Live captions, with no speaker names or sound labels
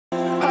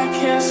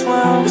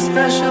around,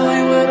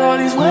 especially with all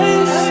these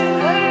ways.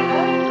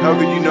 How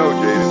could you know,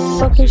 Jaden?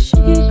 Okay, she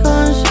keep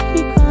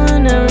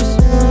calling every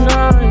single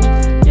night.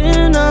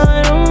 And I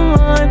don't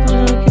mind, but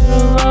look at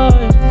the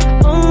vibe.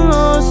 Oh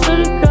no, swear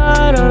to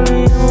God, I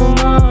read my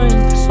mind.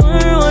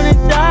 Swear I wanna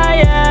die,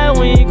 yeah.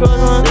 When you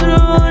cross my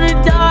little wanna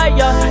die,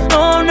 yeah. No,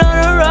 I'm not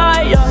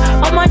alright,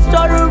 yeah. I might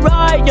start a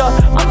riot, yeah.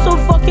 I'm so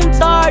fucking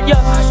tired,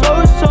 yeah. So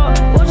what's up?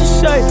 What you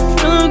say?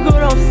 Feeling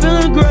good, I'm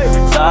feeling great.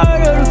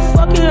 Tired of the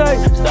fucking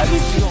hate.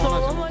 Stacking shit so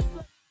on my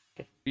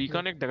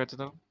reconnect দেখাচ্ছে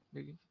তো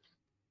দেখি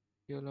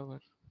কি হলো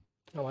আবার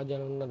আমার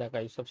যেন না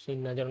দেখাই সব সিন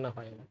না যেন না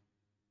হয় না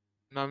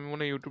না আমি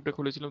মনে হয় ইউটিউবটা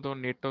খুলেছিলাম তখন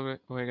নেটটা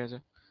হয়ে গেছে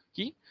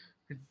কি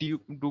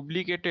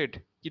ডুপ্লিকেটেড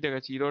কি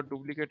দেখাচ্ছে ইরর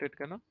ডুপ্লিকেটেড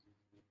কেন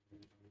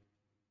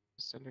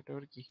তাহলে এটা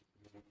আবার কি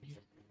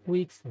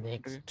উইকস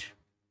নেক্সট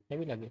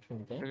হেভি লাগে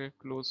শুনতে এটাকে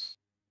ক্লোজ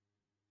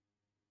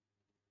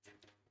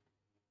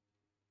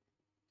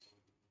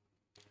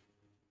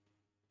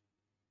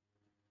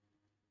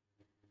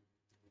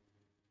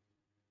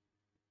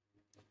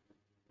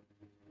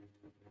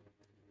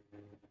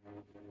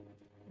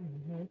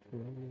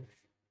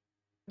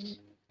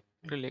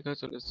এটা লেখা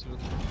চলে এসেছিল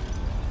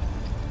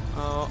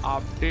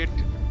আপডেট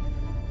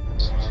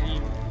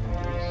স্ট্রিম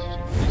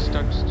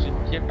রিস্টার্ট স্ট্রিম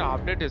কি একটা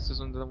আপডেট এসেছে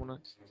শুনতে তো মনে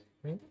হয়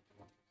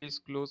please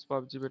close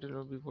PUBG battle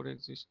before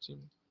existing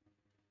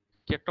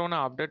কি একটা মনে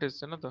আপডেট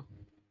এসেছে না তো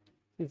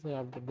কিসে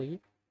আপডেট দেখি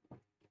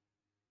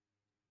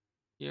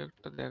কি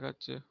একটা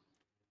দেখাচ্ছে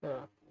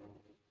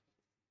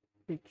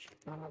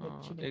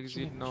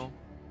এক্সিট নাও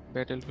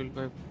ব্যাটলফিল্ড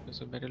 5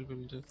 এসে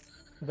ব্যাটলফিল্ড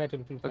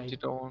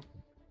পাবজিটা অন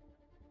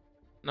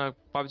না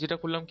পাবজিটা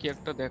খুললাম কি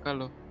একটা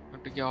দেখালো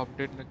একটা কি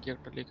আপডেট না কি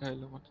একটা লেখা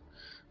এলো আমার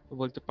তো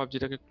বলতে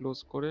পাবজিটাকে ক্লোজ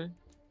করে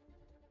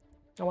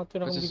আমার তো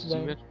এরকম কিছু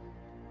দেয়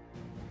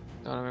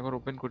তার আমি একবার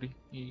ওপেন করি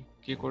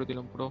কি করে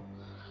দিলাম পুরো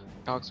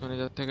টাস্ক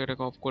ম্যানেজার থেকে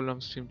এটাকে অফ করলাম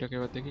স্ট্রিমটাকে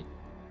এবার দেখি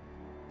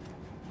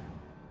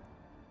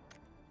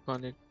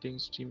connecting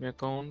stream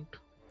account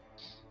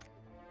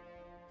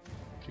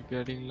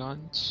preparing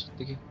lunch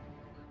দেখি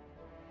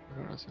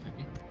আছে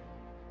নাকি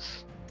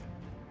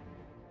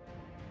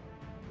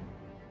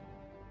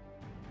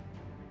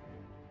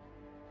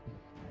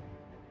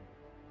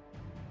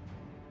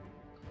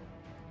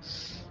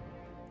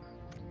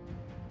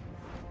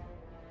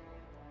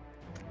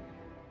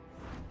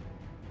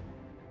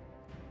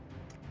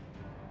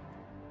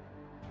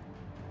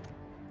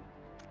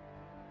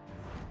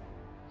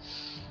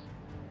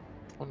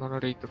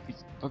ওনারা এই তো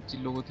পাবজি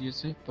লোগো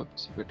দিয়েছে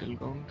পাবজি ব্যাটল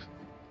গ্রাউন্ড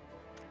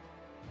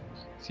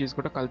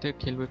সিএসগোটা কাল থেকে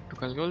খেলবো একটু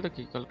কালকে বলতে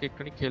কি কালকে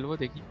একটুখানি খেলবো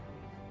দেখি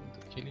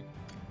খেলি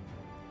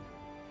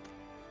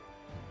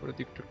পরে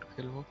দিকটা একটু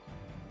খেলবো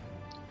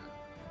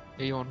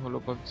এই অন হলো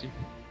পাবজি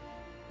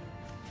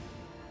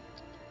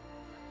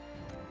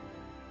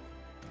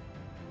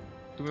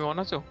তুমি অন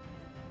আছো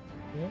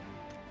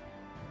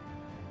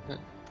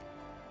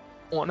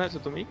অন আছো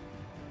তুমি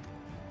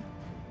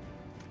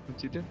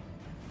পাবজিতে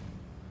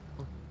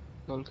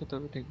জল খেতে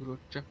হবে ঠিক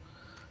রোডটা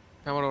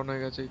আমার অন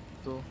হয়ে গেছে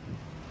তো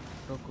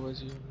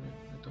রকবাজি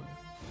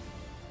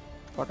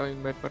পাঠাও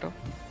ইনভাইট পাঠাও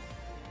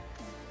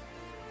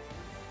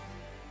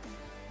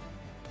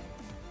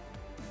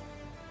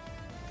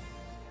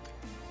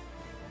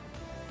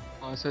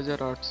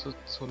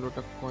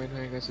 $5,816 কয়েন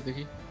হয়ে গেছে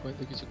দেখি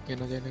কয়েনতে কিছু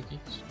কেনা যায় নাকি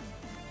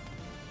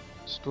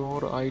স্টোর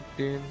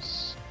আইটেমস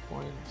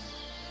পয়েন্টস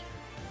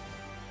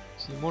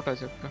সিমোট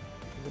আছে একটা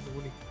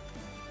দেবুনি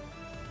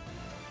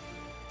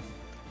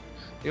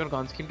এবার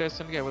গান স্কিনটা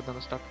এসছে নাকি একবার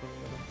দাঁড়া স্টার্ট করবো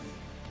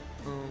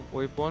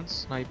ওয়েপন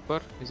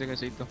স্নাইপার এসে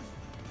গেছে এই তো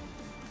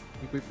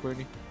ইকুইপ করে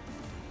নি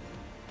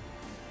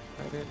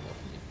আরে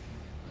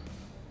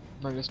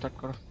না স্টার্ট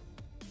করো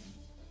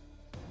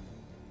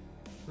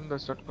সুন্দর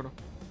স্টার্ট করো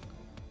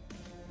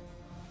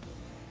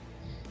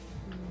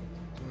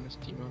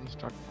স্টিম এখন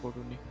স্টার্ট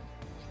করুনি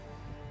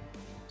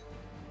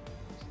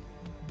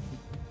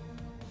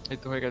এই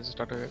তো হয়ে গেছে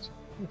স্টার্ট হয়ে গেছে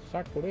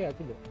স্টার্ট করে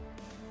আছে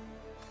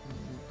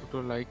দুটো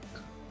লাইক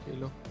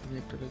এলো আমি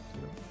একটা লাইক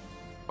দিলাম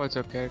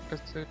আচ্ছা ক্যারেক্টার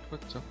সেট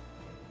করছো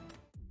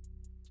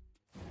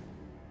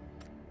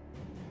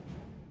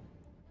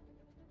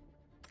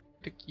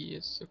এটা কি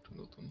এসছে একটু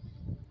নতুন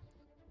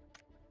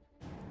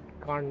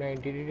কার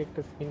 90 এর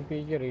একটা স্কিন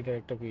পেয়েছি আর এটা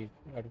একটা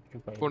পেয়েছি আর কিছু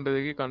পাই কোনটা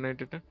দেখি কার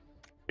 90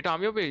 এটা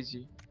আমিও পেয়েছি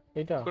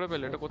এটা করে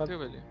পেলে এটা কোথা থেকে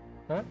পেলে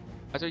হ্যাঁ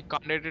আচ্ছা ওই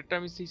কার 90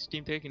 আমি সেই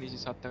স্টিম থেকে কিনেছি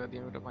 7 টাকা দিয়ে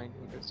আমি ওটা পাইনি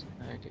ওটা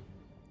হ্যাঁ এটা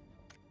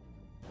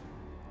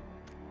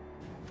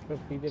তো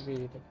ফ্রিতে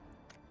পেয়েছি তো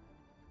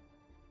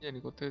জানি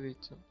কোথায়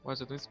দিচ্ছ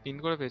আচ্ছা তুমি স্পিন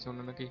করে পেয়েছো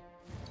না নাকি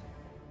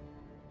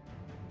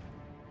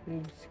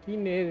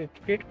স্কিন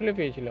ক্রিয়েট করে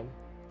পেয়েছিলাম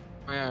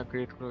হ্যাঁ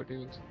ক্রিয়েট করে ওটাই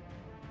বলছি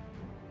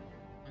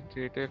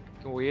ক্রিয়েটে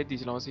ওয়ে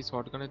দিয়েছিলাম সেই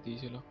শর্টগানে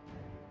দিয়েছিল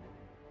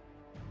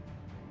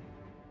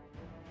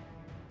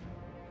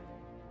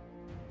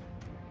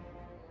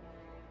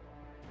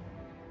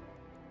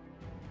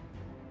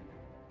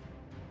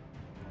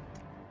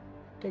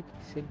এটা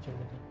কিসের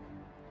জন্য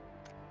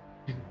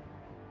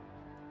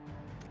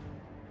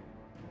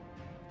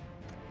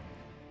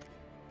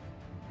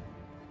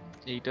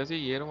এইটা যে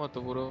ইয়ের মতো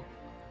পুরো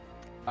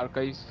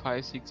আর্কাইভ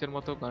 5 6 এর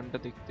মতো গানটা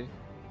দেখতে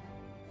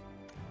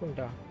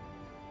কোনটা?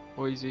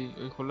 ওই যে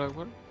ওই খোলা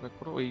একবার ব্যাক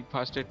করো, ওই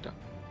ফার্স্ট এডটা।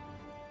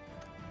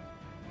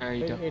 হ্যাঁ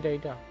এইটা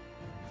এটা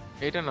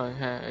এইটা নয়,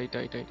 হ্যাঁ এইটা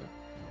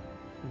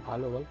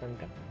ভালো বল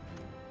কোনটা?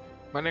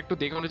 মানে একটু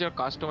দেখে মনে হচ্ছে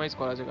কাস্টমাইজ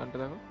করা আছে গানটা,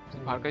 দেখো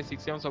ফারকাই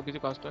 6 যেমন সবকিছু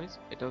কাস্টমাইজ,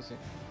 এটাও সেম।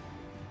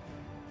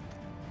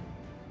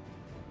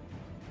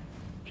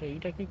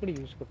 এইটা কি করে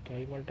ইউজ করতে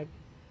হয় এই মালটা?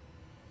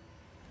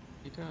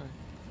 এটা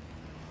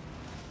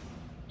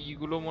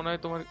এইগুলো মনে হয়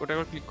তোমার, ওটা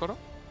একবার ক্লিক করো।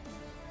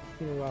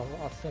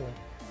 আসছে না।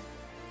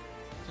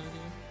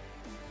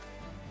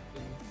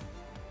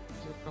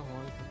 একটা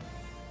হয় তো।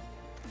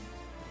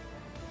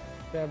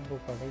 ট্যাব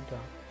বোকা এইটা।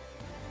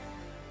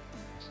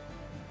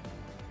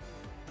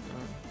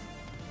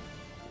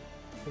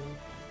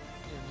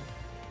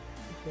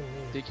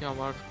 দেখি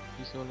আমার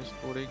পিসি হলে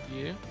স্টোরে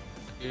গিয়ে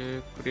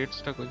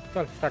ক্রেটসটা কই।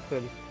 চল স্টার্ট করে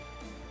দিই।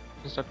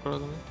 স্টার্ট করো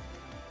তুমি।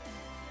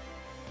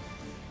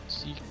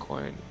 সি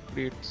কয়েন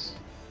ক্রেটস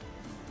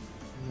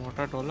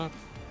 $9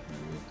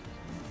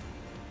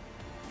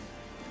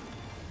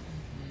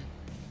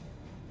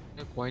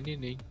 কয়েনই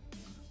নেই।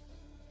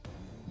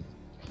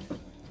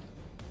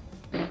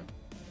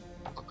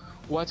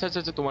 ও আচ্ছা আচ্ছা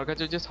আচ্ছা, তোমার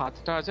কাছে যে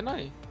 7টা আছে না,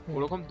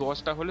 ওরকম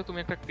 10টা হলে তুমি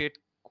একটা ক্রেট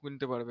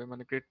কিনতে পারবে,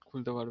 মানে ক্রেট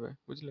খুলতে পারবে,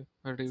 বুঝলে?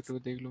 একটা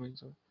ইউটিউবে দেখলাম এই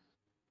সব।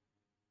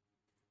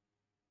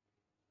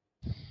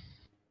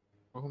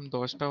 ওরকম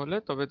 10টা হলে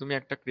তবে তুমি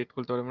একটা ক্রেট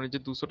খুলতে পারবে, মানে যে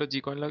 200টা জি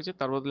কয়েন লাগছে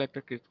তার বদলে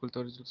একটা ক্রেট খুলতে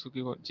পারবে, 200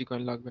 জি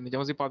কয়েন লাগবে না।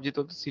 যেমন সেই পাবজি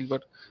তো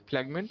সিলভার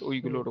ফ্ল্যাগমেন্ট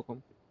ওইগুলো ওরকম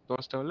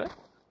 10টা হলে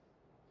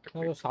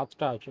তো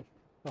 7টা আছে,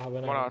 হবে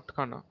না। আমার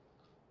 8খানা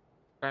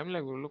টাইম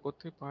লাগবে ওগুলো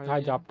করতে পারে।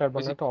 হ্যাঁ জাপটার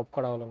বাটনটা অফ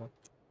করা হলো না।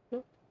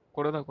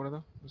 করে দাও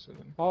বুঝতে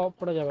অফ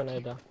করা যাবে না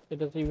এটা,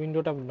 এটা সেই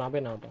উইন্ডোটা নাবে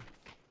না, ওটা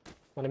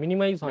মানে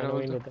মিনিমাইজ হয় না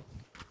উইন্ডোটা।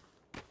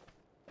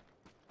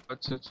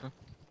 আচ্ছা আচ্ছা,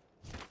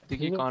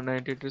 দেখি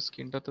কার98 এর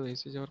স্ক্রিনটা তো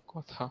এসে যাওয়ার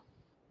কথা।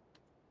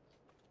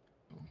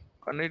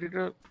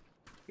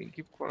 কার98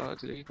 কিপ করা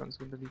আছে, দেখি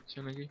কনসোলটা দিচ্ছে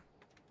নাকি,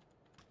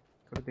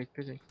 করে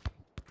দেখতে চাই।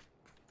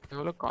 এটা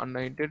হলো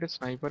কার98 এর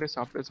স্নাইপারের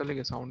সাপ্রেসার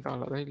লেগে সাউন্ডটা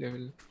আলাদাই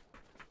লেভেল।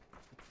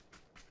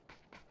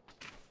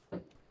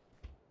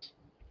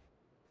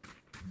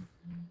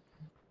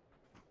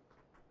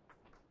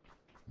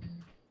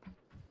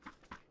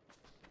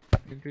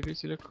 এন্টিটি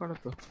সিলেক্ট করা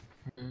তো,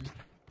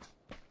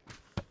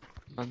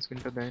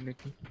 সানস্ক্রিনটা দেয়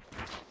নাকি?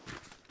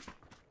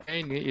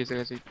 এই নেই, এসে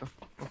গেছে তো।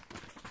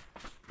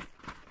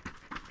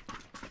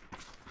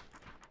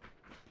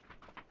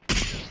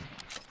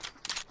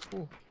 ও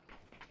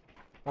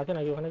আছে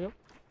নাকি ওখানে কেউ?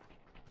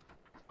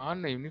 আর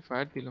না, এমনি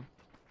ফায়ার দিলাম।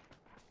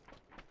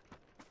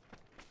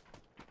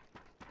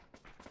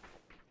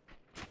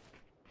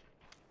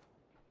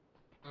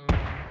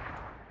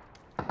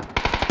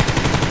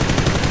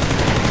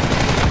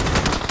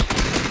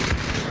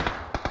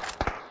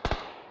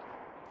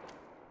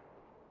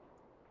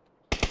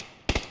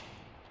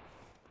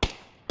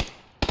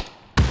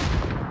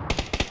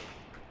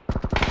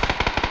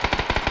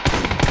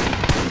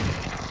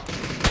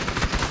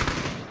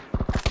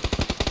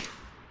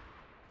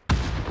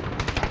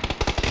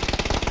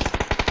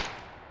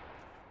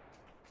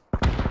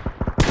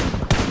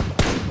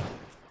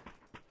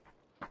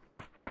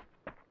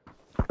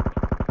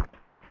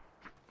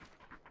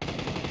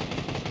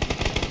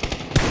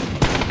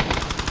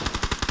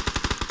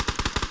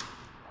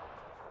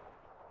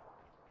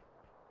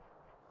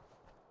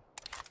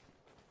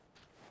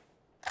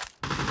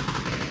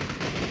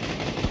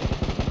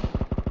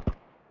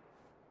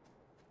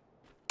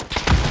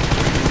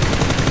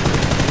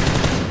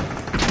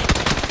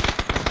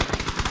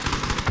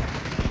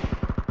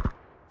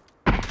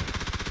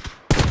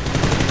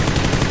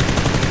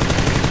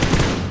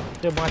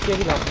 বাঁচিয়ে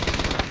দিলাম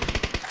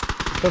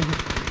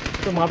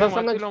তো মাথার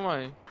সামনে।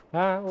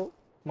 হ্যাঁ ও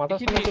মাথার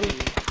সামনে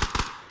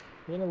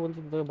এই না বলছি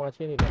তো,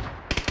 বাঁচিয়ে নিলাম।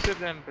 কিসের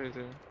জ্ঞান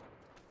পেয়েছে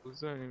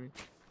বুঝতে পারিনি।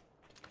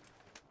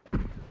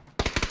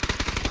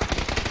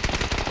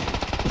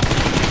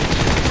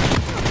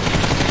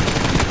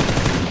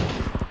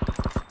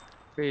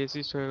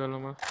 এসিস্ট হয়ে গেল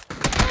আমার।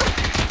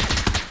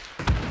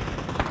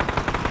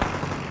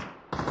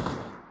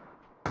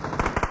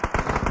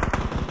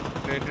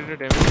 রেডের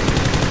ড্যামেজ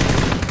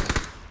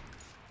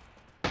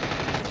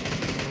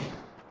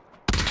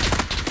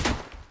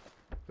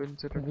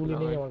গুলি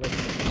নেই আমার কাছে।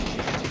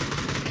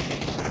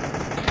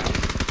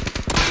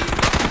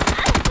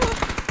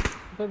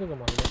 কোথায় থেকে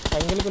মারলো?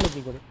 অ্যাঙ্গেল পেলে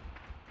কি করে?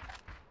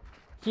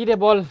 কি রে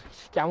বল,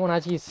 কেমন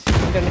আছিস?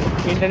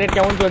 ইন্টারনেট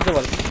কেমন চলছে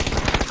বল?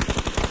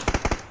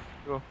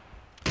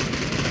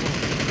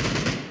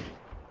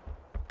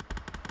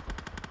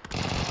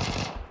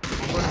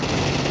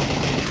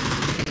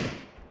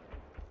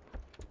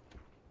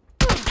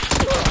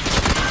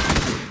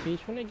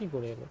 পেছনে কি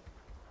করে এলো?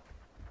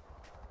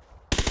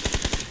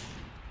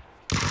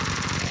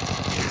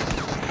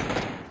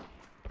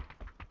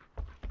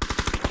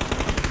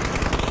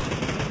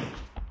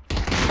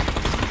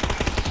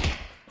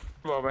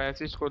 বাবা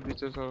অ্যাসিস্ট করে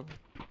দিচ্ছে সব,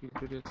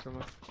 কিল দিচ্ছে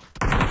আমার।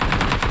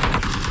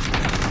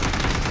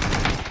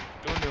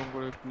 কেমন নিয়ম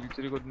করে কিল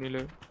চুরি করে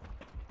নিলে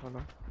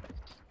ভালো,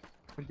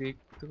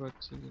 দেখতে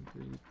পাচ্ছি কিন্তু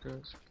এইটা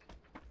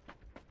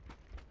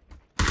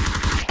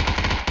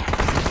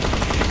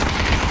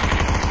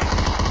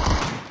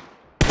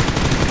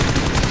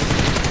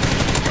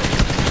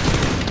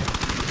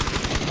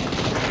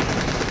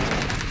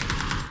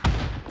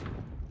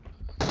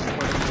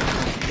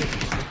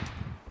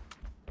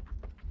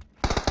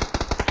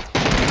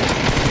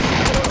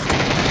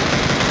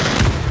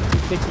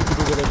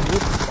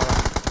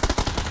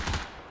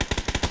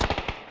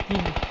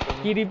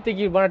টিপতে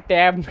কি মানে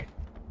ট্যাব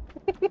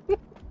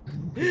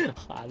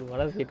আর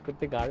বড় সেট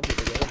করতে গাড়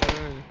পেতে গেল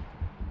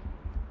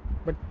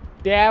বাট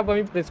ট্যাব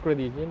আমি প্রেস করে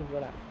দিয়েছি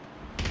বড়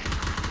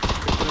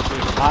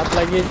হাত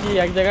লাগিয়েছি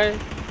এক জায়গায়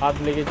হাত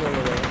লেগেছে অন্য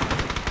জায়গায়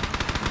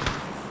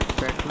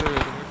ব্যাকলে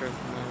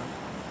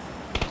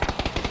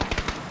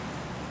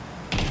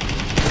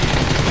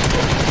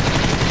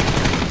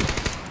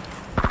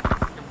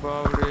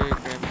বাবরে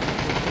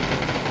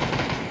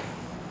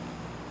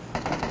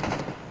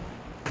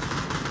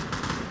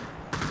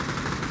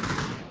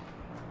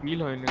ফিল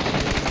হয় না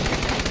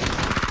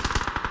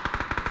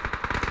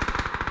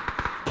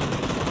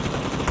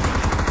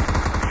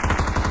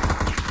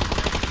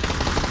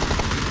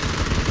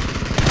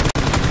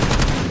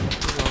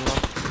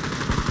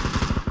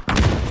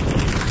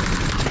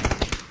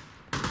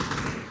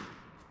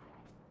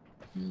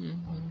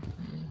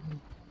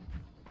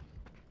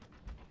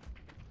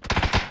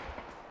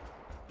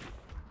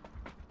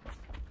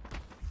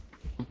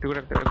করে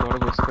একটা ঘরে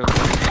বসে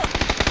থাকবো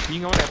পিং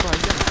আমার এত হাই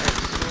যায়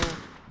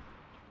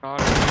আর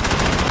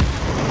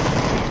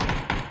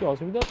কি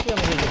অসুবিধা হচ্ছে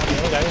আমাদের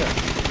আমরা জানি না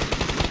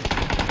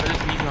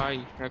পিং হাই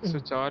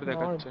 104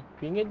 দেখাচ্ছে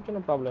পিং এর কোনো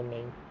প্রবলেম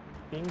নেই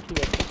পিং ঠিক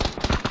আছে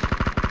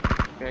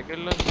প্যাকেট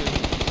লাগছে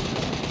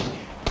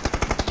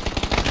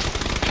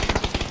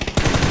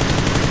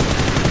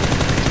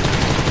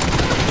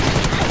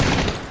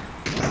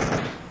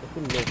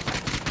ফুল লো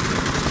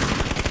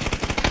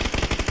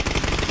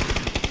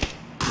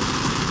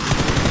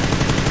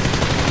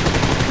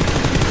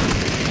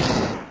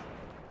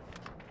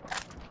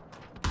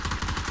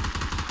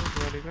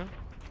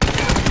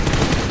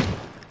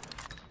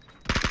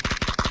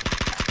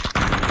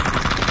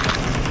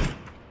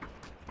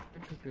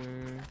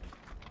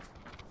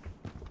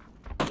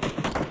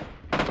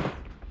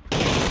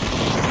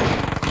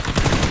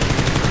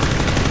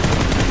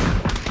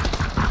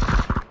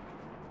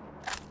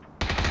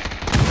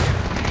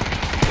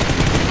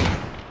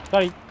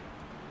সরি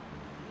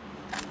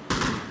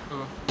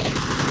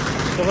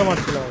তোকে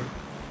মারছিলাম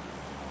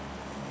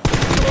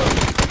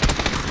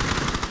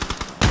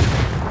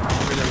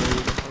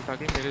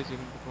তাকে মেরেছি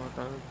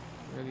তার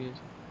মেরে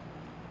দিয়েছে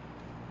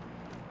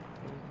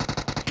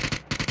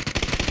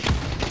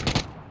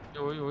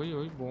ওই ওই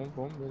ওই বোম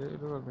বোম মেরে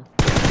দিতে পারবে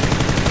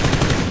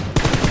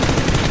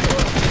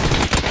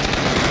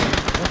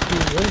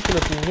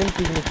তিনজন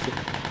ঠিক নিচ্ছে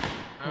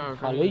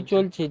ভালোই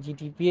চলছে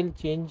জিটিপিএল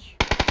চেঞ্জ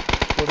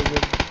করবে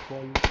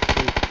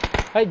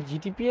ভাই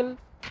জিটিপিএল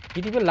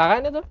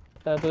লাগায় না তো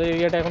তোদের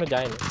এরিয়াটা এখনো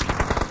যায়নি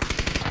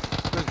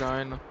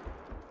যায় না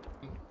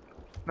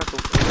না তো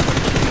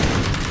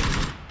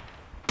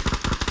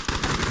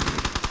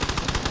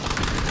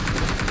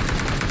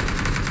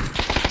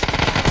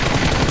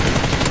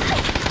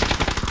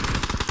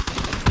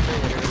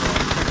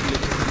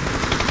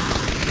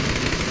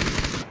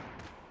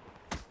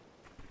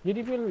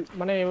জিটিপিএল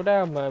মানে ওটা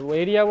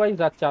এরিয়া ওয়াইজ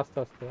যাচ্ছে আস্তে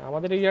আস্তে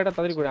আমাদের এরিয়াটা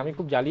তাদের করে আমি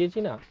খুব জ্বালিয়েছি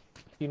না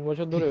 3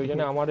 বছর ধরে ওই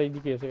জন্য আমার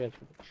এইদিকে এসে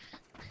গেছে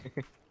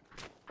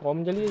কম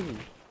জ্বালিয়েছি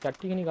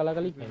চারটিখানি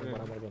গালাগালি খাইনি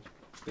আমার কাছে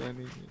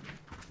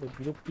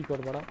বিরক্তিকর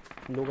বাড়া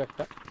লোক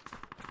একটা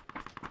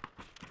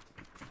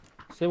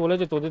সে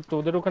বলেছে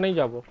তোদের ওখানেই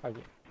যাবো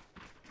আগে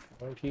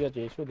ঠিক আছে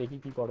এসো দেখি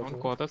কি করো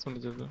কথা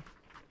শুনেছে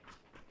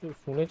তো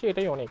শুনেছি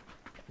এটাই অনেক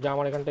যা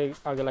আমার এখানটায়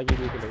আগে লাগিয়ে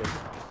দিয়ে চলে গেছে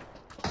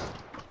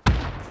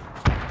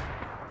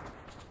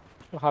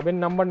হাবের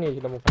নাম্বার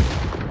নিয়েছিলাম ওখানে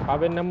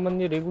হাবের নাম্বার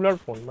নিয়ে রেগুলার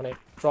ফোন মানে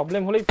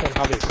প্রবলেম হলেই ফোন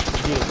হবে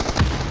দিয়ে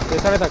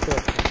প্রেসারে থাকতে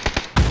পারছে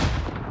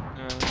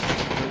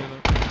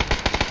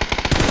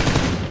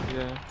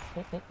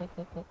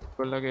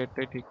লাগে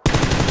এটাই ঠিক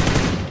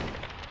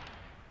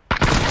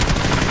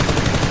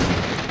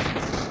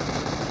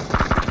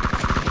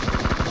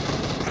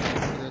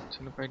যাচ্ছে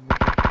না ফাইট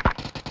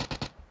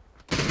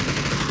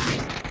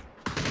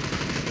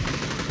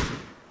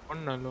কোন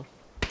নালো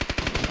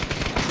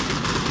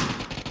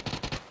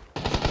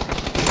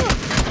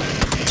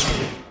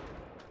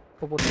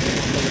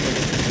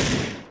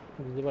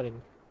বুঝতে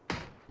পারিনি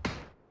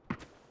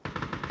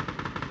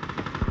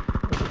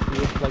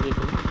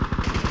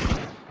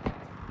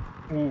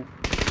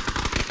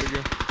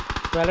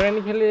ভ্যালোরেন্ট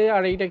খেলে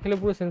আর এইটা খেলে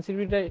পুরো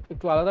সেন্সিটিভিটিটা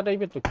একটু আলাদা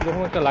টাইপের তো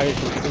কিরকম একটা লাগে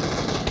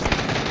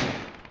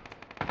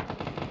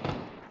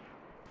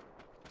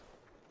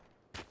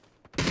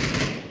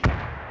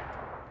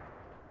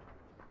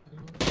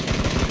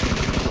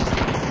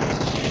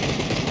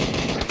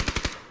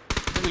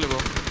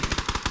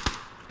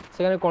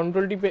সেখানে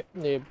কন্ট্রোল টিপে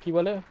কি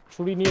বলে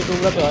ছুরি নিয়ে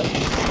দৌড়াতে হয়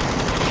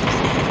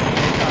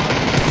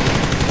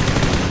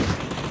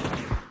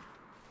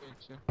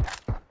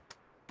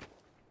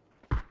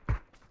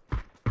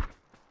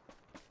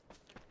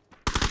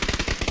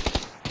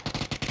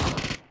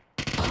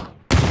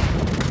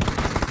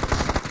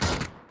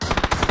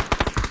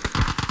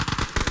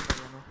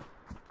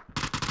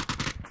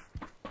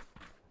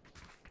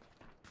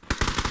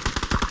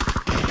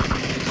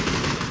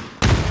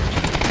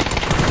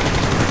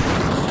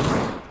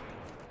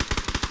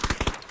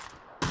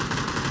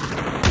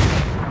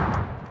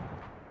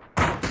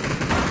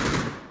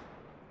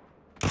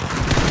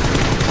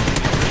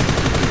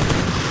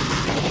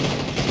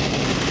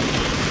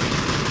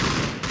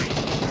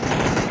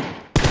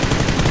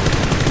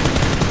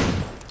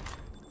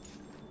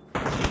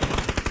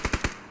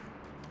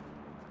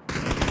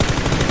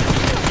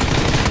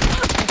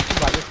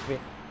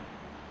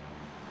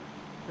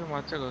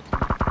আচ্ছা কথা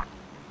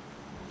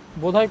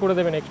বোধহয় করে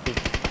দেবে নেক্সট উইক।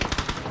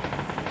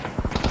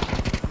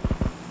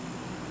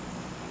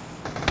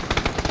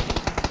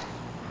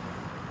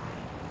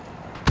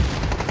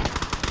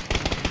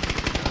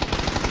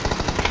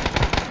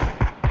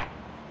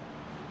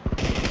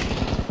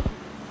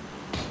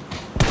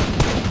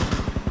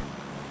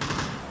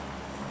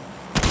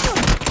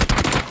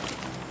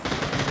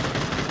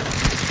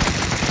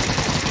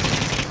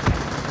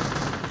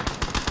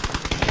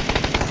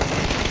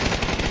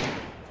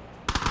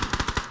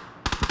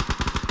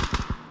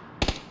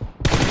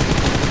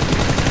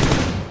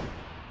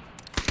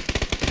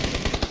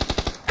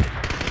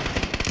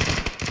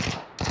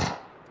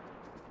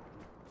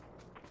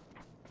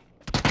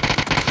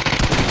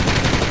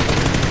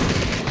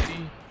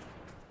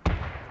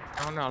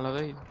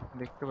 আলাদাই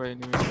দেখতে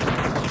পাইনি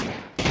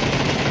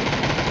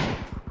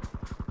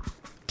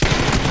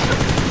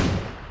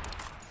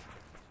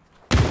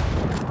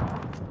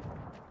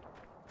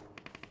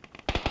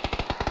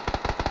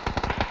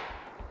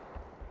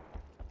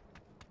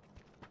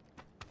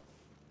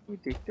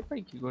দেখতে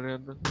পাই কি করে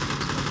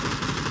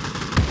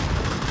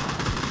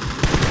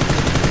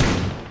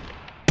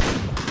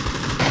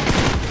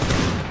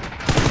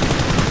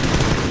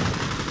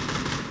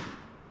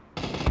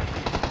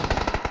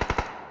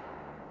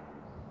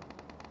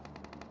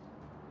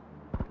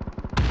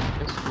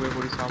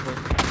बड़ी साफ है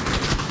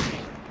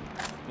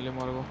मिले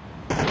मारो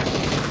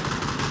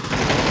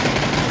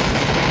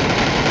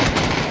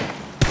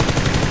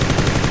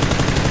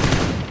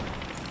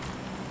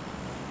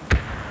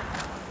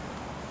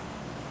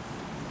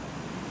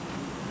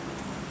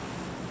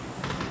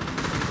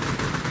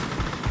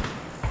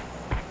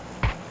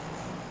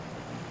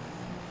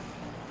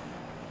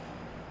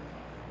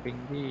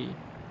पिंगी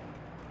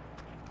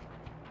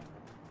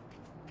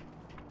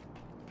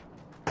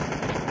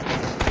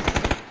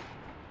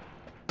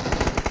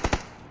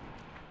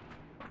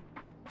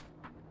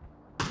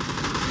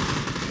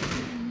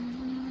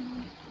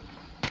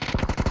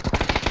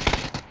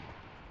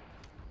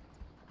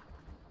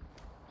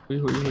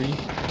हुई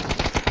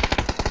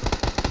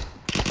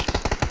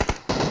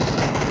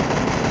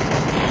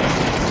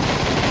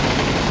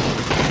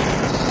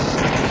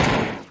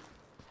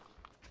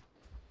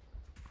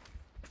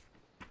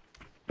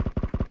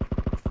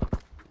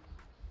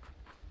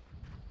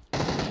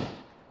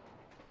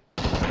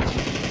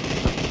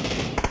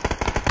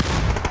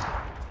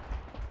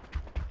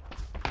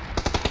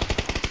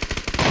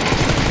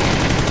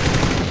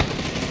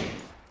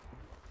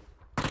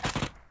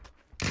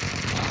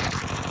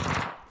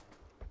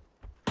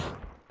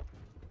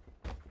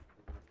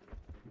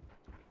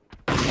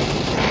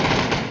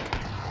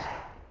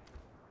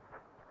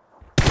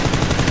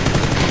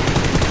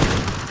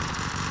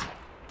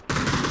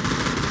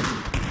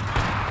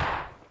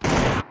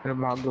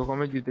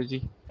ভাগ্যক্রমে জিতেছি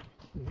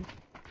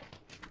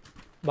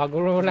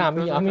ভাগ্যক্রমে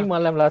আমি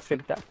মারলাম লাস্ট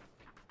সেটটা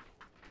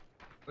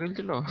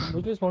বলছিল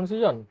বুঝলি কোন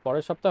সিজন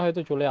পরের সপ্তাহে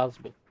হয়তো চলে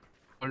আসবে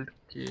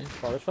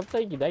পরের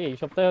সপ্তাহে কি দেখ এই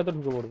সপ্তাহে হয়তো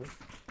ঢুকে পড়বে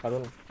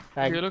কারণ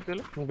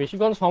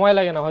বেশিক্ষণ সময়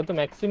লাগে না হয়তো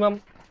ম্যাক্সিমাম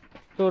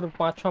তোর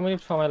 5-6 মিনিট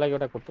সময় লাগে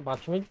ওটা করতে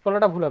 5 মিনিট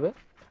বলাটা ভুল হবে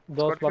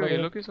 10-12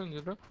 মিনিট কি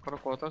শুনছো তো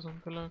কথা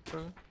শুনছিলাম একটা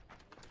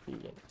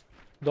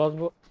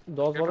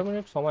 10-12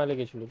 মিনিট সময়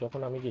লেগেছিল যখন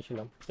আমি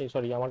গেছিলাম এই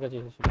সরি আমার কাছে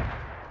এসেছিল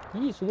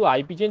কি শুধু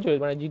আইপি চেঞ্জ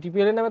হয়েছে মানে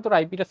জিটিপিএল এর নামে তোর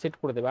আইপিটা সেট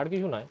করে দেবে আর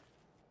কিছু নয়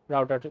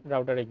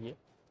রাউটারে গিয়ে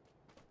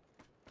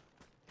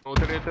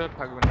ওদের এটা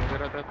থাকবে না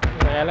ওদের এটা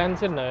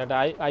অ্যালায়েন্সের না এটা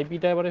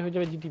আইপিটা এবারে হয়ে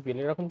যাবে জিটিপিএল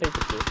এরকম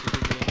টাইপের কেস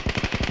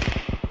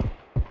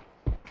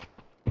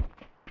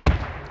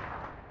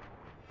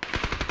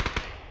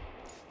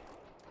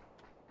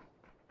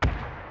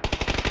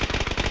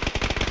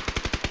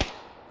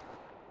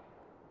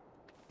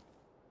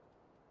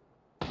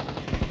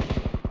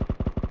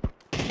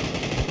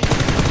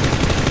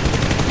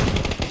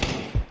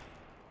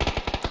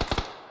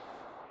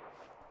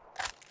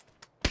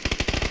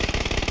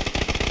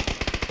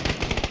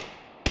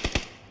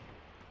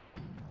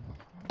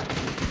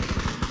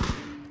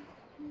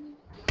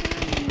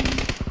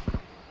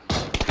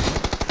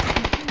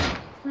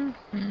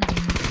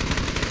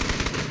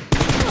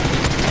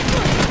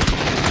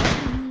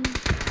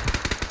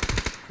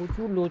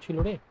প্রচুর লো ছিল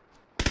রে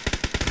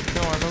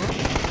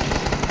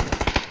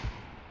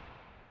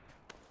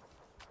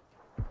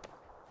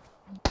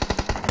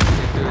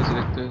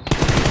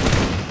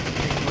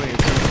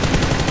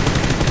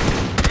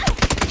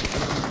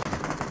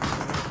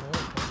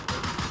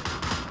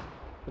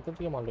কোথা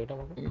থেকে মারলো এটা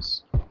আমাকে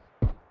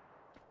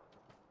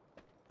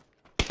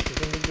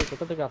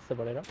কোথা থেকে আসতে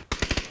পারে এরা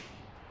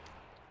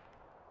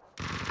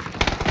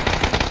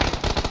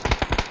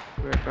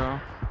এটা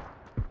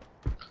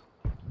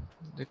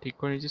ঠিক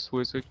করে নিয়েছি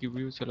শুয়ে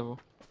কিউবিউ চালাবো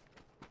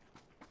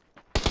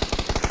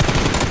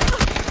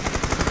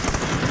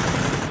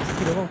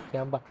কিরকম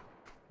ক্যাম্পা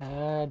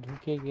হ্যাঁ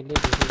ঢুকে গেলে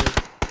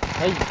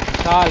এই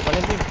বিশাল মানে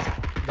তুই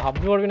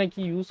ভাবতে পারবি না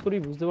কি ইউজ করি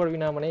বুঝতে পারবি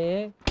না মানে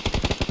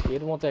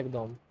এর মতো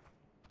একদম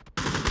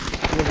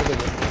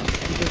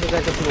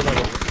একটা তুলনা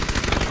করবো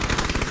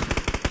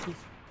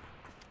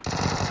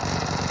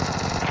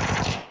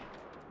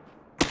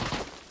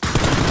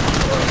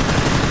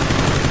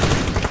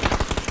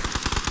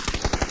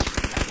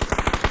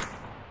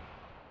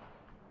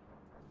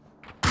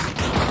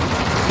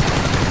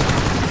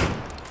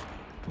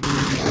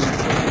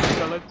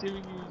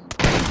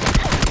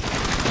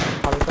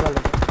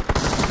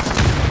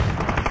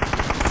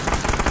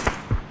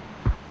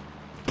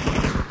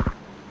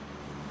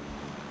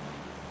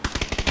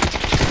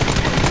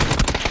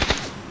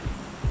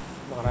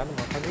আর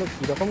মাথাগুলো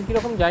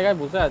কিরকম জায়গায়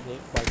বসে আছে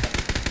বাইকটা।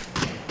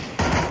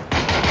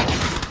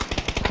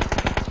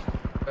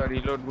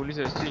 রিলোড গুলি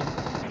এসছি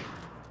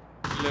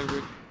লাগবে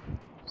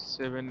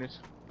 7 এর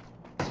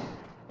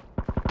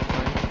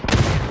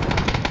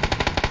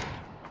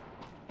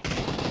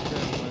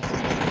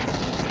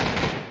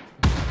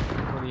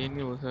আর এই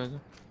নিয়ে বসে আছে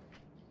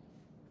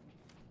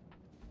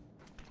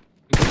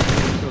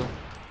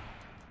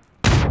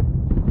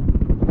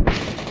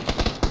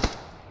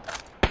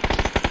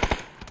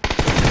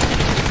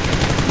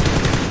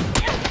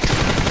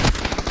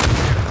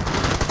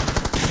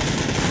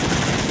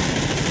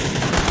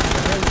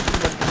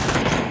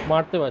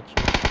মারতে পারছি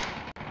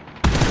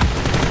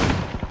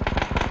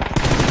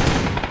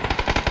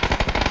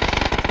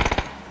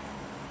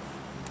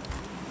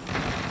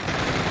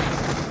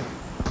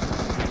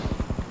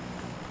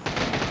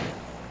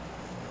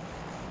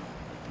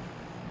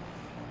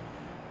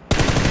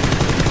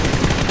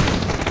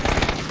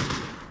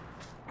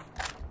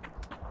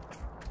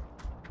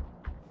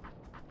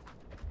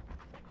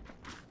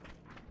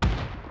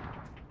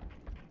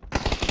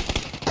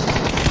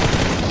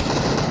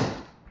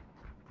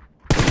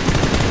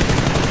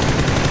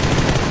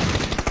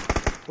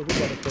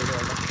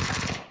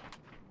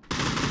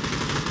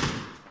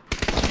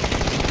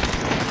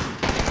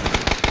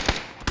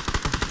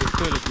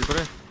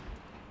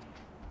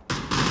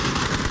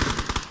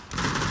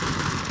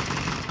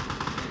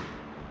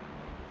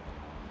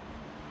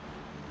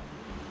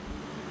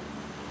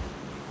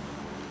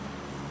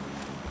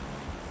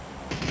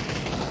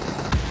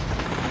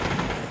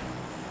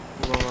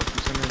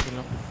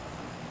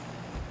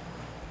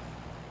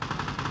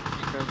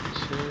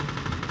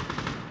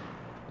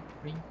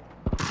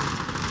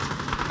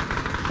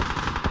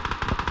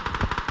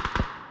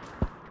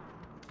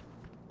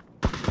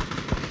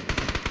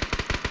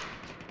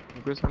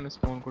সামনে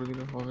স্পন করে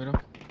দিলে হবে না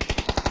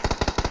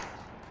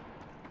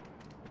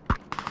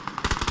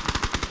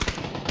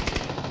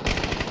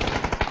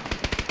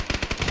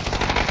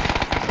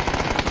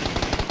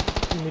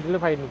মিডলে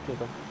ফাইট নিচ্ছে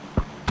তো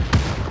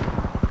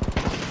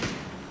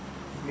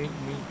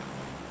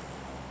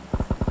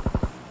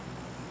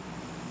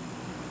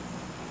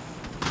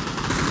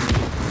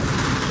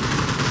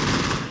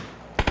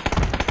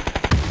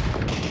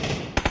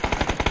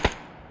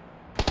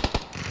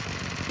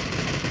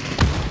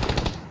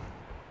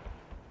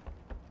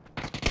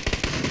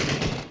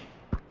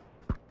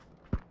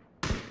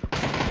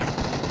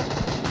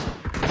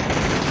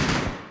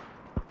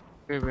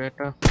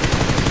बेटा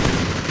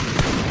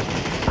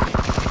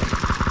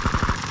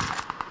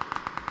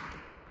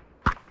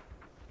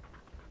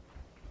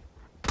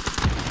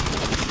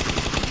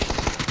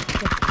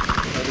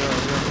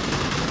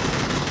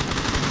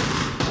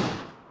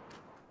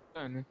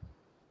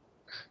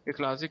ये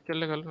क्लासिक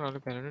खेलने गलो नाले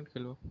वैलोरेंट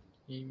खेलो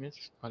ये मैच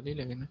खाली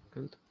लगे ना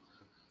खेलते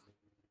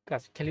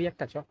क्लासिक खेली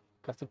একটা চ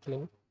ক্লাসিক খেলি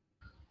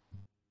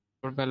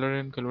और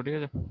वैलोरेंट खेलो ठीक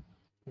है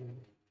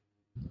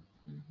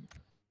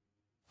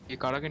ये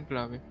कारागेन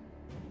प्लावे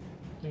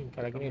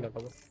কারাগিনি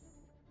লাগাবো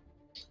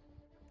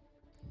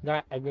না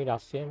একদিন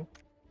আসছি আমি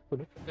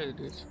পুরো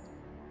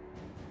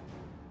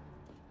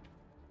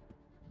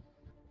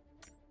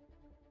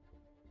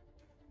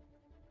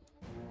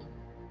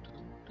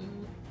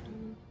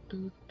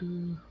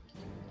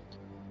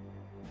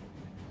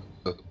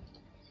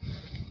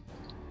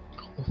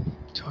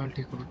চাল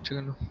ঠিক করছে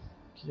কেন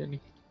কি জানি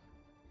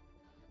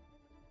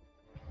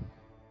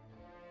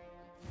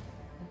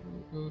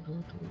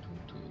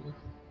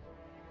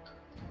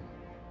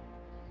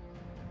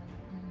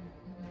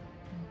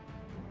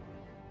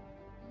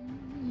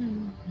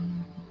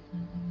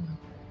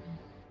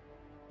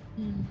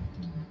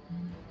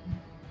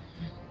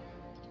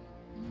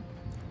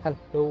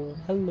हेलो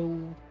हेलो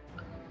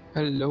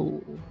हेलो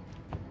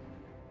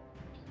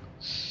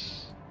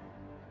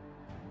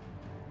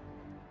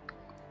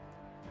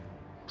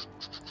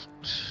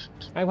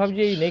আমি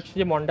ভাবছি এই নেক্সট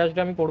যে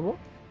মন্টাজটা আমি করব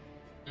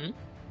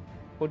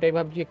ওটাই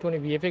ভাবছি একটুখানি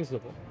ভিএফএক্স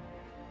দেবো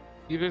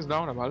ভিএফএক্স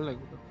দাও না ভালো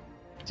লাগবে তো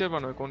পিকচার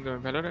বানাবে কোন গেমে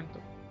ভ্যালোরেন্ট তো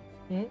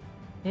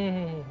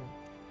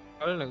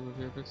ভালো লাগবে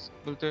ভিএফএক্স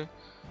বলতে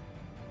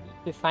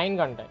এই সাইন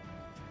গানটা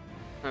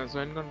হ্যাঁ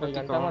সাইন গানটা ওই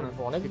গানটা আমার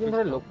অনেক দিন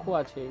ধরে লক্ষ্য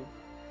আছে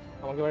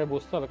আমাকে এবারে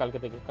বসতে হবে কালকে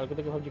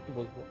থেকে ভাবছি একটু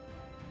বসবো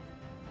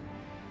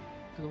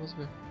ঠিক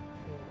বসবে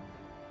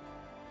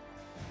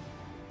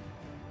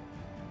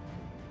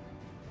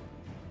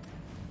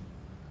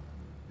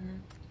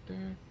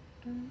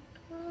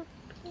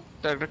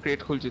তার একটা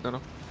ক্রিয়েট খুলছি তো না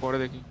পরে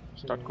দেখি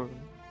স্টার্ট করব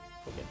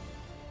ওকে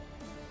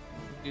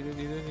ধীরে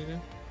ধীরে ধীরে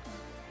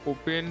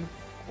ওপেন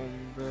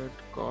কমব্যাট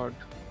কার্ড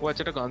ও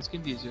আচ্ছা একটা গান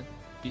স্কিন দিয়েছে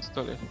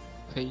পিস্তলের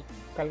সেই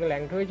কালকে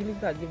ল্যাংট হয়েছিলিস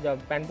তো আজকে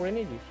প্যান্ট পরে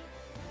নিয়েছিস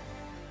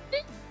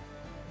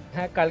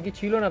হ্যাঁ কালকে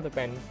ছিল না তো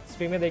প্যান্ট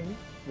স্ট্রিমে দেখবি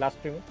লাস্ট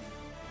স্ট্রিমে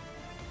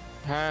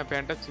হ্যাঁ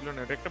প্যান্টটা ছিল না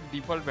এটা একটা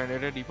ডিফল্ট প্যান্ট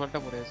এটা ডিফল্টটা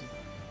পরে আছে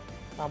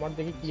আমার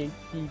দেখি কি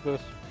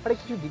আরে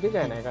কিছু দিতে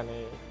যায় না এখানে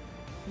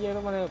কি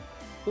একটা মানে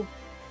খুব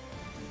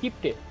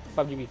কিপটে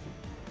পাবজি পিসি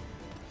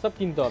সব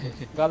কিনতে হবে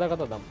গাদা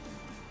গাদা দাম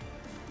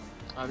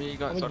আমি এই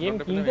গেম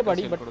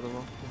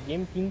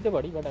কিনতে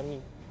পারি বাট আমি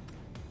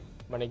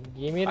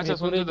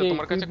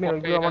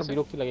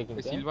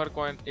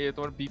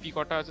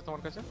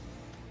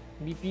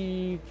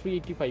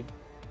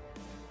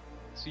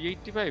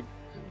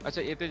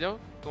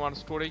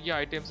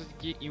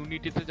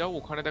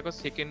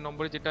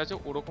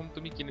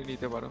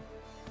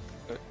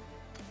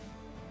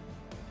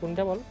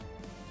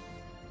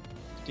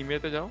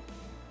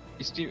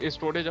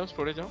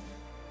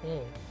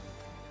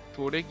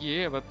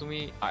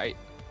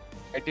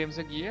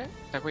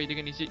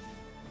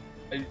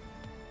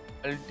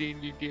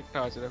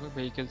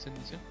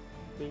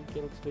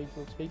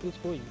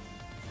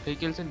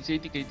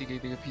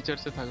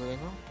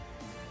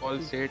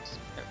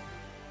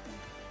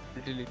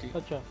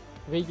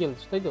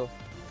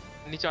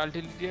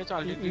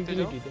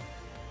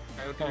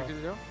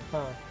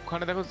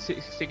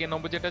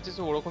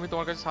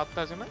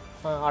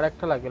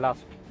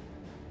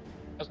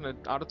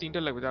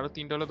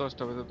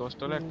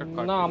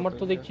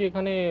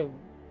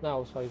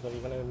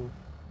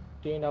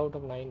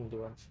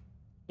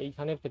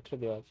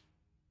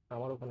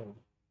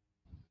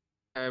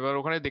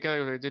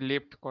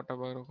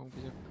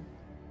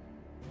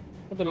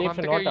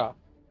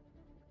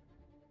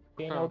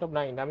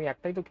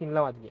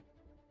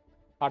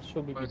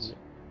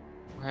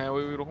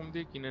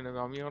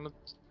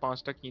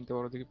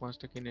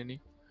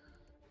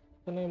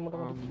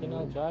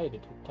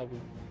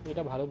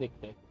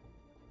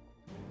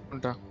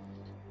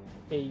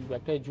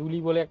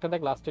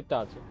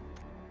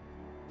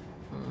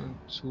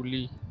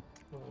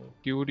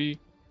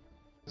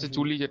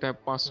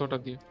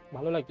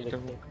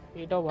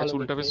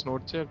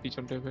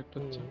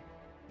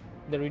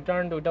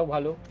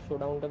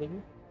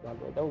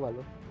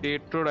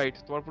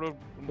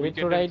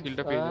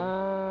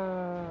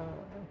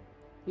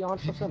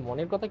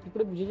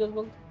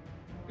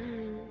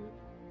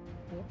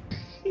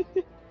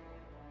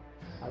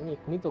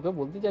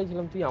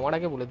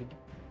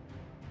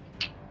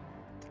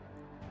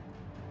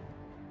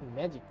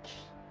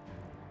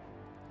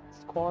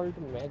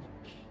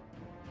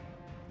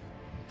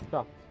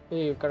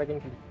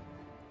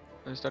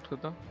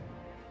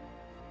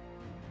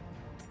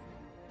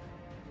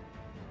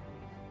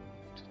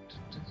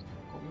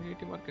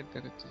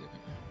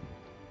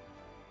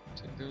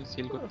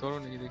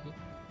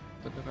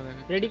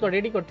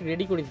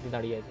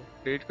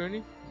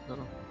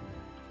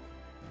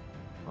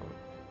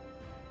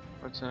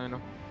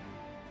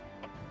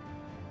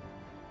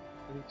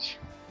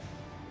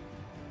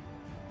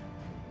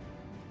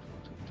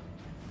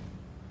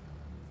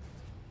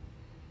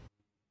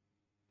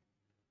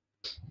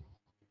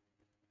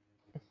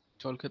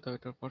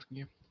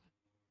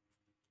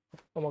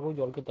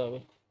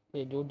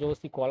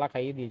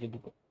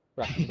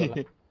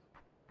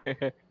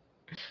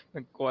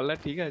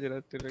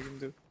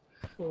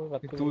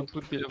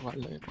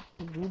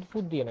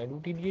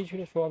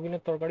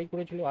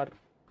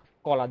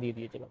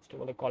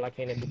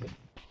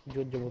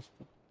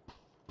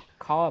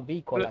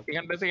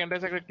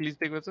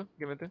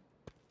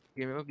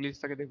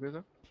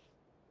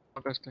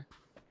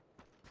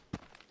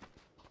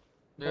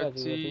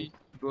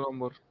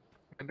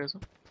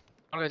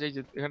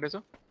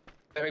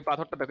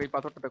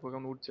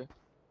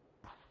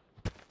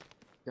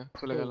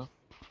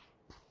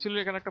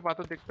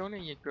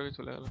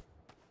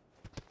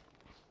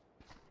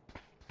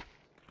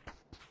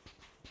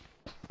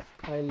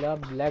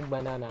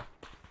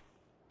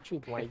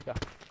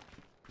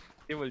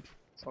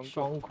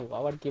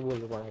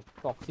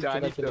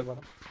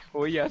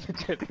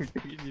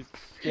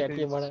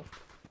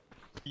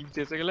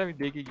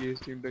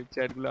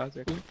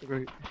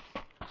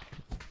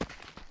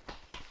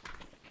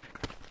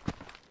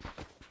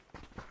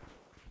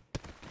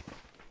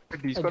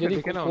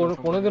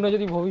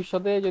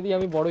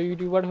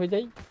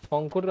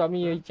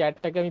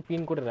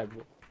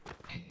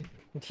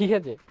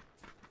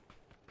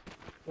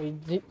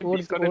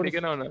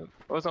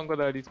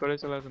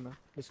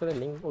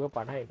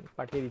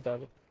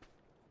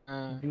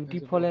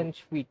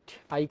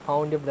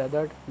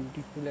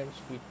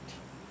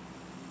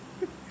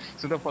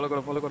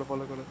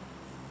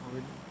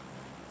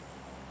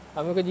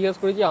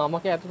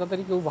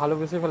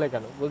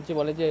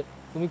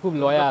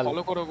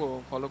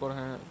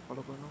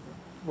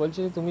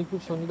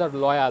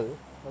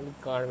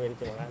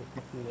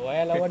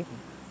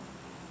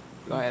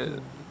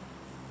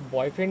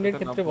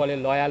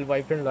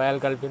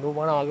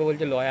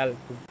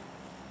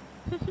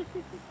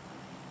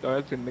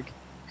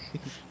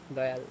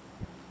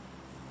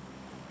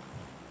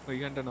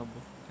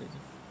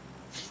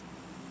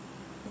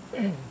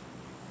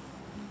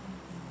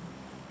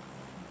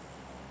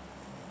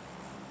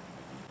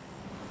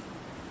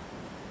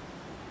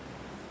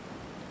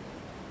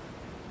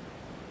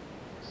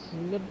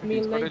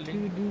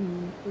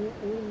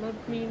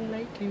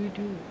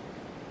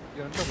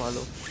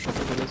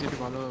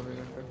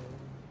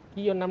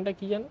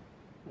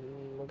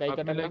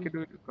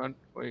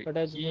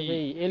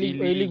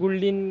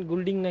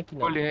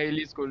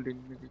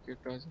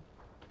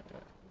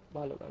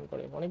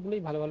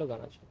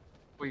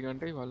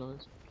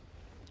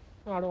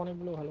আরো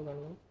অনেকগুলো ভালো গান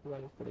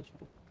গান করেছিল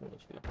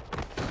শুনেছিলাম।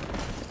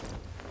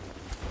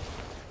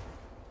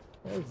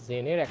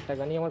 জেনের একটা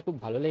গানই আমার খুব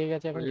ভালো লেগে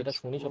গেছে এখন, যেটা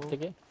শুনি সব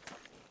থেকে,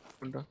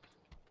 কোনটা?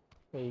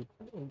 এই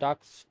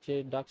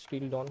ডার্ক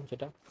স্টিল ডন,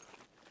 যেটা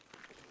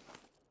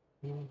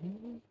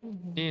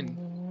তিন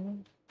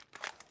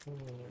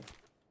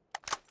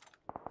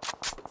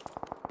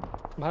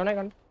ভালো না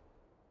গান,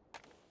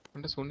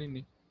 কোনটা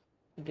শুনিনি।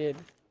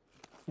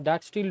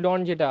 ডার্ক স্টিল ডন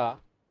যেটা,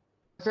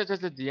 আচ্ছা আচ্ছা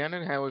আচ্ছা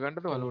জিয়ানের, হ্যাঁ ওই গানটা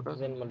তো ভালো, ওটা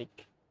জেন মালিক।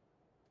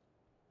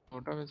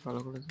 ওটা বেশ ভালো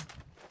করেছে,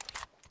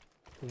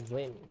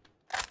 জেন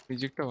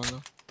মিউজিকটা ভালো।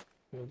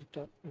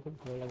 মিউজিকটা খুব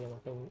ভালো লাগে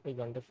আমাকে এই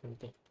গানটা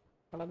শুনতে,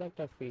 আলাদা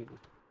একটা ফিল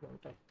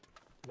গানটা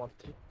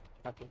মধ্যে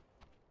থাকে।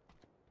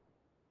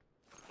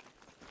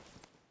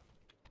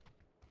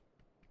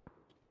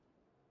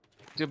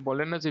 যে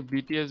বলেন না যে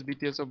বিটিএস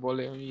বিটিএস ও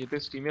বলে, আমি এতে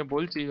স্ট্রিমে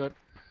বলছি, বাট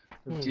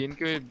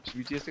জেনকে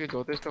বিটিএস থেকে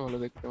যথেষ্ট ভালো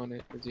দেখতে, মানে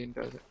জেনটা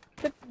আছে।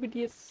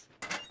 বিটিএস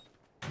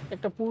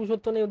একটা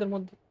পুরুষত্ব নেই ওদের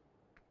মধ্যে,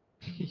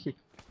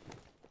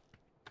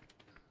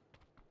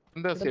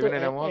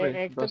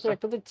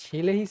 একটা তো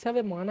ছেলে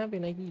হিসাবে মানাবে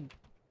নাকি?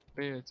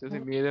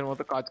 মেয়েদের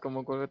মতো কাজকর্ম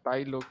করবে,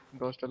 তাই লোক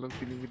 10টা লোক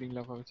ফিলিং ফিলিং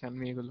লাফাবে, ছান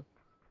মেয়েগুলো।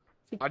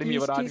 আর্মি,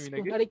 এবার আর্মি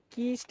নাকি? আরে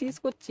কি স্টিজ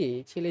করছে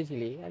ছেলে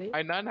ছেলে, আরে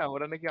না না,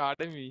 ওরা নাকি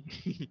আর্মি।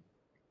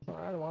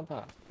 আর মাথা,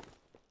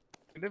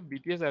 এটা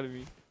বিটিএস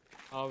আর্মি।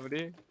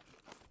 আরে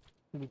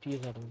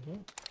বিটিএস আর্মি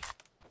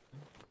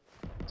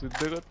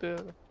যুদ্ধ করতে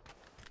হবে,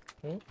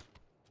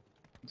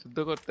 যুদ্ধ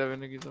করতে হবে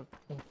নাকি সব।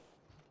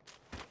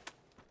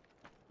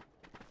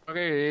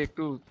 ওকে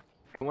একটু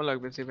কেমন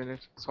লাগবে 7 এর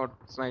শর্ট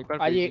স্নাইপার?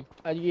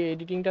 আজকে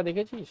এডিটিংটা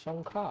দেখেছিস?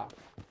 সংখ্যা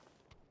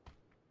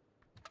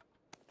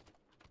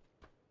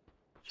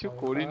কিছু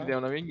করিনি,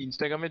 যেমন আমি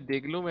ইনস্টাগ্রামে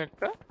দেখলাম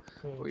একটা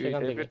ওই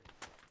টাইপের,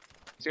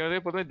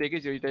 ইনস্টাগ্রামে প্রথমে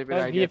দেখেছি ওই টাইপের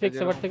আইডিয়া। ভিএফএক্স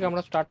এবার থেকে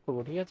আমরা স্টার্ট করব,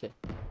 ঠিক আছে?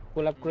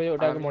 কোলাব করে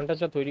ওটা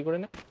মন্টাজটা তৈরি করে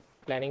নে,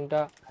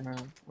 প্ল্যানিংটা,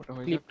 হ্যাঁ ওটা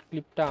হয়ে যাবে।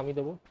 ক্লিপটা আমি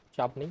দেবো,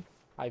 চাপ নেই।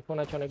 আইফোন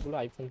আছে অনেকগুলো,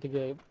 আইফোন থেকে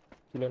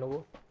তুলে নেবো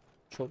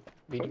ছোট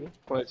ভিডিও,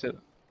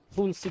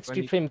 ফুল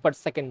 60 ফ্রেম পার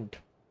সেকেন্ড।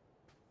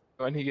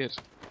 দেবানিকের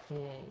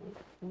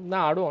না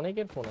আরো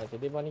অনেকের ফোন আছে,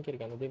 দেবানিকের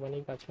কেন,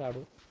 দেবানিক আছে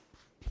আরো,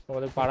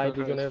 আমাদের পাড়ায়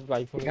দুজনের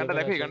আইফোন। এখানটা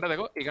দেখো, এখানটা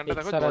দেখো, এখানটা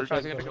দেখো, জলটা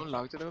আছে, এটা কেমন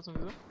লাগছে দেখো,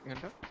 শুনছো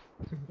এখানটা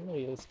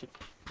রিয়েলিস্টিক,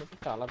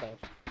 এটা আলাদা।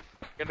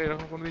 এটা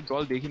এরকম কোনোদিন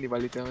জল দেখিনি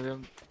বালিতে আমি,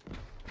 যেমন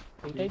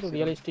এটাই তো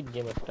রিয়েলিস্টিক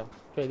গেম একটা।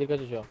 তো এদের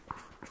কাছে যাও,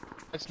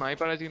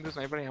 স্নাইপার আছে, কিন্তু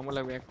স্নাইপার এমন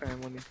লাগবে একটা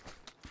এমনই।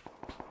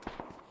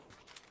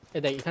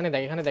 দেখ এখানে,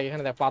 দেখ এখানে, দেখ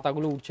এখানে, দেখ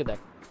পাতাগুলো উঠছে, দেখ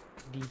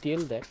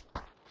ডিটেল দেখ।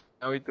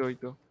 ওই তো ওই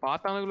তো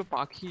পাতা, অনেকগুলো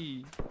পাখি।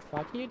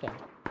 পাখি এটা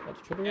ছোট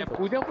ছোট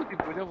প্রজাপতি,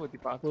 প্রজাপতি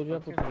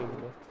প্রজাপতি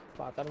এগুলো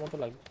পাতার মতো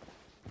লাগছে।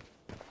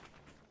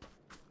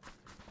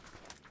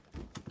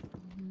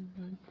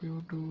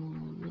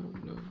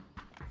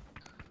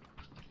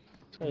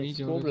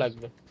 স্কোপ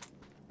লাগবে,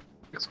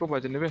 স্কোপ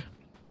আছে নেবে?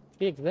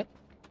 ঠিক দেখ,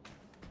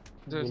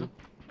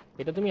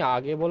 এটা তুমি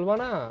আগে বলবা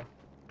না?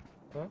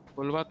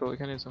 বলবা তো,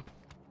 এখানে এসো।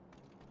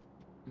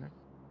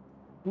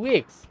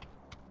 2x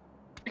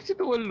দেখছি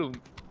তো বললুম,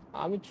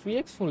 আমি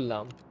 3x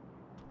শুনলাম।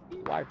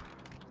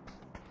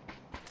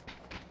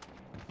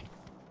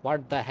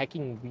 What the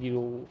hacking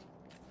বিরো?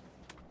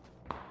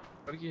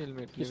 আর কি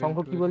হেলমেট কি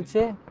সংখ্যা কি বলছে?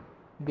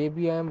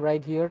 Baby I am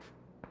right here.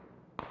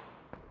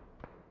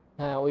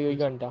 হ্যাঁ ওই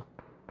গানটা,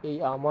 এই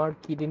আমার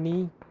কিডনি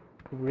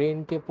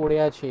রেন্টে পড়ে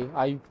আছে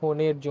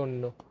আইফোনের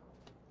জন্য।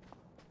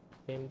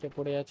 রেন্টে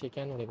পড়ে আছে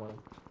কেন রে বল?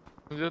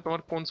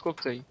 তোমার কোন স্কোপ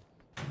চাই?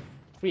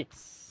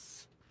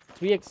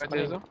 3x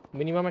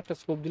মিনিমাম একটা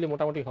স্কোপ দিলে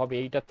মোটামুটি হবে,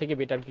 এইটার থেকে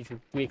বেটার কিছু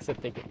 2x এর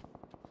থেকে।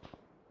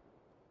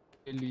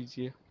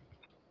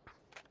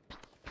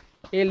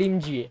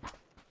 এলএমজিএ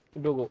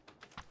লোগো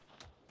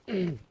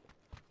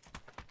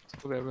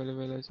স্কোপ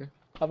अवेलेबल আছে।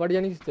 আবার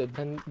জানিস তো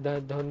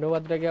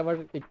ধন্যবাদটাকে আবার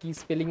কি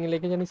স্পেলিং এ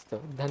লিখে জানিস তো?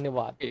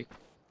 ধন্যবাদ,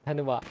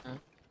 ধন্যবাদ,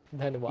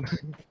 ধন্যবাদ।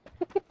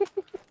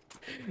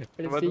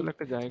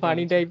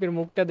 ফানি টাইপের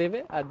মুখটা দেবে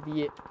আর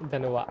দিয়ে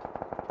ধন্যবাদ।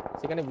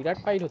 সেখানে বিরাট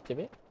ফাইট হচ্ছে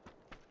বে।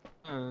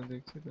 হ্যাঁ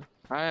দেখছি তো,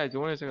 হ্যাঁ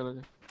জোন এসে গেল।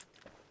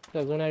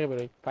 জোনে আগে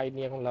বেরোই, ফাইট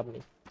নিয়ে এখন লাভ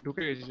নেই।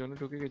 ঢুকে গেছি জোনে,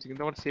 ঢুকে গেছি,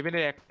 কিন্তু আমার 7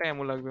 এর একটা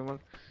এমন লাগবে আমার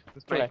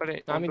স্নাইপারে।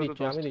 আমি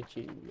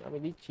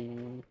দিচ্ছি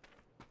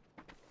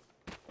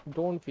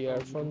don't fear,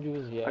 Sanju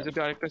is here. আচ্ছা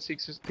তুই আরেকটা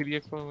 6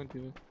 3x পাওয়া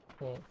দিবে।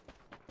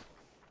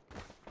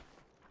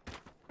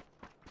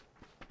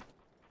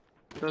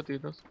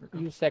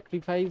 You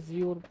sacrifice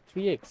your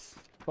 3x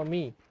for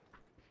me.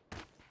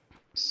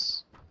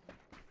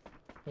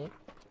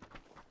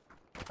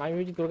 আমি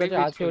বুঝি তোর কাছে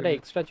আছে, ওটা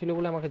এক্সট্রা ছিল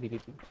বলে আমাকে দিলি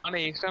তুই। মানে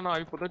এক্সট্রা না,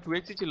 আমি প্রথমে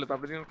 2x ছিল,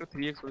 তারপরে দিন একটা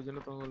 3x ওর জন্য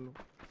তো বললো।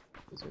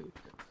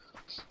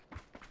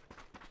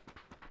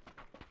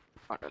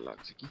 আটা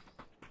লাগছে কি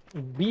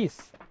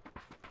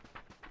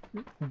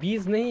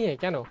 20 नहीं है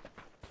কেন?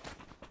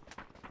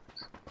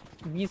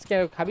 20 কে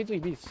খাবি তুই?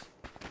 20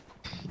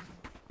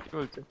 কি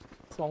বলছে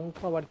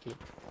সংখ্যা আবার কি?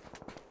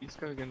 20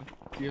 খাবে কেন?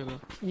 কি হলো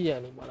কি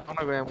জানি বলা।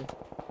 আমার ব্যায়াম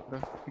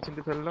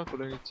পিছনতে ফেললো,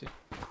 তুলে নিচ্ছে।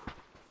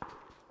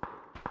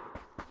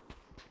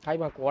 ভাই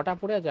মা কটা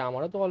পড়ে আছে?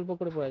 আমারও তো অল্প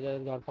করে পড়ে যায়,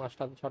 ধর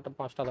 5টা 6টা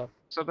 5টা ধর।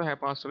 তো হ্যাঁ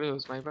 5 চলে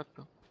যাবে, স্নাইপার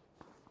তো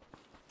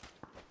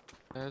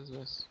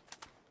ব্যাস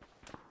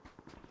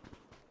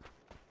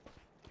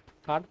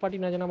থার্ড পার্টি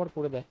না যেন আবার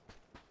করে দেয়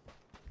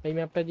এই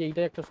ম্যাপটা, যে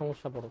এইটাই একটা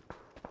সমস্যা বড়।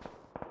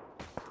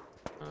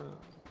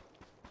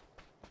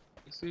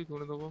 কিছুই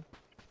করে দেবো।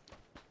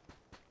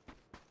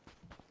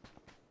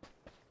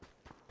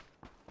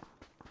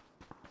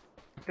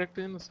 একটা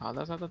যেন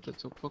সাদা সাদা তো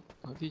চোখ ফোক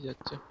ফাঁকিয়ে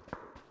যাচ্ছে।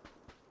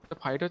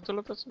 ফাইট হচ্ছিল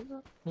তো শুনতে?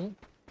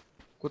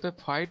 কোথায়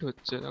ফাইট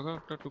হচ্ছে দেখো,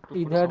 একটা টুকটুক করে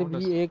इधर সাউন্ড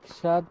भी আসছে। एक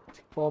साथ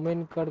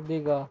कमेंट कर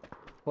देगा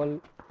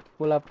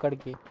कोलैब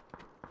करके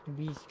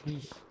 20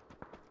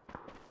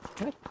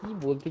 হ্যাঁ কি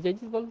বলতে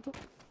চাইছিস বলতো,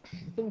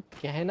 तुम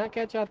कहना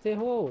क्या चाहते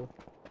हो?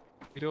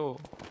 হিরো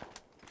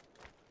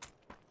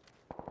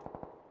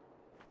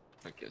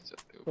কি আছে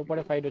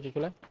ওপরে ফাইট হচ্ছে,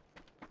 চলে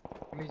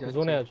আমি যাচ্ছি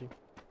জোনে আছি।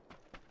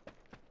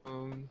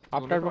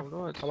 আফটার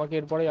আচ্ছা আমাকে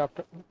এরপরে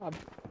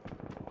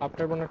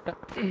আফটার বানারটা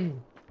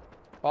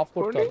অফ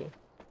করতে হবে।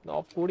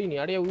 অফ করিনি,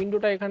 আরে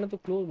উইন্ডোটা এখানে তো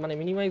ক্লোজ মানে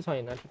মিনিমাইজ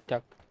হয় না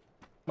ঠিকঠাক,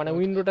 মানে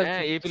উইন্ডোটা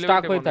হ্যাঁ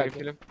স্টাক হয়ে থাকে,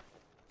 F11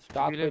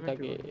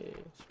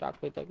 স্টাক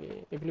হয়ে থাকে।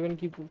 F11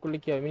 কি করলে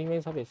কি হবে,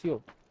 মিনিমাইজ হবে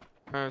সিওর?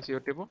 হ্যাঁ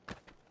সিওর টেপো।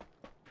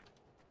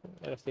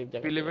 এটা সেভ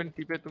জায়গা। F11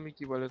 টিপে তুমি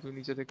কি বলে তুমি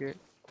নিচে থেকে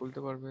খুলতে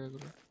পারবে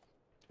এগুলো।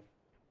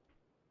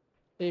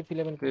 এই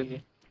F11 কই রে?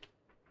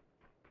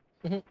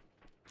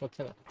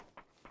 হচ্ছে না।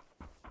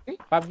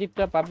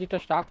 পাবজিটা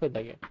স্টাক হয়ে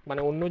থাকে,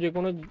 মানে অন্য যে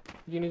কোনো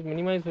জিনিস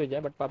মিনিমাইজ হয়ে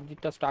যায়, বাট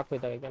পাবজিটা স্টাক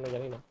হয়ে থাকে কেন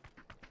জানি না।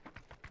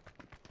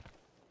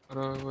 আর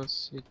বাস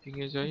সেটিং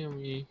এ যাই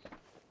আমি।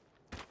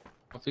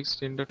 গ্রাফিক্স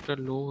স্ট্যান্ডার্ডটা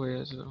লো হয়ে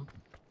আছে,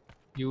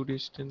 ভিউ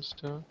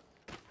ডিসটেন্সটা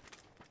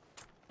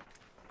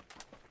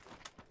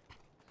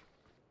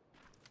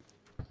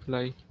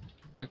অ্যাপ্লাই।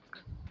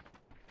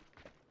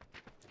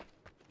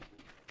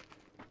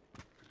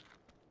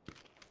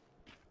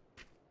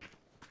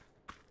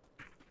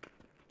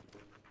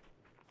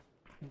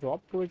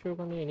 ড্রপ করেছে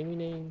ওখানে, এনিমি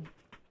নেই।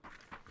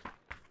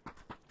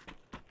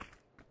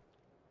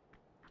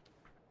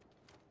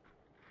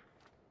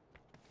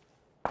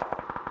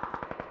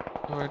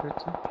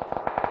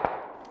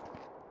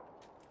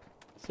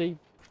 সেই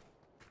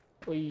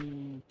ওই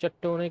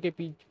চট্টনে কে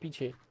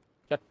পিছে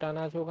চট্টানা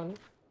আছে ওখানে,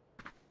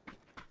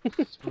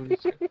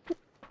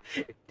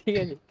 ঠিক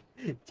আছে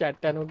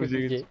চট্টানো কে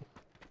পিছে।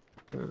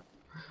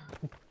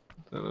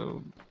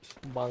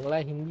 বাংলা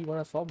হিন্দি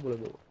বাংলা সব বলে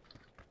দেবো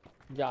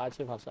যা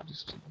আছে ভাষা।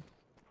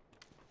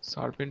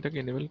 সার্পেন্টটাকে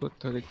এনেবল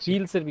করতে হবে দেখছি।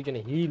 হিলস এর পিছনে,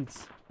 hills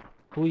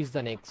who is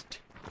the next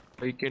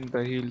weekend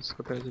the hills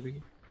কোথায় আছে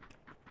দেখি।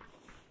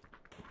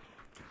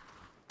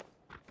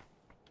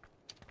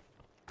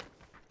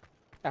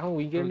 এখন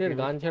উইকেন্ডের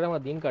গান ছাড়া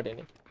আমার দিন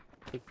কাটেনি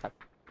ঠিকঠাক।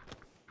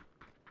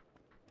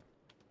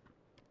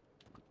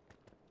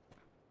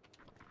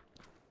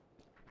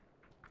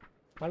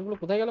 মালগুলো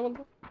কোথায় গেল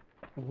বলতো,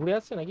 ঘুরে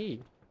আসছে নাকি?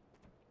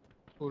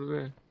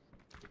 করবে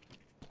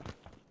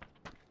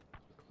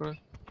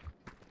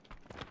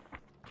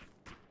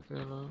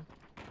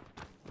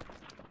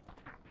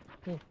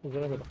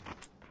জোরে বেরো।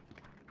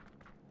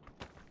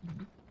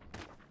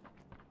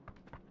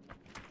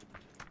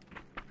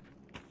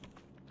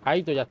 হাই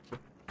তো যাচ্ছে।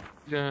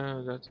 হ্যাঁ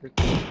যাচ্ছে।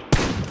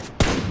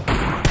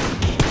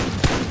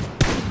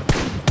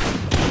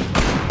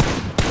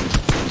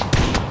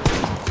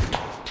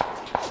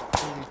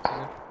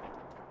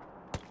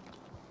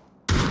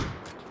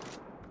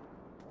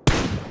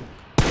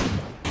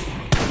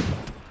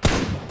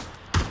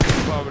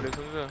 বাবরে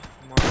শুনছো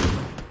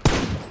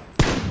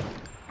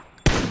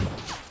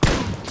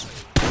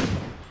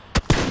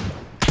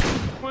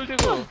বলতে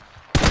গো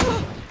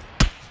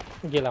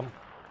গেলাম,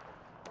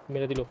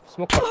 মেরে দিল।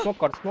 স্মোক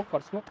কর।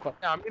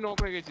 আমি নক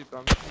হয়ে গেছি তো,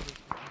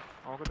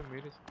 আমাকে তো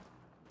মেরেছে।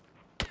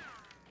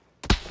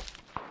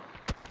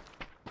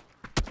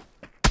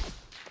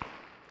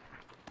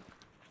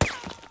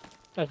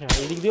 আচ্ছা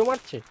এদিক দিয়েও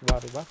মারছে,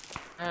 বারে বাহ।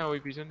 হ্যাঁ ওই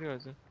পিছন দিয়ে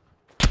আছে।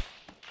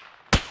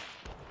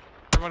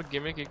 আমার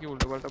গেমে কে কি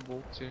উল্টোপাল্টা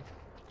বকছে।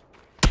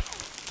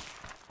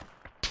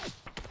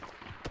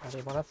 আরে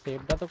মারা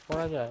সেভটা তো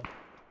করা যায়।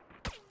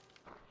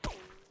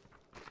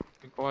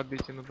 কভার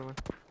দিচ্ছে না তোমার।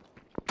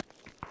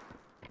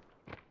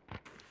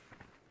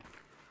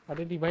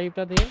 আরে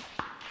রিভাইভটা দে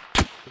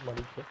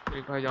মারিছে।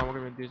 এই ভাই আমাকে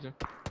মেরে দিয়েছে।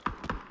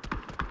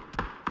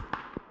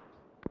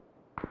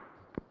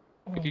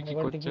 কি কি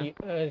করছে?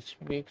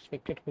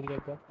 এক্সপেক্টেড করি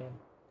একবার।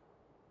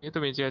 এ তো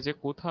বেঁচে আছে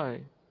কোথায়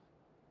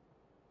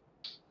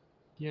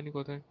কি জানি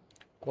কোথায়।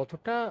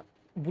 কতটা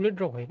বুলেট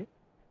ড্রপ হয় রে?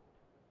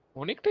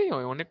 অনেকটাই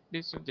হয়, অনেক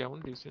ডিস্টেন্স, যেমন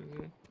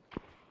ডিস্টেন্সে।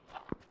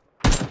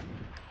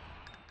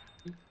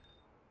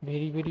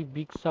 very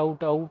big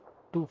shout out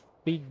to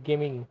Frigg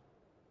gaming.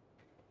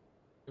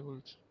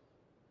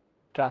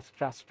 Trust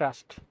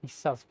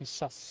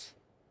বিশ্বাস।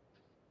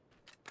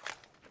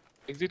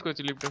 এক্সিট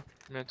করেছি লিফটে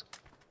ম্যাচ।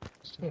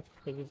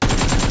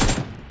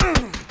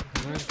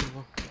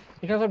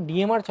 এটা সব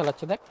ডিএমআর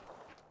চালাচ্ছে দেখ।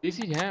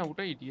 এসি হ্যাঁ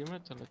ওটাই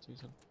ডিএমআর চালাচ্ছে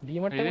সব।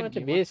 ডিএমআরটা মানে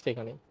হচ্ছে বেস্ট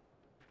এখানে,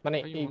 মানে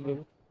এই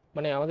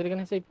মানে আমাদের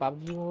এখানে সেই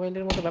পাবজি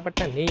মোবাইলের মতো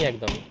ব্যাপারটা নেই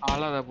একদম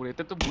আলাদা পুরো।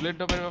 এতে তো বুলেট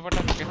ড্রপের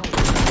ব্যাপারটা থাকে না।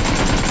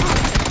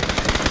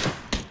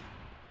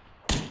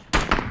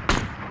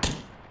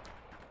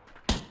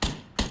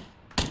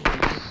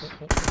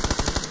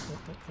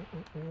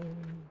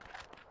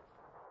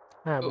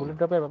 হ্যাঁ বুলেট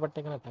ড্রপের ব্যাপারটা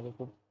এখানে থাকে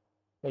খুব,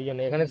 ওই জন্য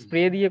এখানে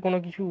স্প্রে দিয়ে কোনো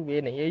কিছু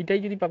নেই।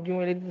 এইটাই যদি পাবজি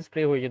মোবাইলে দিতে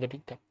স্প্রে হয়ে যেত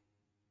ঠিকঠাক,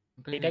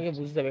 এটাকে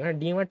বুঝতে হবে। এখানে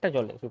ডিএমআরটা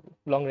চলে শুধু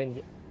লং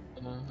রেঞ্জে,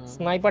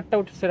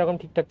 স্নাইপারটাও সেরকম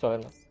ঠিকঠাক চলে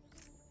না।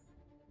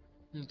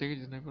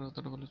 দেখেছি স্নাইপার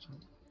অতটা ভালো চলে,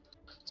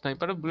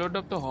 স্নাইপারের বুলেট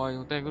ড্রপ তো হয়,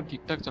 ওটা একদম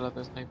ঠিকঠাক চালাতে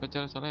হয়, স্নাইপার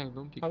যারা চালায়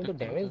একদম আমি ঠিকঠাক তো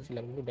ড্যামেজ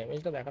ছিলাম কিন্তু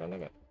ড্যামেজটা দেখালো না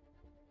কেন?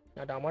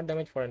 এটা আমার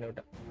ড্যামেজ পড়ে না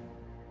ওটা।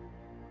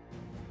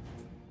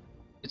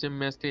 এসে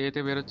ম্যাচ থেকে এতে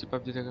বেরোচ্ছি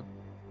পাবজি থেকে।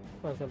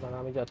 আচ্ছা দাঁড়া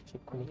আমি যাচ্ছি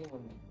এক্ষুনি।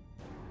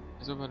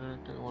 এসব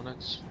একটা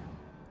অনার্স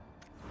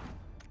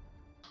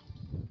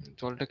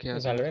জলটা খেয়ে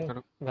আসে।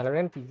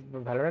 ভ্যালোরেন্ট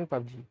ভ্যালোরেন্ট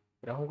পাবজি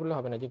এরকম করলে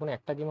হবে না, যে কোনো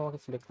একটা গেম আমাকে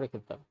সিলেক্ট করে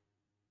খেলতে হবে।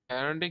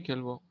 ভ্যালোরেন্টই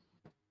খেলবো,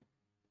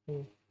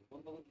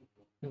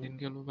 যেদিন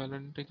খেলবো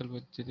ভ্যালোরেন্টই খেলবো,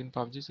 যেদিন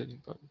পাবজি সেদিন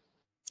পাবজি।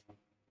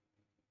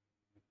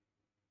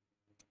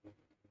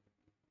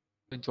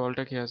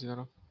 জলটা খেয়ে আসি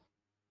দাঁড়া।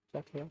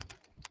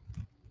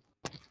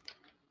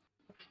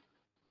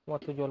 তোমার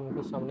তো জল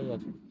মুখের সামনেই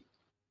আছে।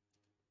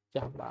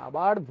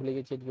 আবার ভুলে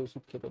গেছি আজকে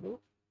ওষুধ খেতে দেবো,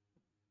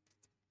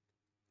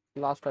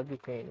 লাস্ট আজকে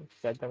খেয়ে নি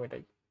চারটা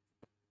মেটাই।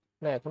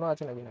 না এখনো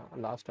আছে নাকি, না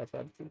লাস্ট আছে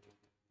আজকে।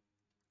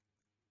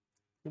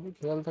 যদি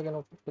খেয়াল থাকে না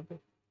ওষুধ খেতে,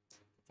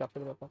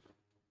 চাপের ব্যাপার।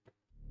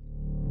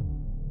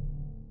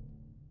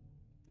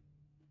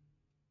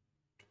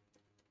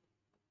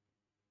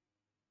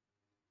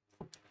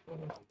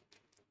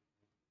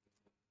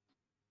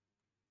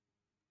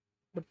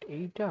 বাট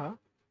এইটা,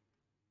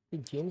 এই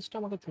জেমসটা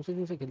আমাকে চুষে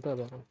চুষে খেলতে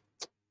হবে এখন।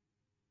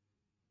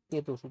 কে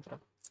তো ওষুধটা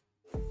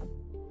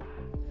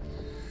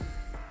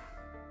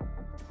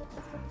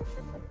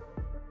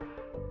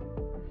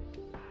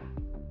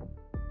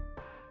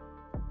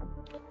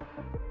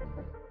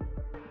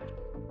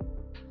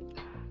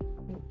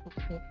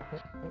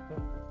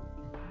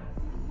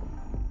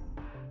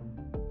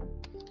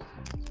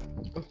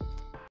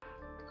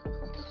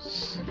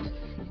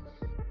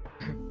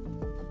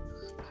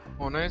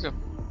মনে হয়েছে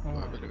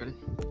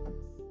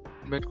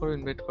বেট করো,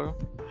 ইনভাইট করো।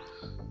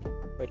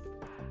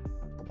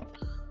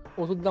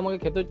 ওষুধটা আমাকে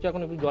খেতে হচ্ছে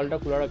এখন, একটু জলটা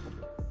খোলা রাখো।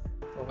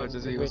 আচ্ছা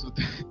সেই ওষুধ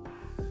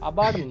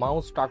আবার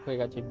মাউস স্টাক হয়ে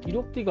গেছে,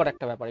 বিরক্তিকর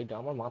একটা ব্যাপার এটা,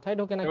 আমার মাথায়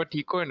ঢোকে না। এবার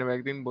ঠিক করে নেবে,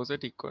 একদিন বসে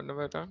ঠিক করে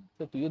নেবে এটা।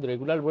 তো তুইও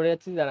রেগুলার বলে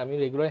যাচ্ছিস আর আমি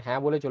রেগুলার হ্যাঁ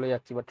বলে চলে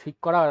যাচ্ছি, বাট ঠিক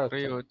করা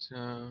এটাই হচ্ছে।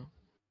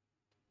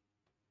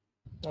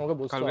 আমাকে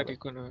বসতে কালকে হবে, ঠিক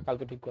করে নেবে।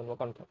 কালকে ঠিক করবো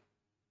কনফার্ম।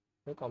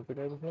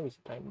 কম্পিউটারের পিছনে বেশি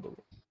টাইম দেবো,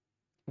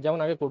 যেমন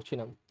আগে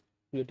করছিলাম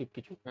ক্রিয়েটিভ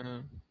কিছু।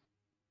 হ্যাঁ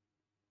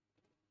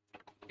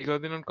এগুলো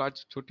দিন কাজ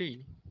ছুটি,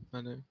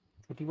 মানে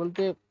ছুটি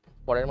বলতে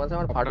পরের মাসে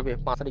আমার ফাটবে,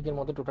 5 তারিখের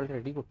মধ্যে টোটাল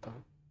রেডি করতে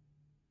হবে।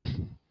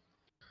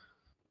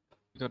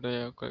 যেটা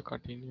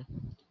কাটিয়ে নিয়ে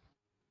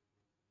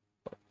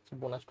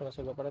বোনাস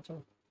টোনাসের ব্যাপার আছে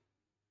না।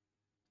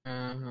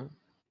 হ্যাঁ হ্যাঁ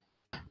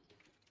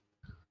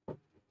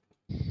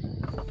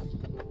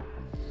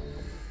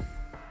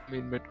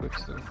মেইন বেট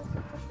করছি তো।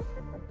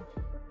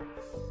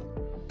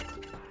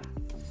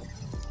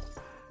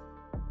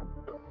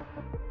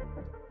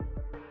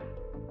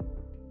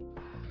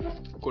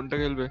 কোনটা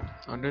খেলবে?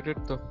 আনরেটেড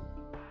তো?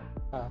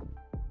 হ্যাঁ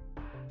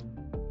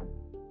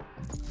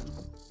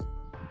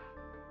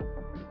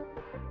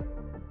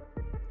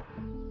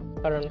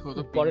কারণ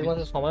পরের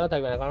মাসে সময়ও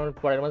থাকবে না, কারণ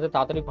পরের মাসে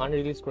তাড়াতাড়ি ফান্ড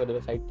রিলিজ করে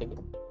দেবে সাইট থেকে,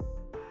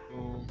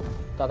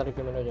 তাড়াতাড়ি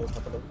পেমেন্ট হয়ে যাবে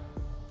কতটা।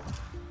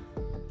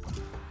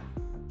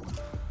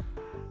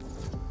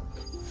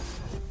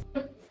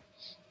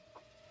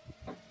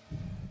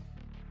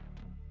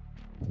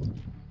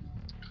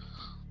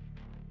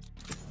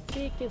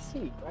 Take a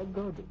seat, I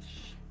got this.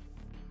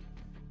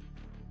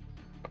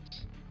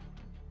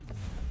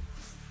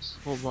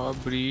 Sobha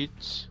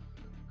bridge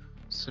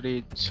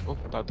স্রেজ, ও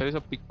তাড়াতাড়ি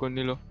সব পিক করে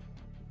নিল।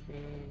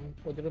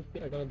 ওদেরও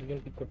এখনো দুজন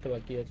পিক করতে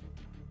বাকি আছে।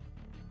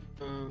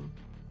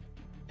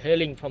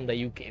 Hailing from the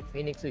UK,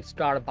 Phoenix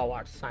star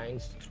power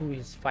shines through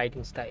his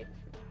fighting style,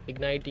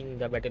 igniting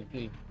the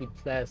battlefield with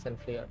flash and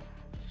flare.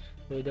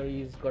 Whether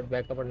he's got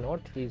backup or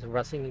not, he's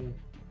rushing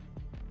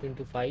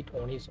into fight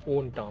on his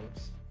own terms.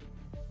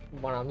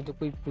 মানে আমি তো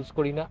কই push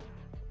করি না,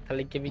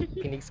 তাহলে কি আমি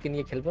ফিনিক্সকে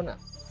নিয়ে খেলবো না?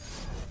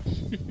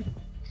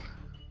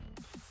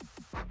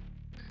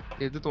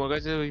 যেহেতু তোমার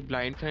কাছে ওই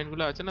ব্লাইন্ড ফাইন্ড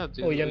গুলো আছে না,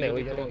 ওই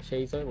জন্য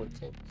সেই হিসাবে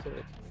বলছি।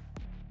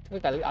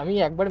 আমি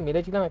একবার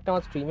মেরেছিলাম একটা,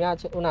 আমার স্ট্রিমে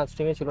আছে, ও না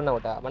স্ট্রিমে ছিল না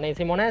ওটা, মানে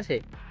এসে মনে আছে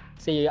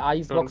সেই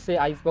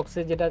আইস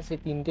বক্সে যেটা সেই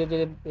তিনটে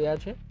যে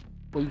আছে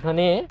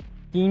ওইখানে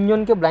 3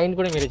 জনকে ব্লাইন্ড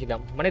করে মেরেছিলাম,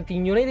 মানে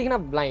 3 জনেই দেখি না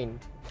ব্লাইন্ড।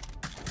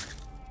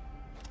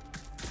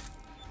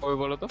 ওই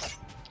বলো তো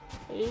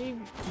এই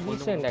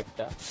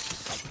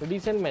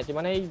রিসেন্ট ম্যাচে,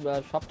 মানে এই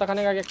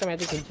সপ্তাহখানেক আগে একটা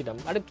ম্যাচে খেলছিলাম।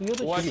 আরে তুইও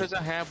তো ছিলিস। আচ্ছা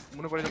হ্যাঁ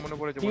মনে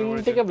পড়েছে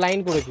 3 থেকে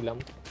ব্লাইন্ড করেছিলাম।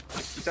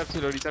 রিচার্জ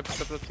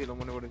ছিল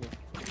মনে পড়েছে।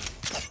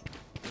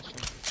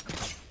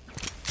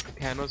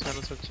 ফ্যানোস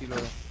সব ছিল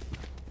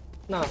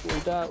না,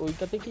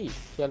 ওইটাতে কি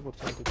খেয়াল করছ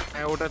না তুই?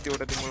 হ্যাঁ ওটাতে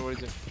মনে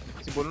পড়েছে।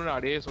 তুই বললো না,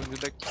 আরে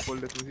সঞ্জুদা কি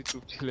বললে, তুমি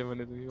চুপ ছিলে,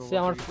 মানে তুমি সে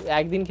আমার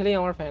একদিন খেলেই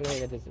আমার ফ্যান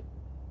হয়ে গেছে সে।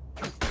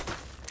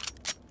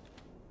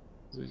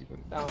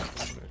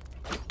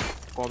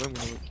 কবে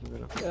মনে হচ্ছে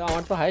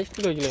আমার তো হাইস্ট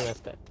কিল হয়েছিল এই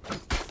ম্যাচটা।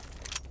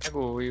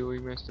 দেখো ওই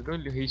ম্যাচটা তো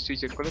হিস্ট্রি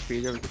চেক করে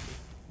পেয়ে যাবে।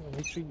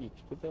 নিশ্চয়ই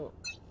কিছু তো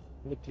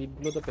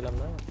ক্লিপগুলো তো পেলাম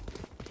না।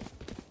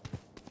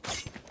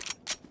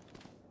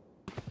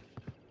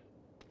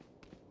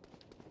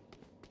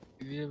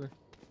 দিয়ে যাবে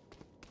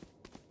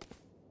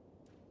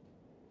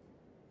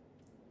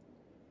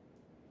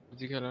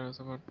জি খেলার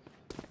সবার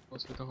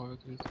অসুবিধা হবে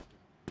কিন্তু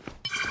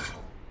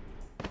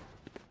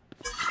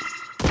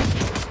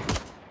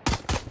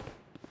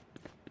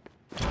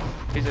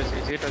ঠিক আছে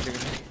যেটা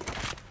দেখেন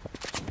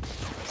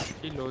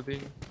কি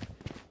লোডিং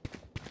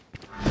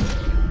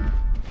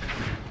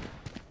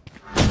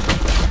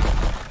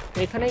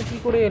এখানে কি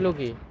করে এলো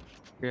কি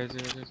গেছে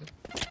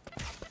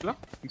লা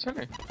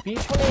পিছনে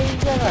পিছনে এই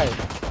জায়গায়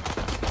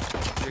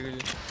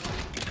দেখেছি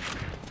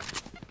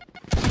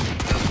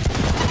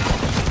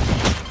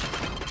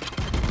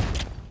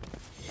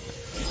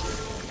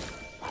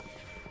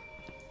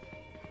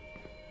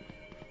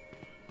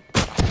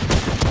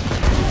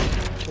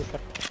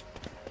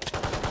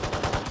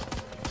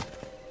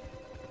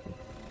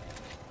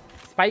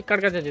স্পাইক কার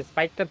কাছে আছে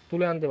স্পাইকটা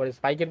তুলে আনতে পারে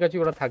স্পাইকের কাছে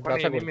ওরা থাকবে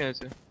আশা করি এনিমি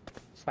আছে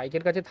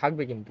স্পাইকের কাছে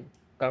থাকবে কিন্তু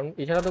কারণ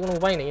এছাড়া তো কোনো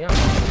উপায় নেই না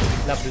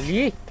lovely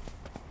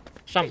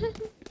some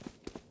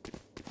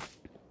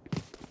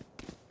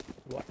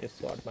what is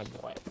shot my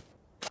boy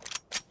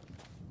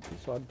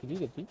shot দিলি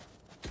গেছি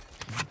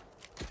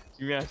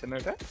কিমে আছে না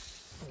এটা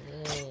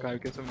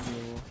কালকে সব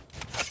নিয়ে ও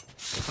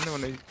ওখানে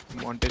মানে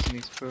মন্টেজ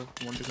নেক্সট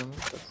মন্টেজ আমি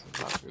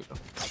লাগবে এটা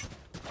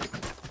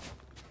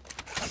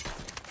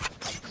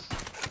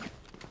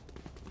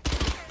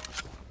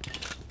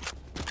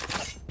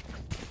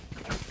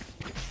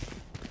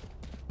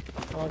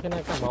আমাকে না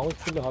একটা মাউস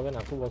দিলে হবে না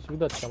খুব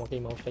অসুবিধা হচ্ছে আমাকে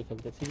এই মাউসটাই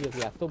খেলতে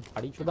সিরিয়াসলি এত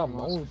ভারী চোদা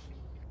মাউস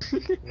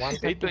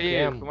এই তো এই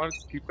তোমার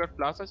ফ্লিপকার্ট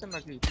প্লাস আছে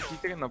নাকি কি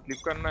থেকে না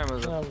ফ্লিপকার্ট না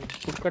অ্যামাজন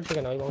ফ্লিপকার্ট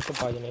থেকে না ওই মাউসটা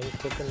পাওয়া যায় না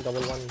ইনস্ট্রাকশন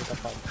 11 যেটা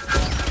পাওয়া যায়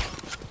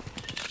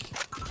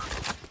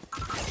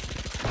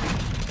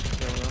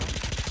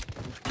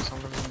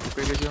সামনে আমি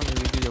ঢুকে গেছি আমি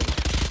এদিকে যাবো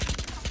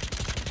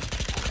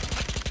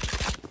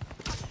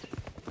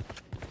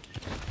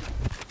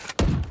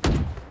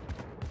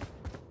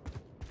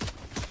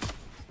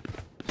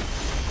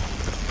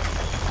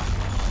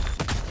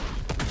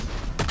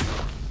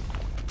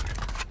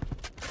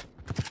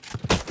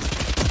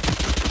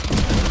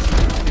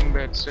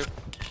bad step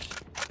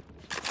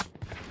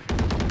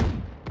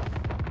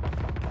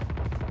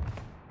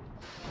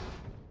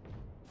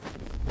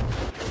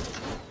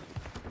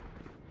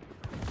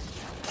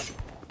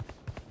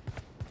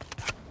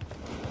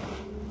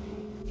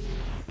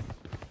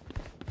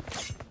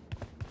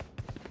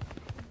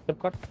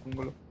ফ্লিপকার্ট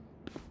বলো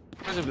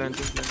আচ্ছা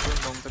ব্ল্যান্ডেড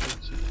লংটা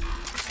দিচ্ছি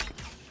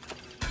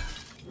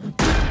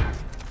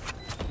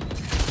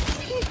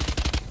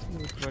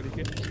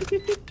মারিকে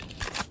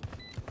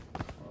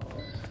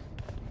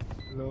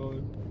lol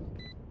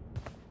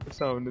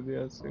সাউন্ড দিয়ে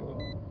আসছে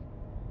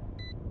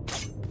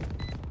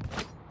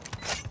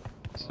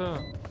আচ্ছা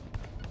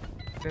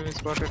enemy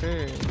spotted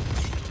it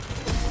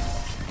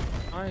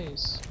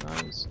nice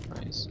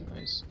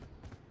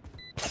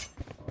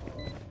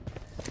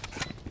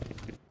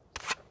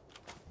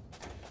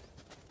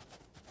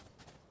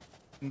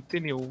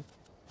continue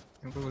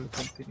I'm going to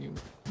continue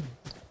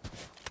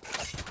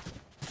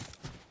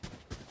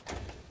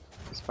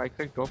spike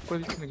tag drop করে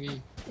দিচ্ছি নাকি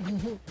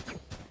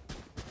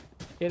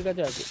এর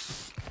কাছে আছে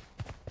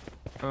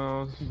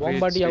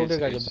বম্বাডি আউটের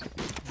কাছে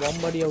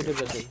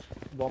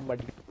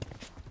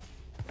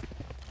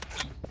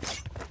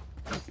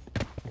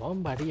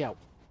বম্বাডি আউট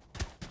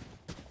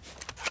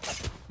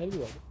হেলবি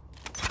বাবু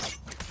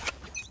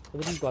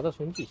ওদের কি কথা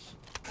শুনছিস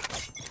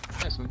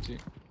হ্যাঁ শুনছি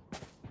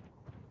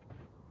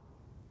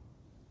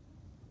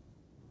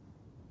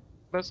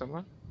বাস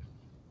আমার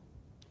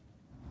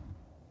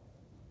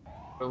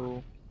তো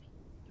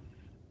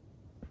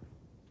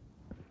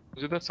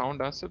যেটা সাউন্ড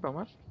আসছে তো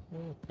আমার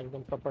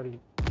একদম প্রপারলি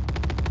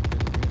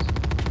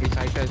এই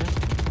সাইডটা আছে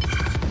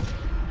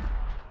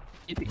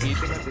এইতে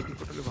না দেখি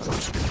করলে ভালো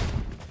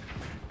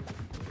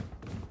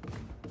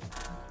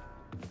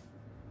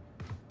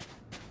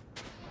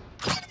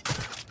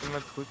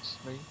मत कुछ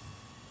भाई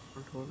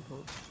होल्ड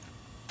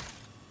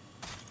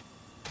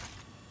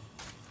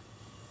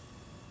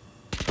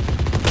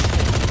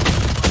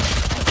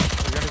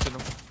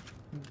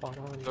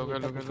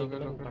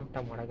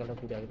মারা গেল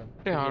পুরো একদম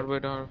হারবো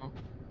এটা হারবো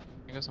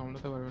এটা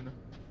সামলাতে পারবে না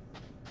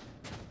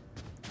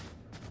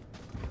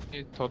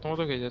এই থতমত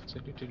খেয়ে যাচ্ছে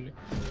লিটারলি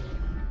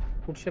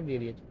ফুটশেপ দিয়ে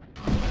দিয়েছে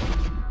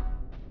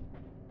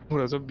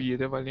ওরা সব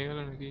বিয়েতে পালিয়ে গেল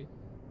নাকি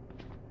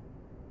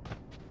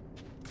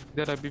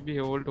इधर अभी भी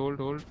है होल्ड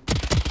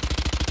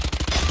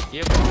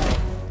ये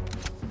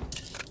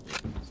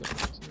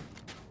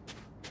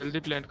जल्दी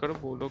प्लान करो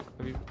वो लोग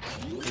अभी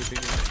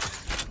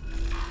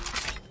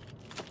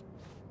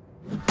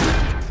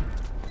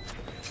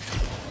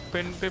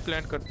पेन पे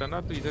प्लान करता ना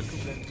तो इधर क्यों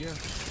प्लान किया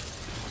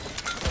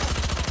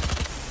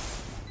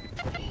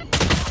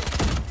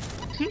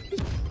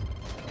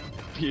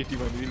पीएटी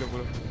बन गई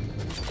लोगों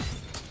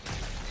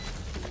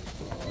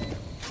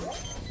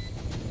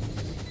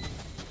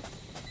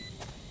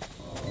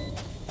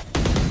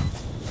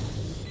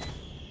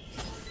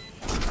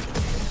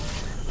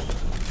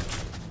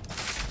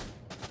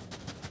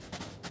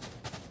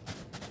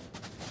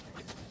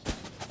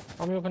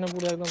আমি ওখানে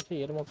পুরো একদম সেই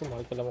এর মতো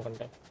মার খেলাম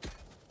ওখানটায়।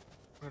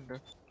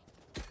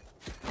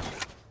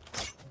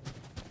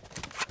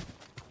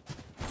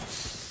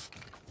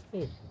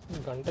 এই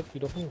গানটা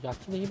কিরকম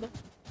যাচ্ছে দেখি না,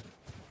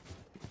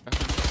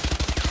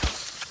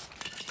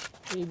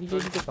 এইদিকে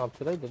এইদিকে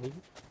কাঁপছে তাই তো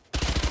দেখি।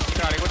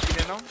 আরেকবার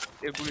কিনে নাও,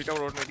 এর গুলিটাও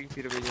অটোমেটিক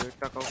ফিরে পেয়ে যাবে,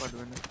 টাকাও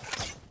কাটবে না।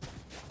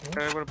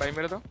 একবার বাই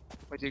মেরে দাও,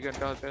 ওই যে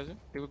গানটা হাতে আছে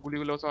দেখো,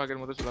 গুলিগুলো সব আগের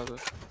মতো চলে আসবে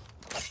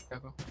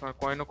দেখো, আর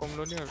কয়েনও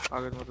কমলো নি আর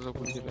আগের মতো সব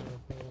গুলি চলে।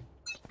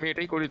 আমি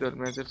এটাই করি তো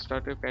ম্যাচের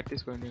স্টার্টে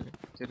প্র্যাকটিস করে নিয়ে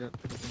যেটা।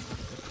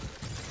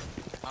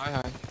 হায়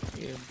হায়,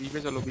 বিপে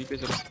চলো বিপে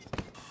চলো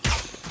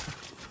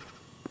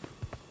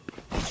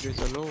বিপে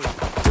চলো।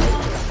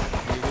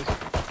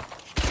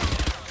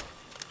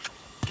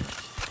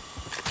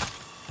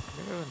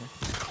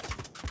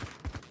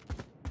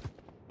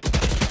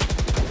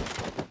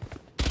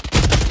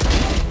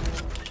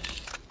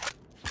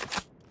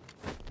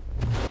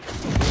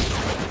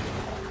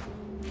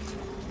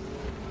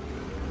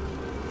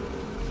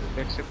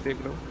 एक्सेप्ट देख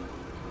लो।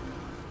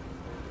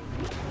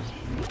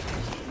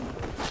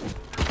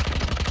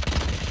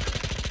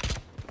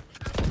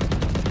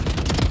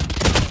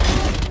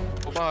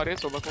 सोबा आ रहे,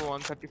 सोबा को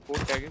 134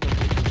 टैग है,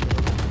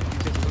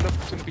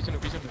 पीछे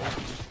पीछे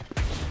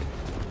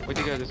वो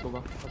दिखा दे सोबा।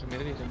 अच्छा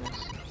मेरे नहीं चलना,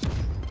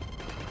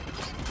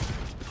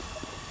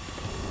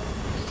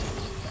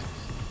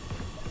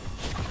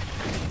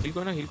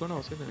 हिल को ना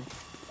उसके नहीं।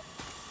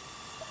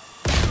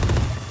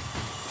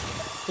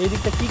 এই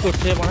দিকটা কি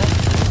করছে মানে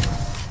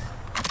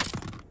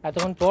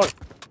এতক্ষণ পর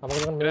আমাকে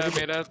যখন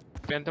मेरा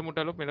पैंथम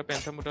उठा लो, मेरा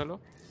पैंथम उठा लो।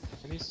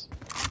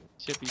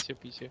 पीछे पीछे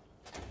पीछे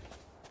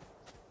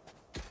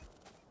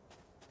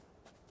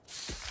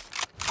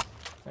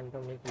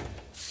पैंथम नहीं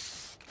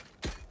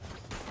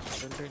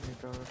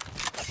था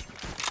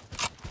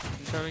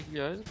इनका में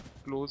किया है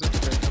क्लोज है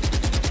पैंथम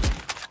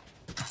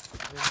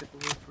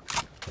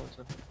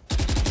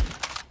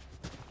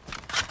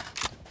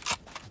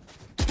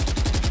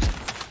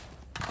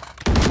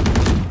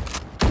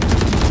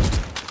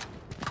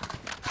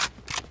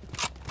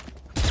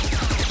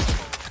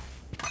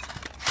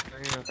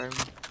टाइम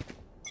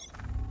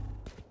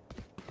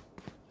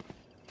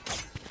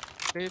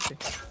पे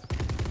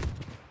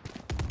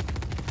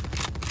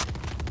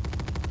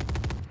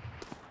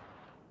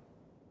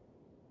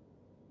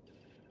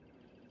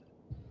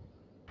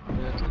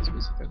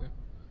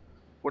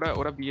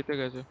ওরা বিয়েতে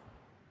গেছে।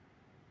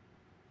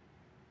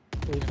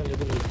 এইটা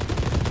লেভেল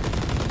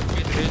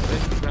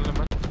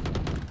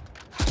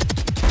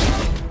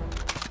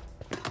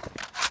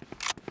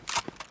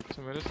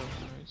मेरे साथ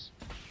नाइस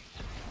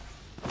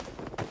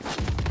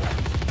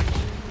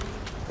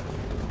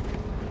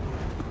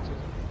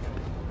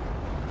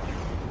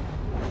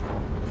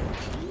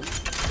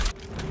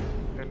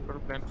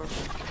प्लान कर।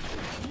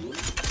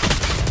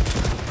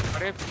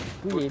 अरे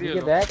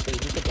এইদিকে দেখ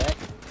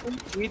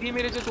এই দিয়ে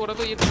মেরেছে তোরা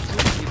তো,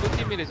 ভিতর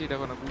দিয়ে মেরেছে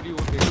দেখো না, গুলি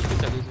ওর ভেতর দিয়ে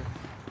চালিয়েছে।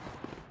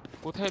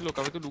 কোথায় লোক?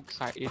 আমি তো লুক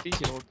এতেই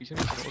ছিল, ওর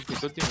পিছনে ছিল, ওর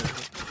ভেতর দিয়ে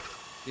মেরেছে,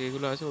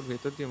 যেগুলো আছে ওর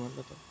ভেতর দিয়ে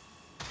মারলো তো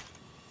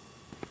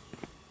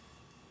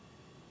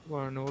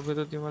ওর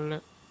ভেতর দিয়ে মারলে।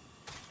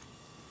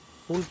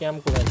 ফুল ক্যাম্প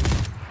করে আছে,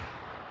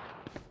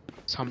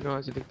 সামনেও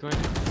আছে দেখতে পাই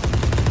না।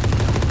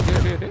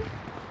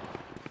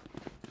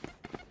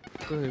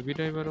 তো হেভি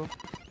ড্রাইভারও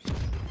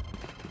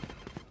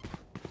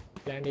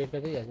প্ল্যান এর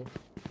কাছেই আছে।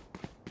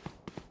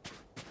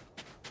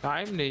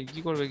 টাইম নেই, কি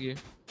করবে গিয়ে?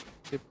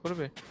 সেভ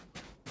করবে?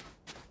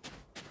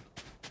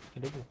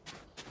 देखो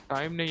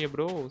टाइम नहीं है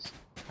ब्रो,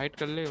 फाइट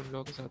कर ले उन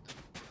लोगों के साथ।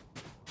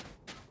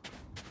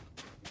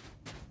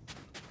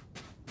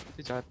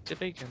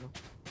 যাচ্ছেটাই কেন?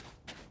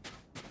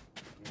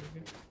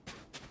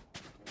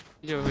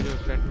 ये हो जो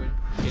फ्लैट में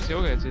कैसे हो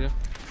गया जा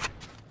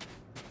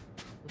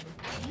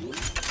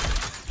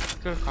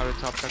कर खावे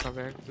छापटा का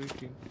बैग 2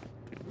 3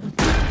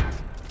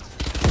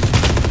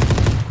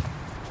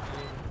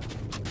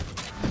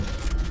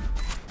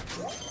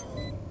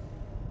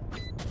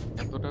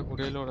 এতটা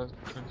ঘুরে এলো ওরা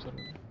টেনশন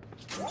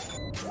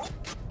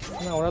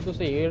না, ওরা তো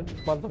সেই এর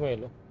মাধ্যমে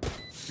এলো,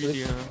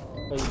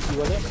 ওই কি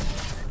বলে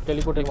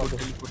টেলিপোর্টের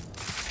মাধ্যমে।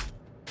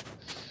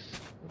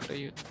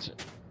 ওটাই হচ্ছে,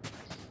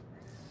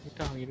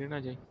 এটা হইরে না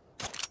যাই।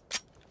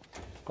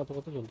 কত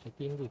কত চলছে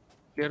 3-2।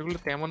 প্লেয়ার গুলো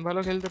তেমন ভালো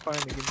খেলতে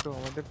পারেনি, কিন্তু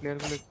আমাদের প্লেয়ার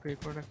গুলো একটু এই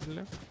করে না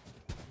খেললে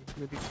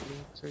যদি চলে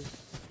যাচ্ছে।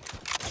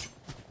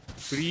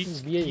 ব্রিজ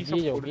দিয়ে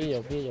যাও ভাই,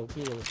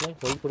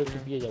 হোল্ড করে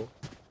দিয়ে যাও।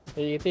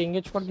 এই এতে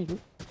এঙ্গেজ কর দিছু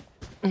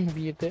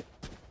বিয়েতে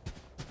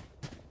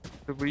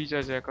तो ब्रिज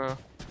आ जाएगा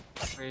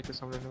यही तो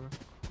समझ लो।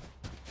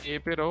 ए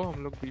पे रहो, हम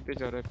लोग बी पे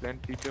जा रहे हैं, प्लान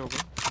बी पे होगा,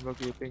 हम लोग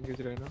ए पे एंगेज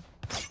रहना।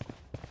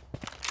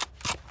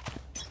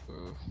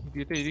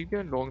 बी पे एदिक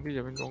দিয়ে লং দিয়ে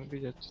যাবেন, লং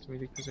দিয়ে যাচ্ছে, তুমি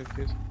দেখতে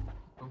চাইতে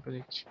লংটা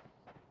দেখছি।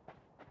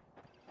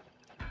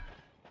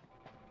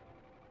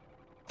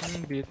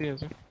 বিয়েতে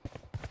আছে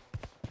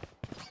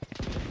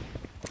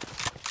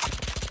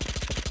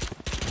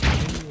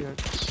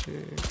আছে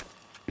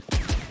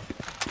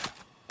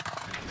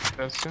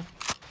আছে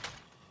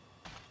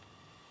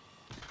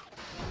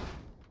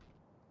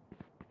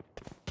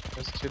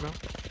আসছিল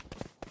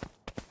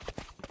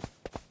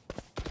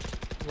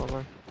বাবা।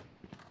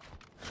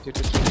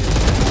 যেটা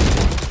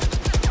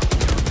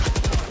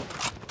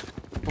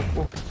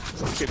ও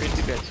 70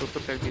 ট্যাগ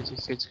 70 ট্যাগ দিয়েছি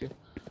সেজকে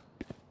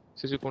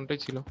সেজে কোনটাই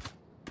ছিল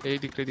এই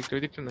দিকটা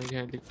ওই দিকটা নয়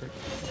হ্যাঁ দিকটা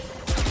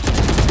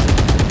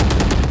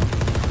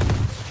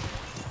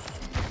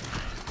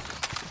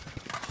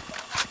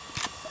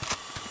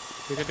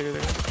দেখে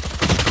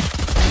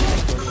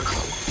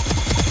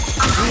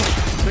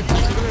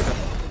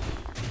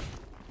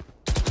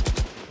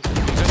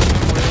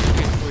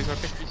ওই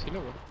শটটা কি ছিল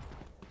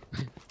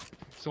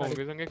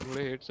সঙ্গে সঙ্গে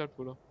ঘুরে হেডশট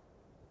পুরো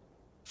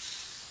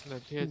না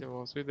ঠিক আছে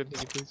অসুবিধা নেই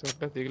এই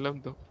শটটা দেখলাম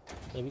তো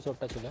হেভি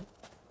শটটা ছিল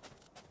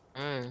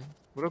হ্যাঁ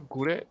পুরো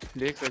ঘুরে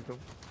ফ্লেক্স একদম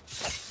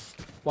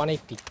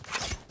 180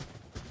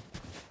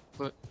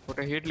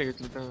 ওটা হেড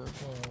লেগেছিল তা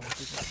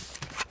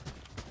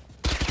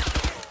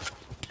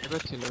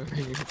এবার ছিল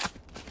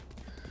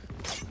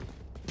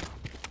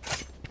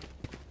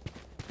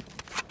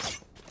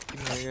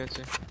হয়ে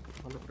গেছে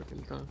ভালো করে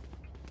খেলতে হবে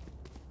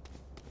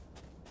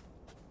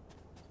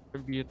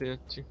বিয়েতে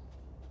যাচ্ছি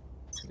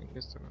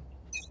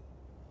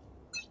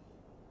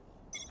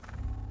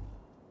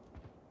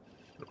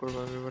করবো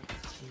আমি এবার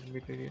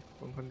মিটে গিয়ে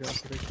কোনখান দিয়ে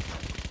আসে দেখি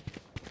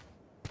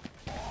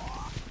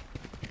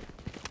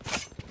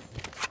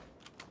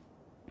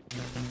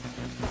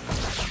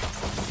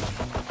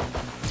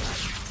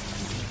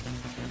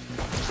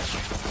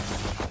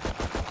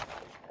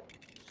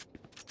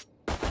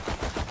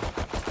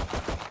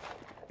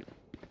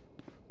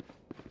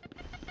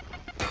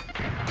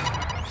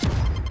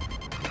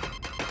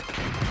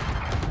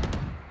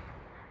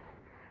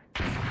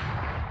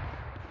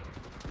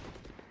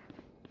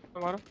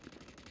मारो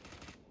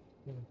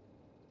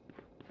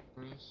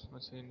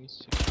আচ্ছা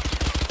নিশ্চয়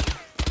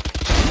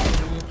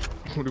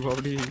পুরো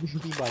বাবলি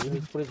কি বাজি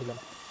মিস করেছিলাম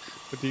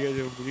ঠিক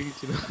আছে বুঝে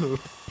গেছিল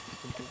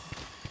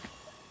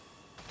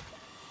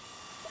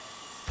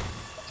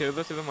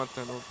ছেড়ে মারতে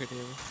হবে ও ফেটে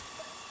যাবে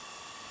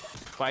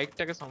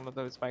স্পাইকটাকে সামলাতে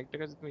হবে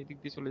স্পাইকটাকে তুমি এই দিক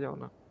দিয়ে চলে যাও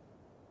না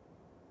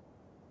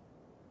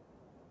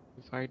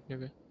ফাইট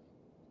নেবে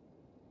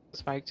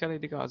স্পাইক ছাড়া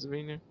এদিকে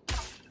আসবেই না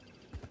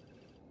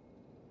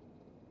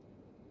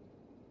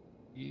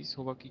এই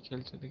সোবা কি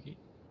খেলছে দেখি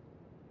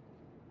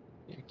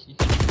কি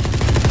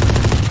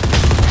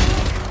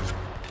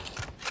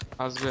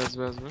আসবে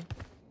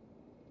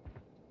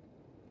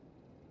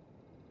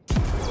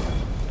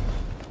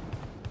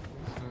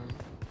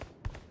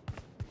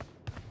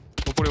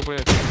উপরে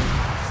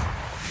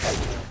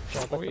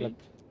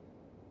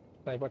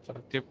স্নাইপার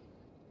চালাচ্ছে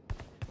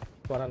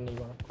করার নেই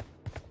বাবা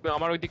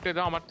আমার ওই দিকটা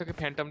দাও আমার থেকে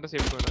ফ্যান্টমটা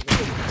সেভ করে নাও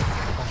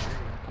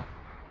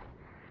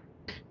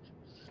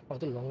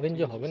অত লং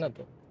রেঞ্জে হবে না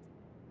তো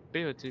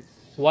এটাই হচ্ছে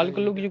ওয়াল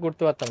করলেও কিছু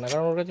করতে পারতাম না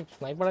কারণ ওর কাছে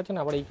স্নাইপার আছে না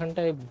আবার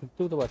এইখানটায়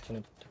ঢুকতেও তো পারছে না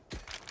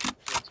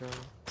আচ্ছা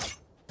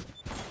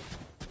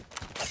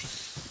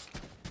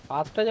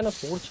পাতটা যেন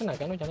পড়ছে না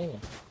কেন জানি না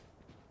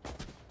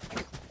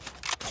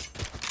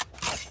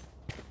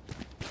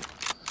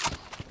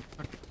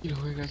কি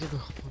হয়ে গেছে তো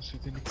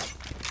সেদিন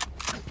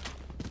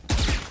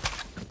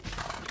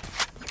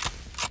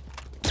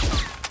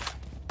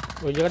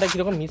ওই জায়গাটা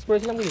কিরকম মিস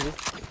করেছিলাম বুঝলি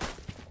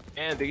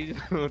হ্যাঁ দেখেছি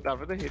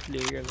তারপরে তো হেড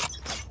লেগে গেল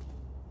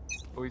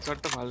ওই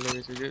শটটা ভালো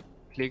লেগেছে যে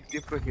ফ্লেক্স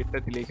দিয়ে পুরো হেডটা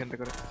দিলে এখানটা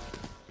করে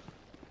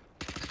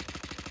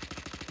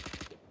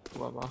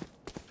বাবা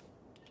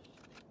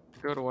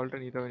তোর ওয়ালটা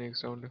নিতে হবে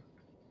নেক্সট রাউন্ডে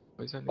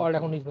পয়সা নেই অল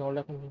এখন নিস না অল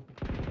এখন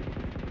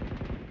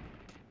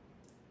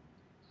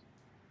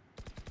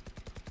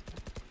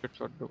হেড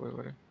শট দেবো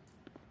এবারে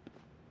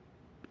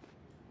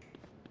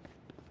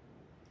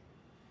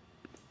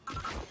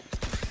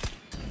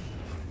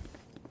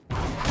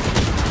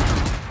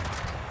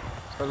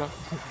চলো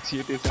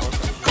জিতে যাও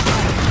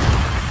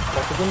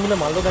কতজন মিলে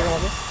মারলো দেখ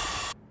আমাকে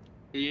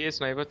এই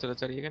স্নাইপার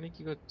চালাচ্ছে আর এখানে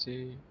কি করছে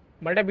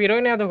মালটা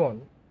বেরোয় না এতক্ষণ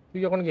তুই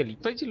যখন গেলি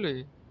তাই ছিল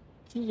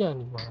কি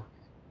জানি মা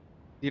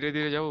धीरे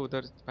धीरे जाओ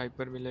उधर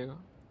स्नाइपर मिलेगा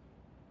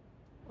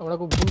আমরা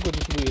খুব ভুল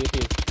করছি শুধু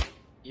এতে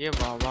ये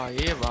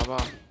बाबा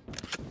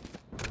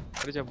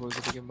मर जा बोल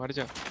ठीक है मर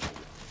जा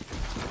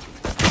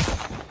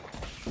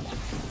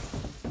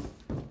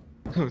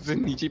उसे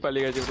नीचे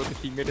पालेगा जब तो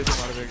टीममेट है तो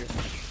मार देगा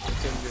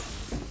चल दे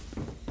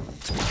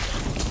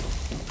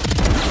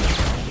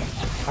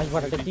আজ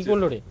বাড়াটা কি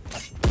করলো রে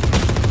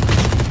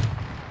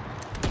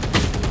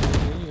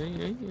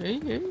এই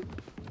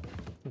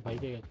ভাই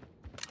কে গেছে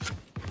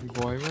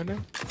বয় মানে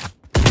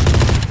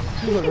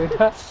কি করবে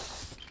এটা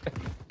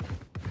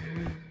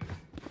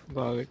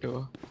বাগেটো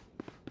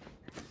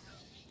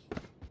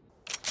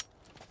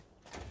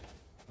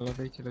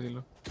আলাদাই ছেড়ে দিল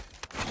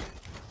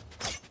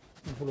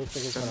ভুল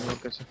হচ্ছে আমার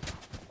কাছে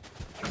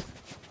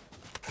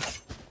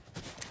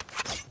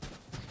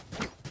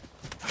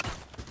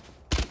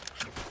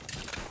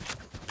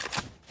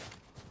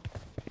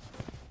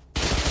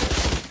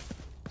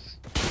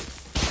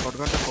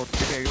শটগানটা কোথ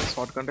থেকে একদম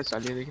শটগানটা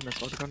চালিয়ে দেখি না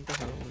শটগানটা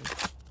ভালো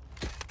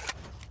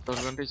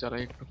শটগানটাই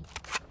চালাই একটু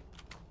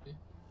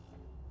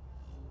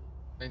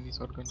नहीं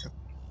शॉटगन का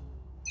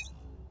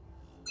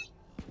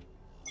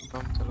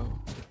काम चलाओ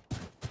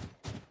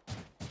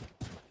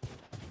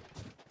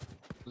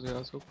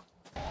जरा सुख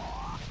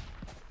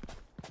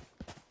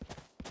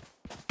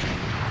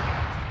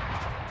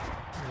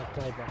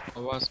স্নাইপার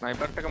বাবা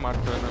স্নাইপারটাকে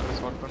মারতে হয় না,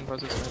 শর্ট গান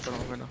ভার্সেস স্নাইপার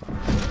হবে না।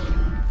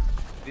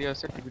 দিয়ে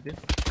আছে টিভি দিয়ে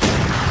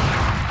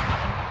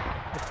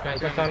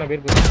স্নাইপার চালানো বের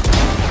করে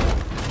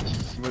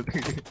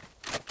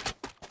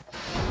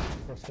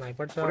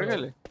স্নাইপার পড়ে চালানো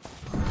গেলে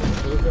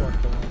বুঝতে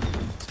পারতো না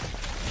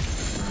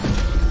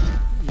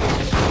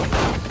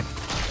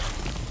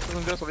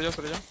তুমি যা সরে যাও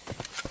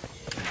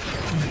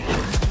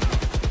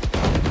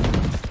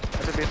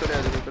আচ্ছা ভেতরে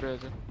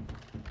আছে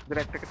এদের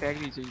একটাকে ট্যাগ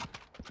দিয়েছে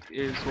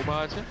এই শোভা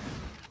আছে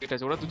এটা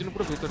আছে, ওরা দুজনে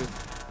পুরো ভেতরে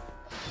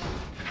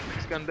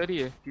इसके अंदर ही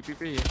है टीपी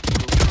पे ही है।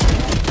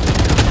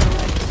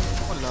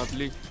 ओ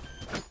लवली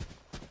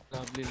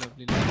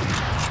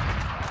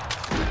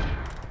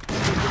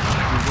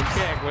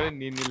দুজনকে একবারে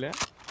নিয়ে নিলে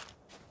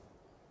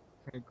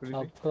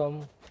from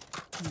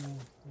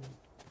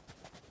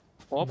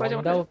অফ আছে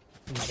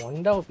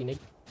বন্ডাও পিনে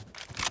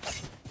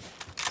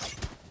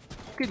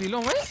কি দিল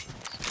ভাই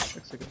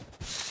एक सेकंड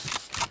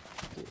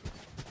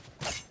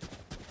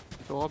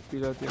टॉप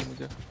दिलाती है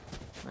मुझे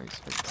नाइस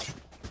भाई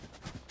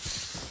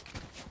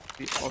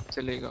ऑफ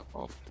चलेगा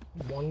ऑफ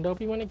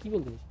বন্ডাওপি মানে কি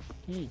বলছিস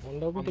কি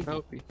বন্ডাওপি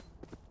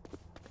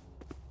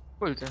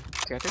বলছে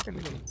চ্যাটে তে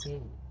নাকি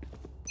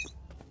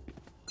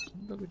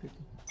বন্ডাওপি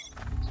দেখি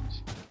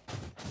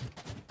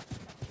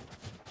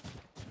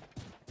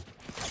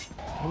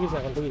বুঝিস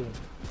এখন তুই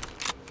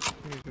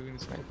তুই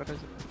স্নাইপার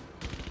আছে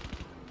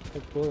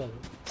তো আছে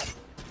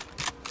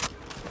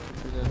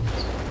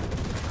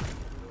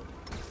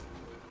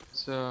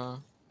আচ্ছা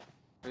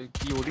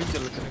কি ওডিন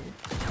চলছে নাকি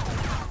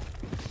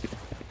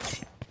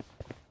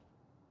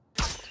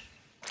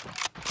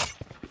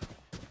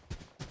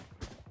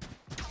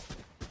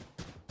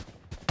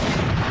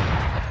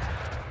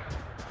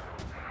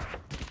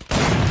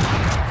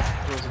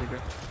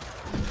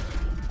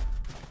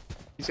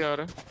पीछे आ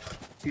रहा है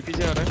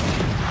पीछे आ रहा है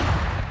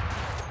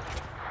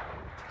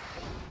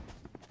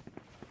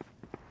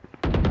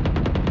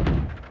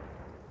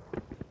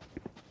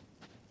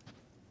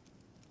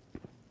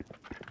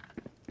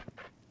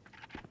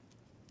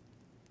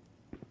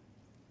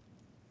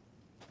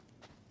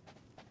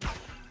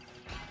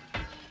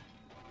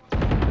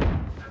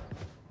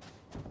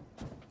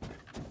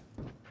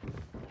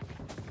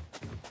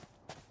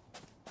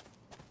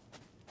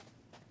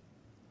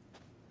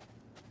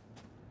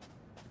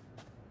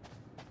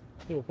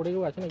উপরে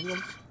কেউ আছে নাকি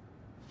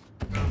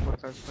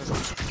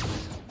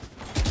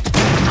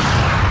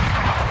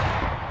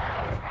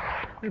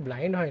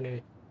ব্লাইন্ড হয় না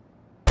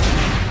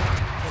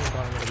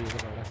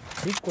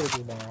ঠিক করে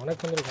দিই বাবা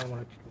অনেকক্ষণ ধরে গান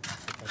মারাচ্ছিল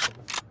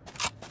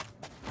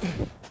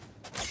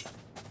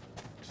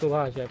শোভা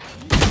আছে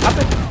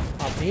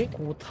আপনি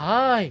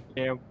কোথায়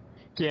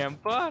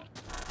कैंपर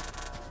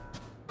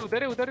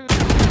उधर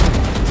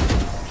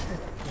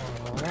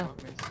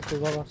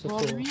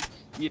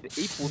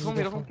এই প্রথম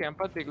এরকম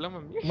ক্যাম্পার দেখলাম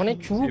আমি মানে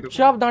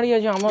চুপচাপ দাঁড়িয়ে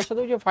আছে আমার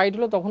সাথে যে ফাইট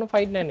হলো তখনও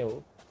ফাইট নেয় নেও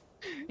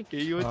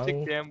এই হচ্ছে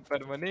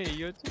ক্যাম্পার মানে এই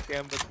হচ্ছে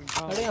ক্যাম্পার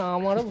আরে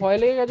আমারও ভয়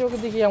লেগে গেছে ওকে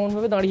দেখি এমন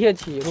ভাবে দাঁড়িয়ে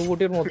আছি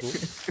রোবটের মতো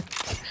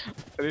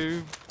আরে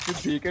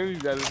দেখে আমি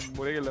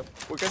মরে গেলাম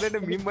ওখানে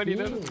একটা মিম বানিয়ে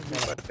দাও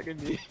ব্যাপারটাকে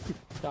নিয়ে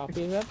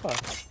চাপের ব্যাপার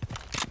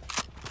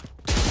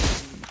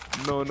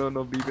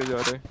নো বি पे जा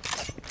रहे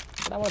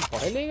আমার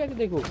ভয় লেগে গেছে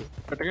দেখো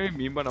ওটাকে আমি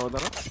মিম বানাবো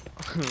দাঁড়া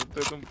তো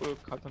তুমি পুরো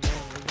খতরনাক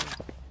হয়ে যাবে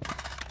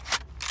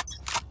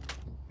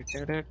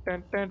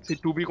সে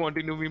টু বি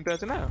কন্টিনিউ মিমটা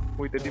আছে না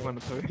ওইটা দিয়ে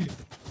বানাতে হবে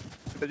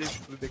এটা যে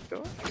তুমি দেখতে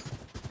পাও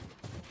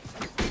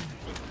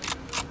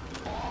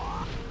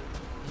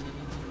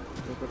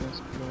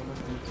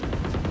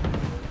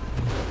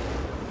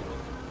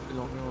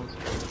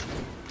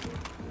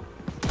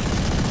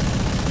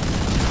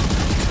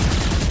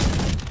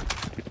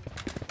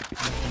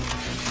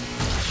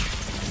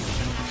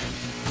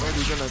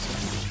দুজন আছে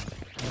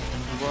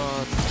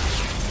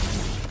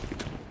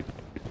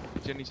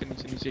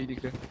নিচে এই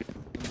দিকে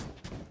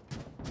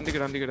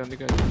ডান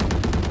দিকে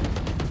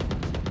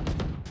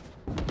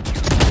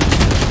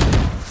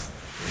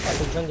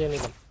একজন জেনে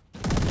নিলাম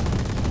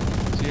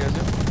জি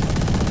আছে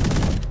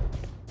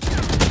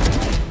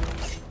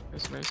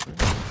नाइस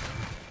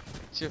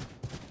चिप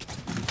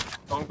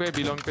लॉन्ग पे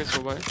बी लॉन्ग पे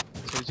शोभा है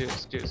से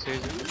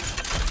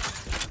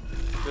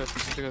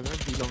पीछे থেকে দাও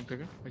বি লং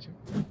থেকে আচ্ছা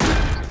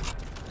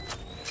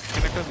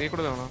একটা দেখ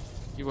করে দাও না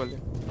কি বলে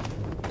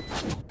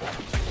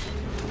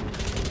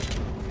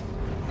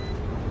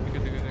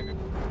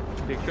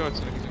দেখতে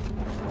পাচ্ছি না কিছু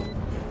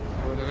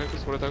ওই জায়গায় একটু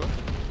সরে থাকো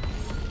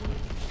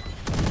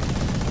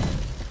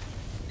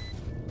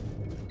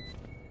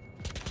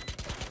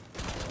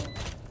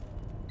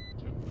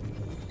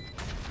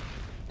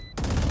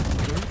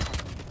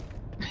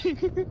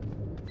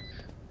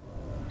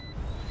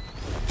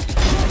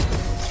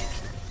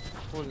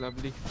Oh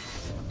lovely.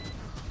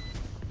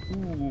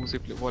 Se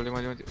বলে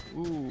মাঝে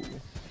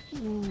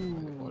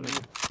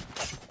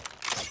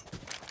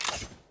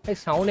এই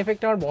সাউন্ড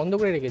এফেক্ট আমার বন্ধ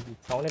করে রেখেছি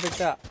সাউন্ড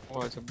এফেক্টটা ও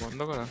আচ্ছা বন্ধ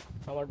করা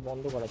আমার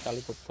বন্ধ করা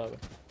চালু করতে হবে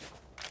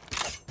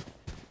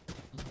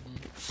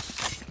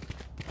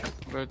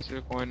বাচ্চা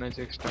কয়েন আছে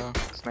এক্সট্রা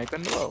স্নাইপার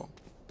নাও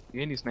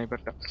এই নি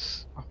স্নাইপারটা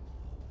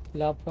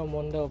লাভ ফ্রম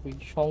মন্ডা অফি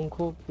শঙ্খ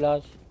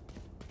প্লাস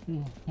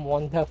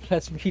মন্দা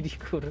প্লাস বিডি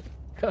করে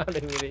কারে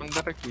মেরে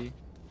মন্দাটা কি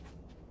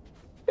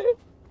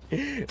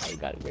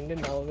গার্লফ্রেন্ডের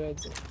নাম হবে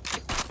আছে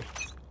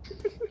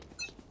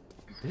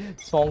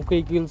সংক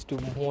ইকুয়ালস টু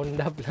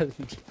মন্দা প্লাস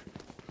বিডি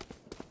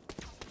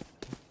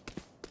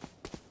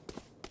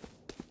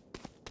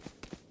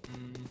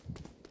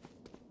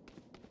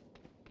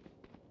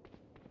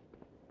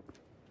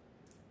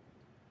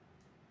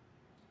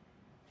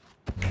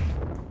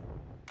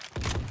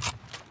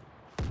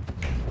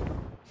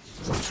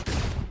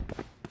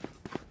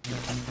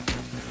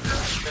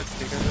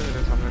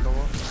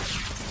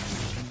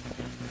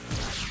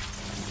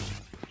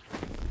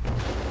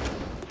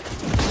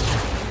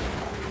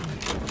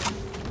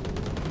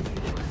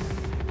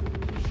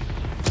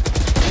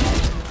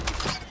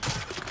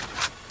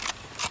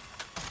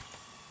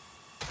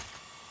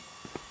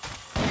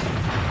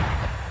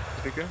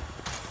ठीक है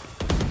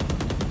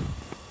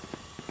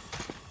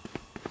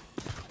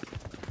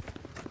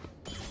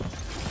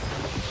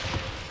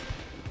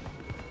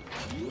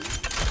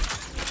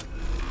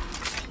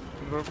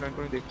प्लान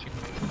করে দেখছি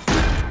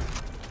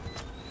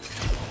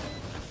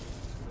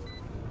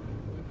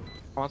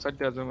আমার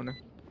সাইডে আসবে মানে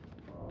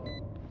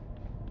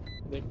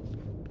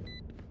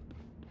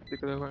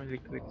দেখতে দেখো আমি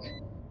দেখছি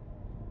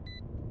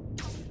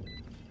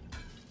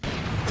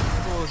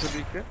ও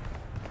সেদিকে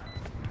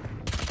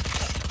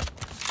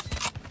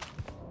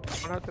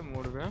মারাতে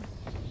মরবে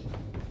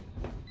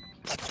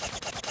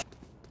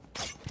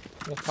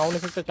সাউন্ড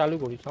এফেক্টটা চালু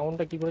করি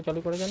সাউন্ডটা কি করে চালু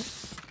করে জানো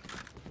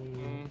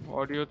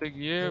অডিওতে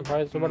গিয়ে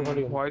ভয়েস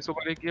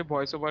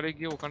ওভারে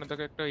গিয়ে ওখানে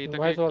থেকে একটা এটা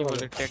কি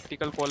বলে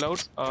ট্যাকটিক্যাল কল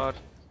আউটস আর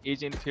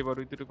এজেন্ট ফেভার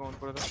ওই দুটো অন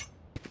করে দাও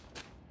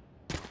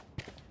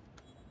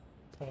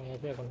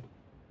এখন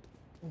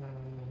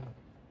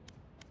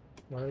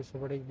ভয়েস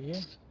ওভারে গিয়ে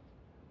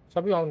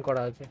সবই অন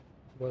করা আছে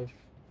ভয়েস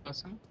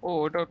আছে ও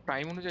ওটা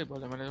টাইম অনুযায়ী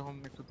বলে মানে যখন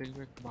একটু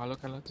দেখবে একটু ভালো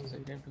খেলা হচ্ছে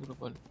সেই টাইমগুলো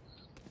বলে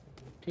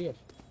ঠিক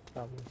আছে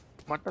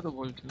মারটা তো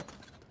বলছিল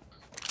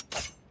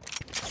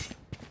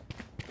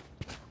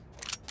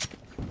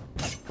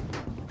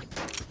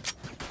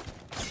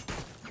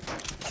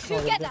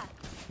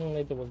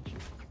এই তো বলছি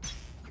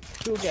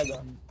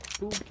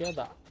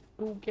টুগেদার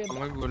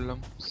আমি বললাম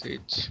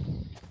সেজ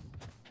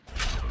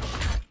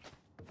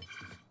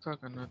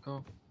কাকানা তো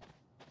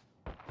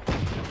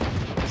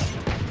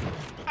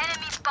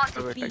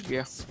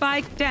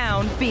Spike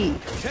down B.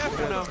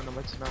 Careful now.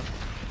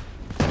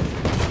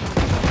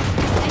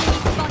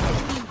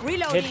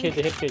 Reloading.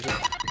 Hit.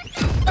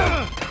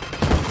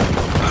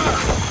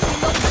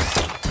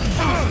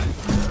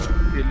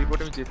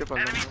 টেলিপোর্টে আমি যেতে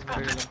পারলাম না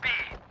মরে গেলাম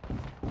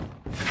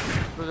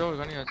তো যাও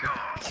এখানেই আছে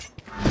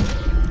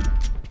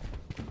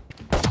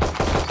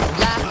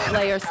Last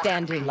player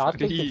standing. লাস্ট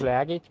কি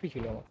ফ্ল্যাগ এইচপি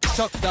ছিল আমার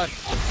Shock dart.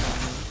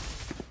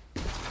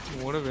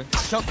 মরবে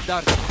Shock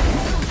dart.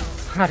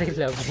 আরে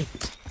lovely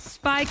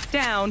Spike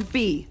down B.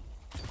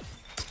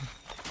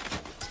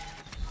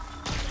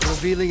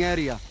 Revealing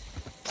area.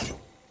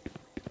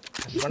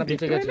 মানে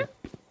বেঁচে গেছে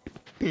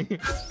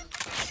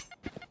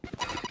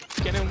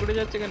কেন উড়ে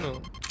যাচ্ছে কেন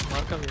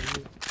মার খাবে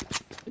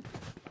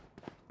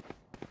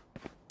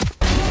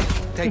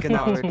Taken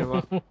out.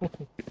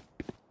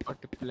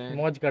 व्हाट प्लान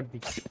मौज कर दी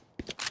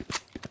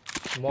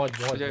मौज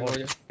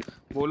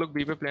वो लोग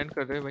बी पे प्लान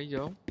कर रहे हैं भाई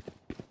जाओ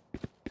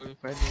कोई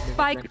फाइट नहीं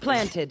Spike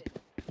planted.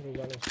 नहीं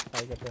जाने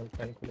टाइगर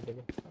प्लान कर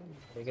देगा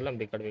देखलाम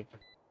बेकार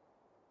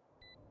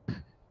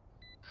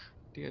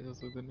ঠিক আছে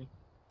সুদে নেই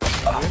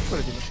ওয়েট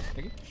করে দিন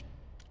নাকি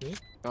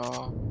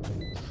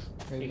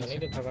এখানেই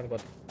তো থাকার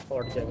কথা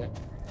স্পট জায়গায়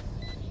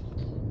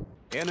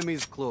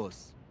Enemies close.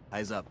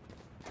 Eyes up.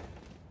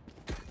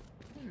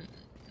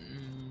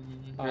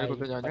 मेरे को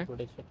तो जाने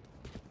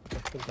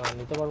গান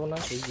নিতে পারবো না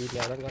এই যে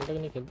লেয়ার গানটাকে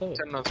নিয়ে খেলতে হবে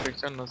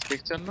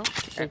স্টিক চান না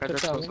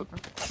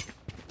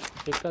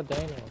 1600 একটা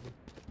দেয় না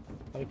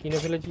আমি কিনে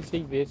ফেলেছি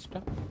সেই বেসটা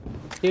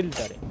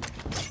টেলটারে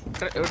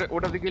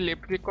ওটা দিকে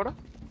লেফট ক্লিক করো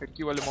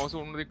কি বলে মাউস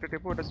অন্য দিকটা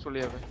টেপো ওটা চলে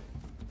যাবে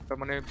তার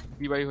মানে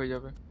ডিভাই হয়ে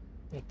যাবে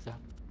আচ্ছা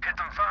Hit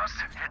them fast,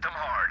 hit them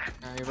hard.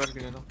 হ্যাঁ এবার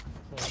কিনে নাও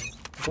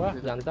বাহ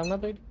জানতাম না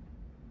তো এটা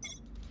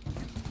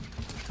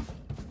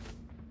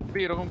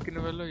এরকম কিনে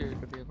ফেললো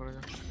এটা দিয়ে করা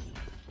যায়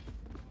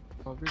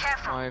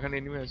हाँ এখানে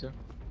এনিমি আছে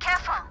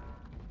Careful.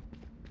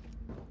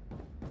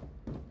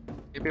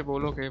 ये पे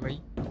बोलो के भाई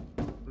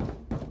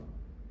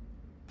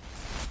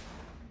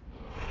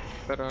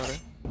इधर आ रहे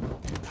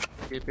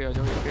ये पे आ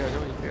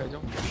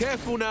जाओ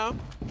Careful now.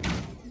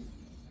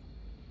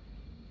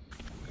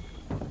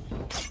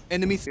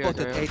 Enemy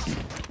spotted A.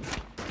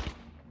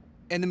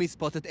 Enemy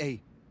spotted A.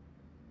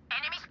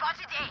 Enemy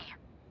spotted A.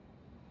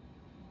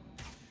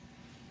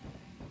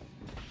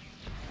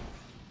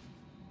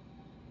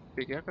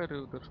 ये क्या कर रहे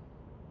हो उधर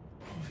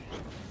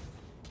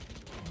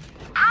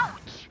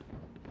Ouch.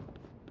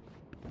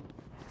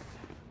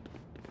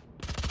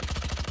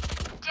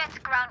 Jet's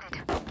grounded.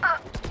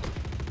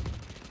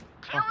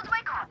 Killed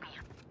my copy.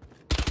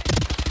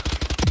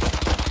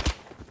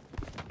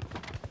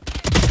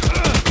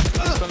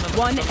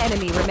 One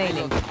enemy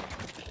remaining.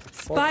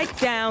 Spike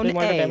down এই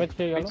মানে A. ড্যামেজ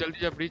খেয়ে গেল जल्दी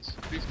जा ब्रिज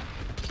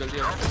जल्दी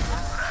आ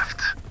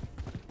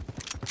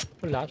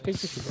লাস্ট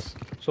কিছু ছিল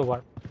সোবার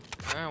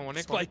হ্যাঁ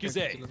অনেক Spike is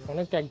A.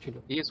 অনেক ট্যাগ ছিল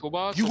এই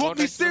Soba You want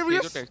me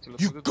serious?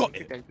 You got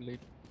it.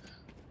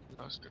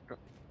 Last একটা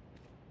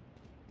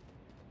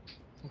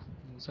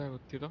মুসাই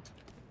হচ্ছে তো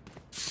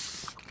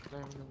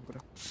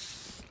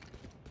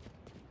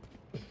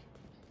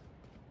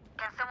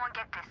Can someone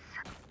get this?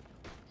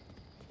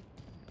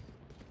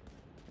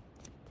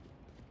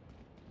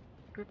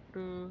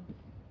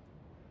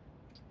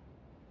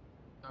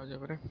 आ जा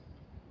बरे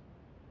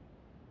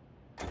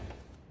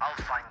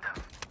I'll find them.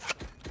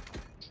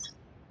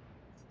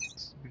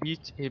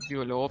 बीच हेवी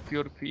वाले ऑफ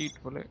योर फीट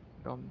बोले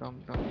दम दम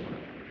दम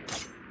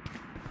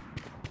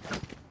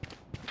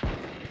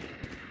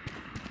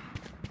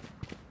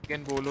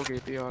कैन बोलो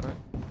कहते आ रहा है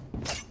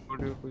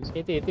ऑडियो कोई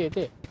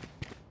এতে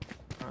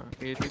हाँ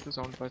कहते तो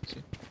साउंड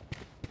पाच्छे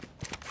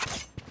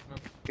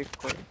पिक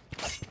कर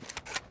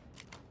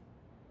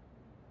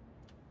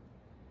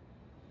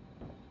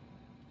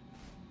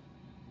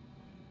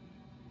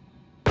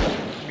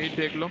मीट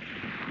देख लो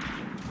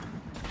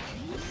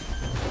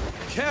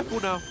Careful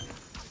now.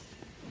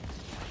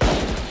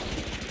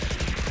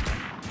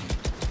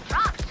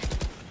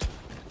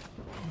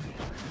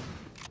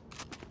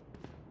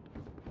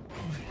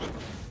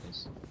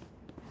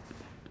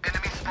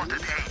 Enemy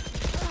spotted A.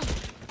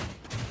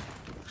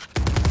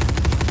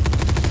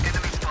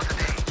 Enemy spotted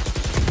A.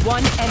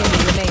 One enemy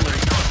remaining.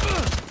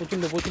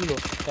 পছন্দ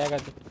ট্যাগ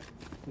আছে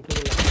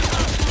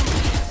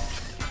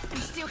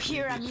I'm still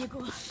here, amigo.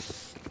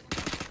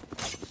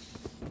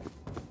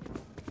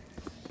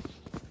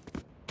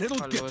 They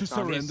don't get to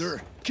surrender.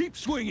 Keep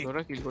swinging.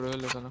 তোরা কিল করে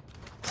হলো কেন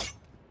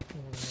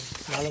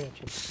ভালো match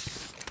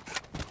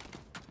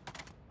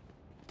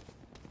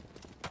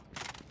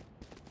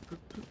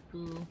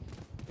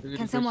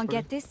Can someone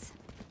get this?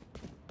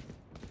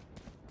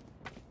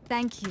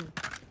 Thank you.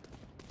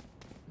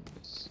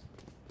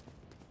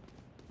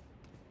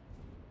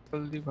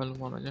 জলদি ভালো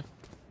মানা যায়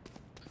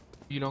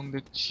লং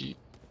দেখছি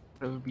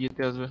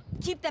বিয়েতে আসবে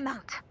Keep them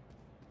out.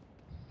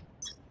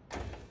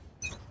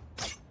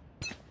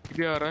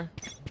 ये आ रहा है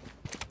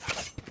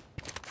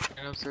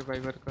लाइनअप से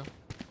वाइवर का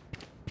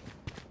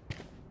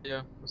या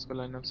उसका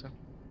लाइनअप से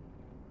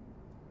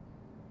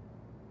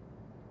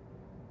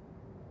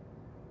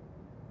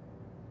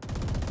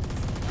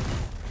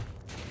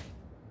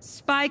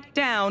Spike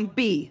down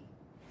B.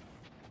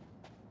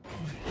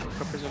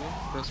 कब पे चलो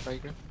 10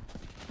 स्पाइक है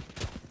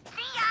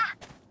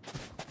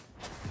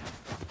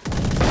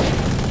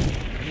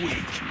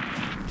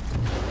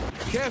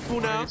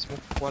Careful now.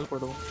 वॉल पड़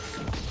दो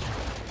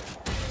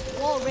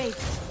Wall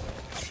raised.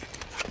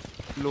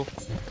 लो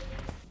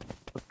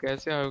तो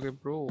कैसे आओगे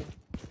ब्रो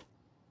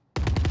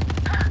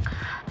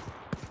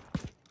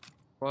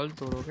वॉल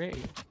तोड़ोगे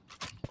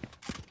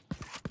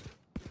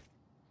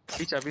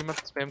बीच अभी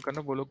मत स्पैम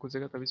करना बोलो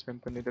घुसेगा तभी स्पैम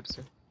करने इधर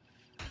से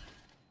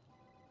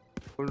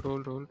होल्ड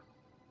होल्ड होल्ड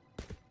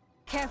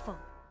Careful.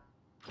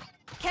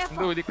 तुम Careful.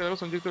 तो दिखता देखो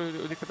समझ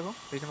तो दिखता देखो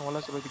देखने वाला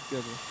सब दिखती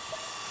है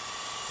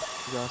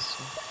yes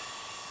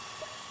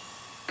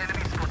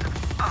Enemy spotted.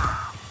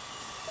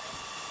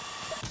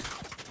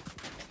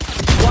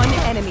 One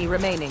enemy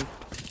remaining.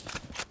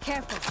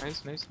 Careful.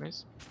 Nice nice nice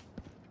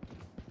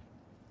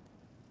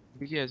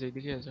दिखी आ जाए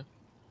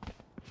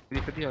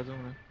दिखती आ जाऊं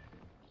मैं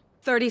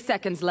 30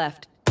 seconds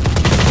left.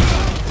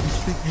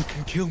 You think you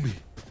can kill me?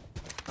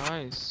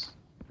 Nice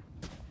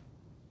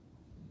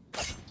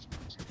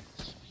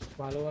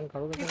ভালো গান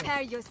কারো কাছে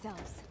Prepare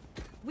yourselves.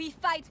 We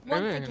fight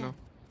once again.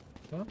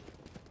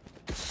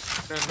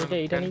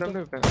 এটা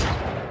নিতে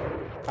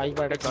ফাইভ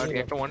আর একটা গাড়ি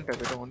একটা ওয়ান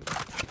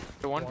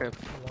ট্যাপ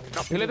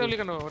না ফেলে দিলে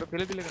কেন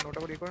ওটা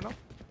করে করে নাও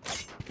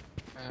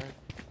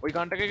ওই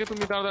গানটাকে কি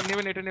তুমি তাড়াতাড়ি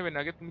নেবে না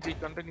আগে তুমি যে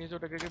গানটা নিয়েছো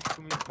ওটাকে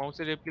তুমি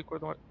মাউসে লেফট ক্লিক করে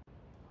তোমার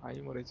হাই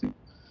মরেছে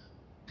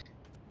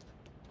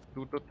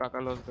দুটো টাকা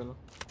লস গেল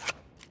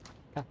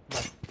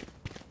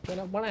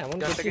এটা বড় এমন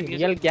কিছু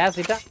রিয়েল গ্যাস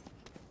এটা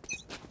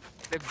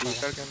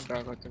বেকার কেন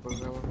টাকা খরচ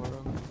করবে আবার মারো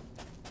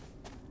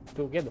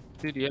তো কে দো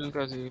রিয়েল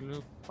কাজ এগুলো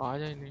পাওয়া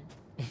যায় না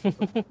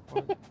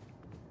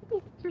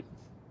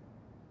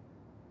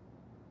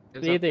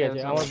এতে গেছে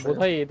আমার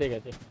বোধহয় এতে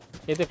গেছে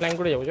এতে প্ল্যান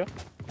করে যাবো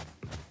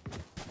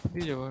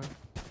দিয়ে যাবো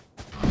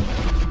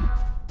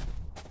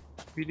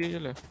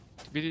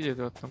বিরিয়ে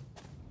যেতে পারতাম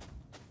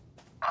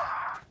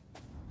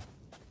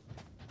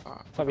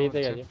সব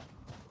এতে গেছে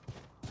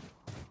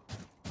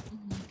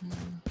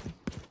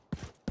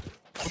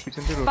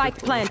Spike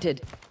planted.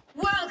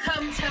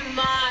 Welcome to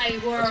my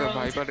world. আচ্ছা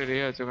ভাইপার রে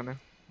আছে ওখানে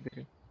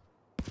দেখি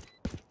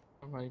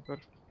ভাইপার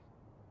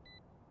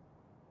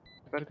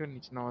কে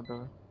নিচে নামাতে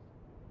হবে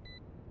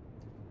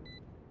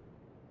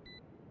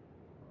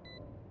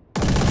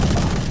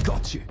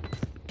Got you.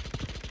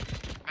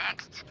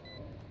 Next.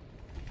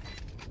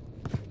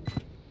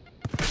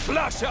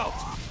 Flash out.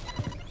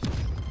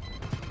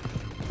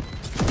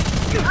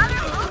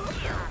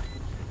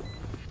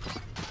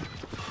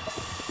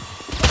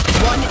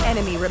 One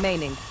enemy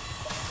remaining.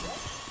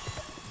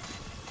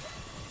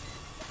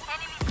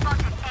 Enemy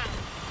spotted A.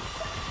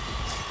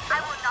 I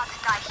will not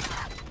die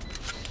here.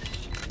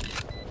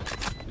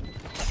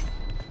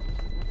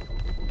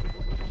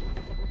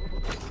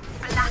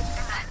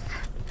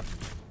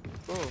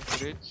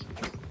 Rich.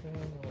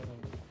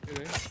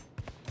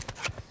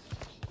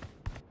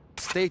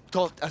 Stay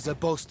taut as a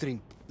bowstring.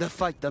 The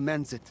fight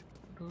demands it.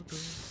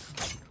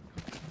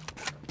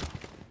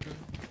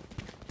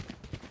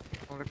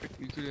 আমরা একটা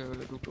কিছু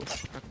লেভেলে দুটো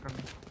একটা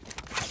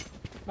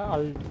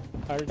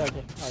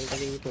আলটাকে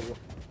ইউজ করবো।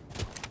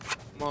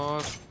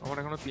 আমার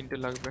এখনো 3টে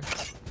লাগবে,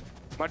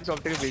 বাট সব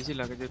থেকে বেশি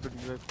লাগে যেহেতু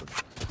রিভাইভ করি।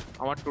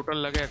 আমার টোটাল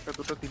লাগে 1টা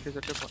 2টা 3টে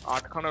 4টে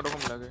 8খানা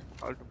এরকম লাগে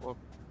আল্ট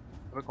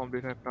তবে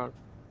কমপ্লিট হয় একটা।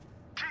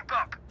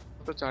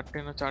 তো 4টে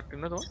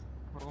না তো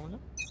ওরকম না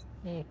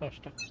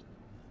 5টা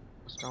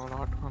আমার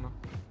 8খানা।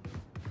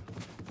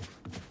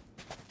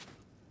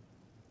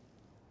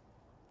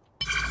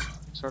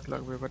 শট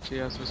লাগবে এবার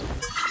চেয়ে আসবে সব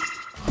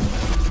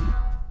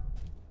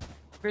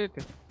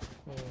পেতে।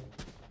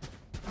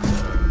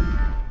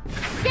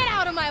 Get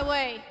out of my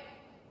way.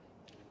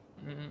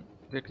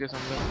 দেখতে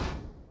সামনে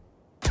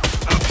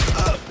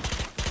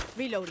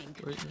Reloading.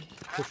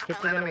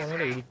 ফুটস্টেপটা যেন মনে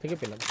হলো এই দিক থেকে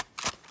পেলাম।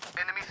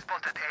 Enemy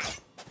spotted A.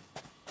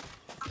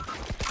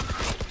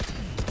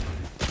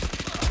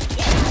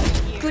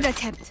 Good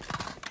attempt.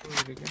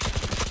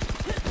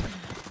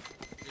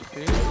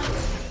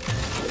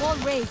 Wall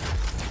raised.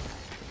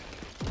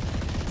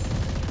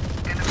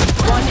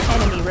 One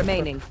enemy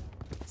remaining.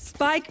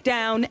 Spike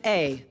down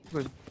A.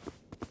 Good.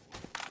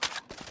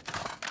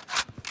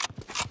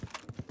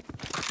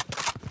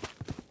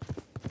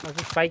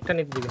 আচ্ছা স্পাইকটা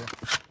নিতে দিবি না।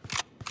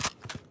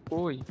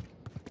 ওই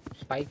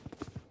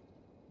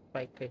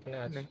স্পাইকটা এখানে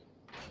আছে।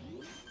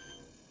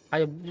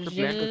 আরে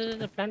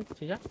প্ল্যান্ট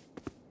করছি যা।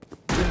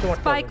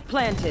 Spike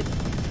planted.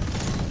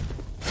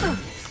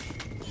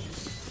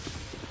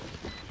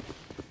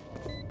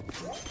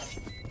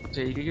 যে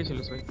এইদিকে ছিল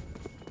সবাই।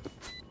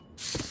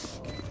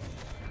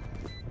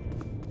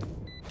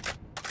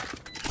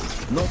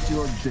 Not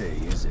your day,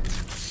 is it?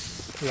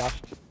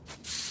 Last.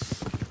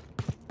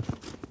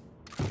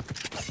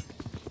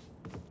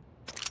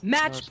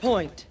 Match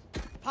point.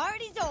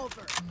 Party's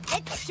over.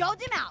 Let's show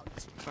them out.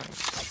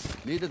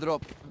 Need a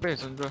drop.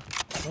 Base on bro.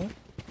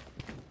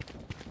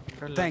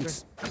 Thanks.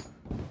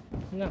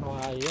 না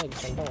হয় এই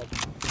ঘন্টা আছে।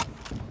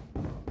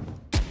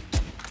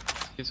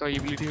 এসব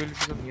এবিলিটি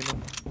সব নিয়ে নাও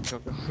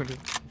সব করে।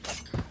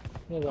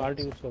 আল্ট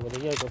ইউজ করবো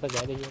দেখি আর কোথায়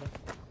যায় দেখি।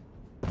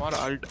 আমার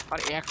আল্ট আর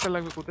একটা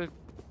লাগবে কোথায়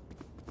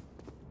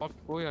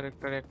কই আর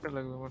একটা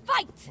লাগবে আমার।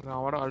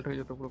 আমার আল্ট হয়ে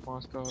যেত পুরো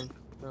 5টা আল্ট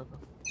দেখো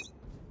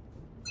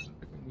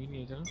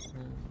নিয়ে যা।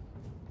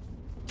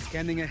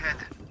 Scanning ahead.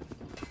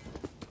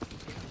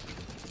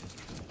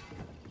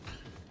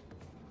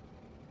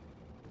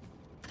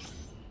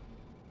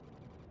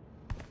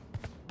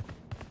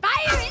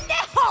 Fire in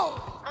the hole.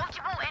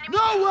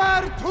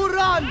 Nowhere to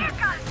run.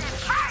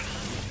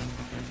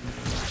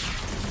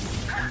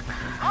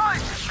 I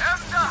am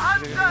the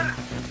hunter.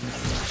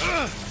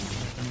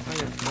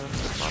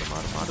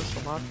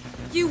 মার।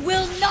 You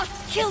will not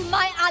kill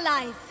my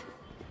allies.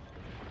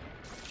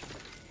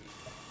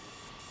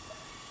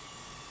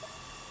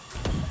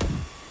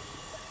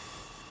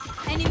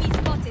 Enemy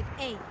spotted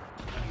A.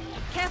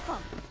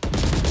 Careful.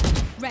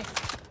 Rest.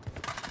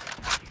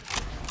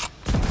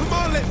 Come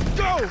on, let's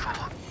go!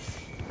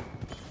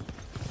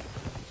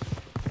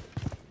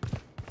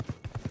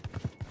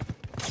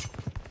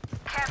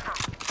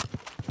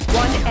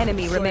 One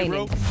enemy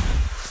remaining.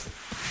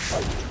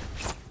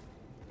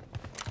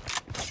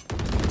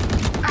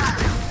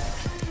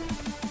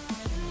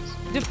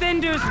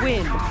 Defenders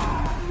win.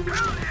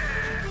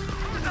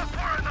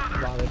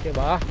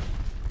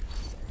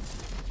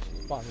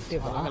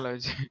 ভালো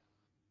হয়েছে।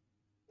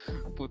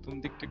 প্রথম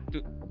দিকটা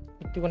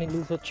একটুখানি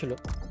loose হচ্ছিল।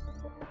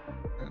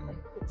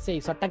 সেই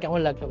শটটা কেমন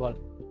লাগছে বল?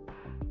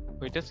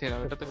 ওইটা সেরা,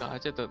 ওইটা তো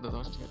আছে তো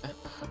 10 টাকা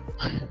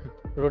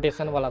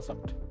রোটেশন वाला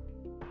শট।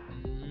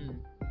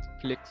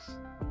 Flakes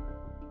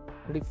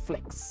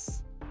reflex.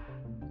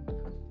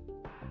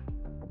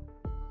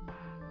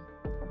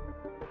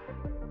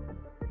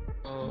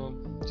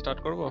 স্টার্ট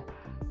করব?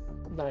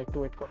 না একটু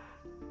ওয়েট কর।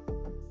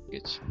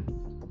 ঠিক আছে।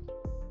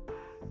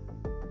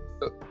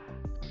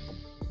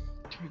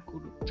 ঠিক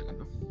গুড কেন?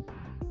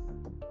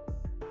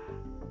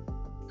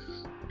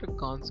 এটা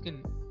গান স্কিন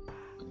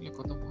এগুলো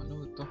কত ভালো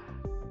হতো,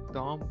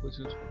 দাম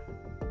প্রচুর।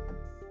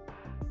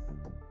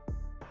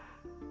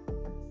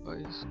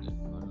 স্কিন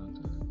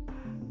বানাতে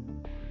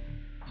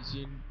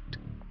এজেন্ট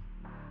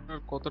আর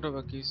কতটা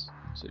বাকি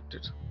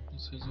সেটের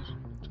মেসেজের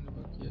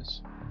বাকি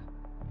আছে।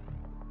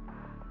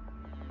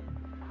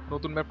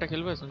 নতুন ম্যাপটা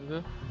খেলবে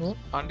সঞ্জয়?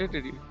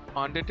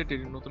 আনডেটেড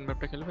নতুন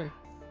ম্যাপটা খেলবে?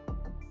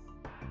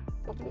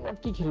 নতুন ম্যাপ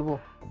কি খেলবো?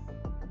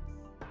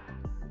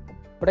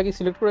 ওটা কি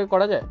সিলেক্ট করে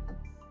করা যায়?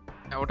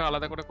 হ্যাঁ ওটা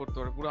আলাদা করে করতে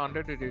পারে, পুরো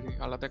আনডেটেড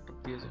আলাদা একটা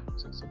দিয়ে যায়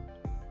সেকশন।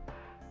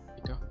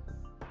 এটা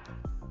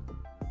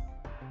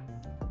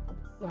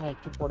না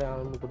একটু পরে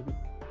আরম্ভ করবি।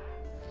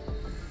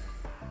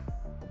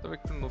 তবে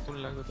একটু নতুন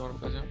লাগবে তোর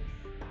কাছে।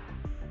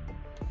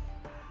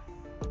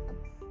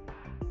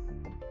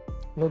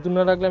 নতুন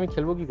না লাগলে আমি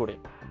খেলবো কি করে?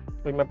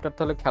 ওই ম্যাপটা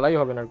তাহলে খেলাই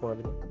হবে না আর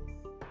কোনোদিন।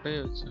 এই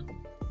হচ্ছে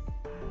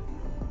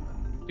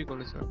কি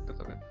করেছ একটা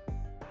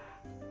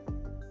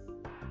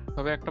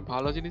তবে একটা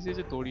ভালো জিনিস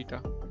আছে দড়িটা,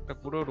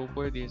 একটা পুরো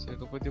রোপওয়ে দিয়েছে,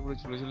 রোপওয়ে দিয়ে পুরো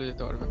ঝুলে ঝুলে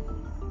যেতে পারবে।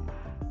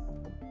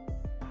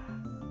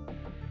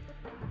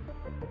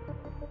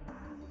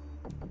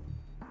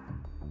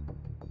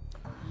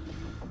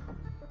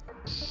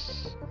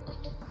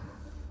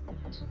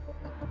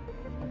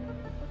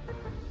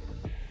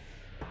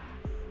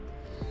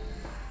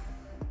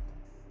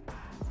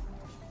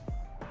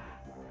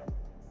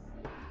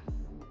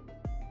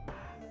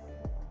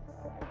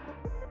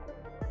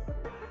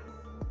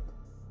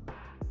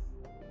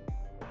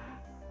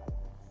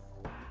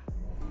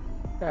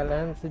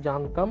 অ্যালায়েন্সে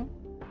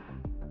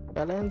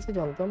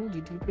জানতাম,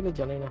 জিটিপি তে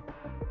জানি না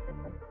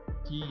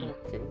কি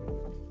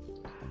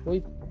ওই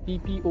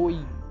পিপিওই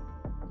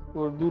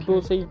ওর দুটো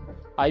সেই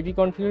আইপি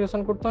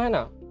কনফিগারেশন করতে হয়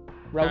না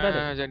রাউটারে।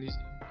 হ্যাঁ জানিস,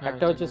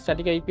 একটা হচ্ছে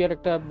স্ট্যাটিক আইপি আর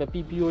একটা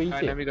পিপিওই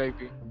তে। Dynamic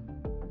IP.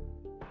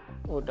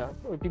 ওটা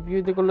ওই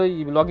পিপিওই তে করলে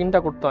লগইনটা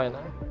করতে হয়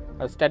না,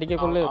 আর স্ট্যাটিকে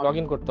করলে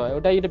লগইন করতে হয়।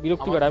 ওটাই এটা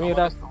বিরক্তিকর। আমি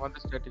ওটা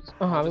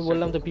আমি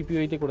বললাম তো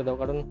পিপিওই তে করে দাও,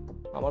 কারণ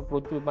আমার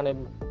প্রচুর মানে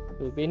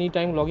এনি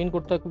টাইম লগইন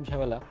করতে হয়, খুব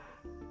ঝামেলা।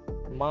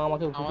 মা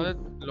আমাকে আমাদের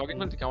লগইন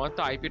বলতে কি, আমার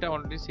তো আইপিটা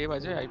অলরেডি সেভ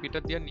আছে, আইপিটা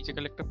দিয়ে নিচে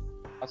গেলে একটা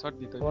পাসওয়ার্ড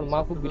দিতে হয়। আমার মা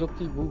খুব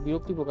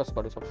বিরক্তি প্রকাশ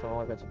করে সবসময়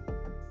আমার কাছে।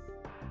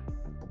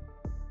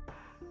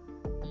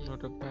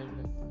 ওটা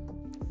পাইলে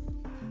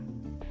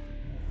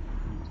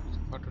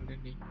বাটনটা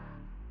নেই।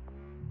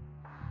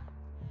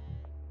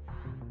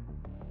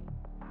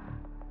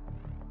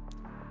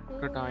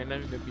 ওটা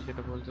ডাইনামিক আইপি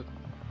যেটা বলছো।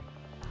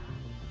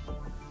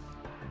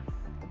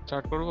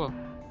 স্টার্ট করবো?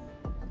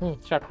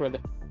 স্টার্ট করে দে।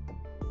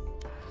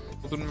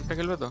 নতুন ম্যাপটা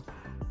খেলবে তো?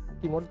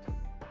 কি মোড?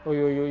 ওই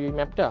ওই ওই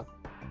ম্যাপটা?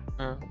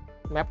 হ্যাঁ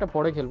ম্যাপটা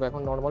পরে খেলবো,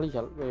 এখন নরমালি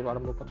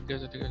আরম্ভ কর। ঠিক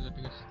আছে ঠিক আছে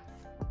ঠিক আছে।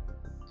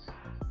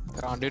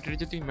 আর আনডেটেড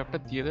যদি ম্যাপটা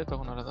দিয়ে দেয়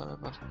তখন আলাদা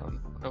ব্যাপার, কারণ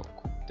ওটা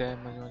খুব দেয়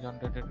মাঝে মাঝে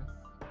আনডেটেড।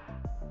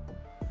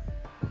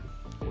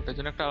 ওটার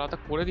জন্য একটা আলাদা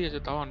করে দিয়েছে,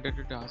 তাও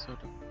আনডেটেডে আসে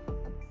ওটা।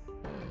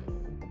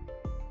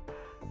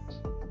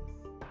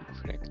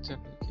 ফ্র্যাকচার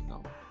কি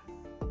নাম?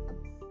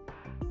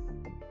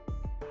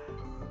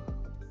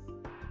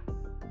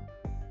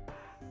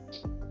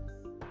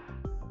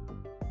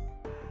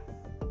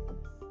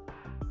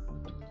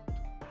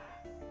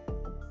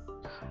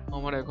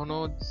 আমার এখনো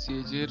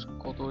সেজের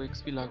কত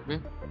এক্সপি লাগবে?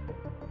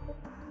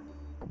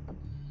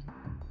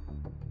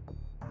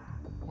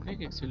 অনেক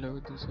এক্সপি লাগবে,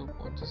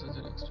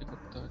 250,000 এক্সপি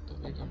করতে হয়,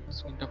 তবে এই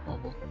স্ক্রিনটা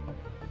পাবো।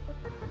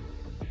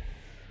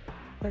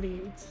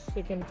 30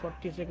 সেকেন্ড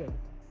 40 সেকেন্ড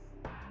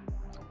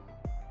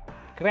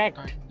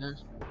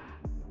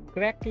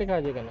ক্র্যাক লেখা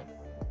আছে কেন?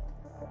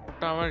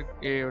 ওটা আমার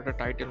ওটা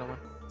টাইটেল আমার।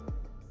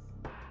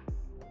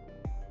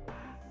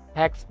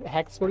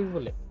 হ্যাকস করিস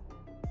বলে?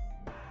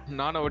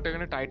 না না, ওটা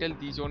এখানে টাইটেল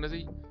দিয়েছে, ওখানে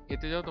সেই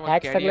এতে যাও তোমার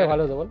হ্যাকস থাকলে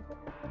ভালো তো বল।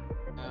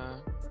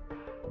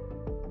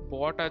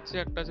 বট আছে,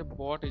 একটা আছে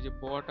বট, এই যে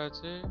বট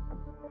আছে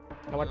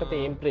আমারটাতে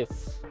এমপ্রেস।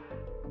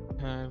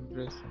 হ্যাঁ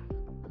এমপ্রেস।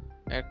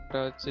 একটা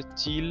আছে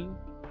চিল,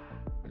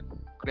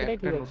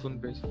 ক্র্যাকটা নতুন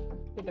পেজ।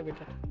 এটা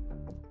বেটার।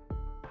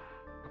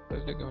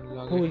 এটা কেমন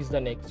লাগে? Who is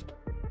the next?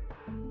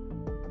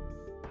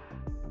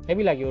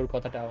 Heavy লাগে ওর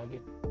কথাটা আমাকে।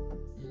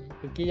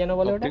 কি জানো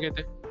বলে ওটা?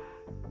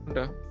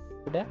 ওটা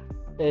ওটা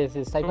এই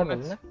সাইফার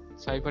বল না?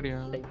 Cipher.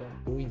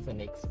 Who is the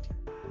next?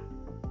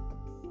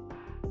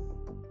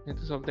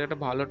 এটা সবথেকে একটা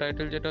ভালো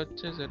টাইটেল যেটা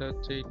হচ্ছে সেটা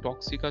হচ্ছে এই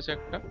টক্সিক আছে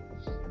একটা।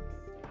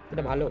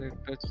 এটা ভালো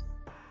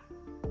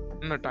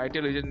না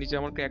টাইটেল ওই যে নিচে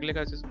আমার ক্র্যাক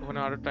লেখা আছে, ওখানে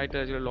আরো টাইটেল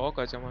আছে, লক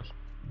আছে আমার,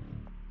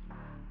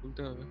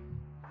 বলতে হবে।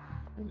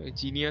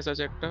 জিনিয়াস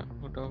আছে একটা,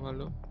 ওটাও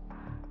ভালো।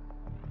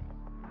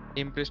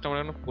 ইমপ্রেসটা আমার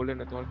এখনো খোলে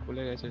না, তোমার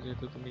খুলে গেছে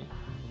যেহেতু তুমি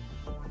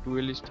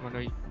ডুয়েলিস্ট মানে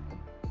ওই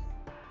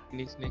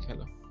নিক্স নিয়ে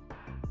খেলো।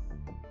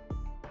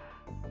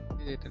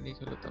 এটা নিয়ে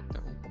খেলো তবে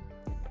তেমন।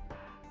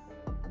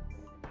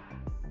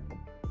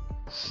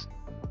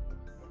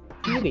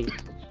 কি রে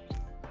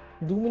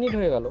 2 মিনিট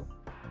হয়ে গেল।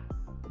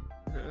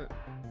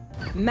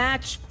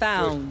 Match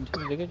found.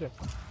 দেখেছো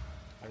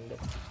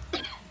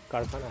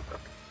কারখানা।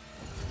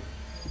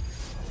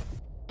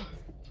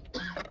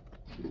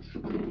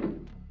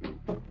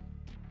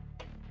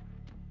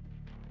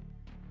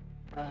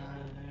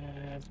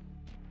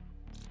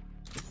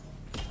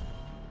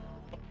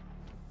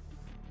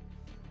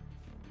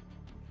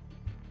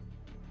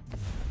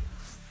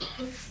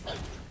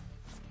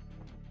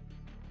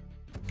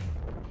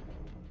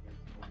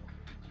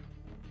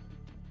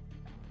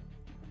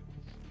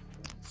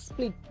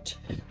 স্প্লিট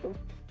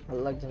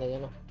ভালো লাগছে না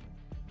জানো,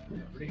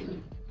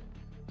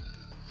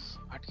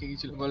 আটকে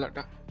গেছিল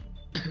গলাটা।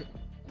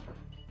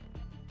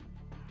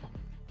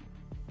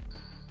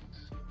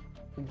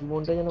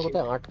 জীবনটা যেন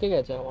কোথায় আটকে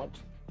গেছে আমার।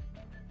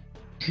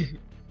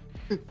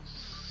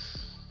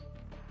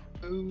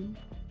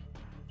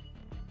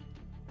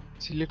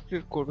 সিলেক্ট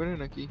করবে না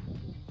নাকি?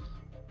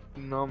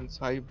 নাম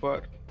সাইবার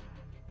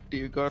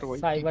ট্রিগার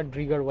ওয়াইটি। সাইবার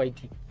ট্রিগার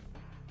ওয়াইটি।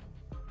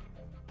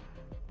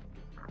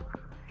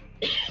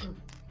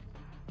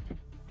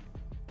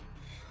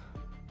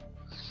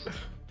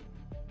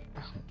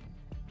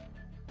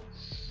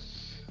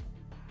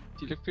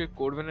 सिलेक्ट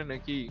করবে না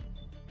নাকি?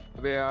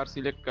 তবে আর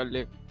সিলেক্ট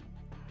করলে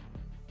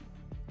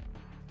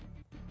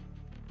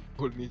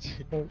বল নিচে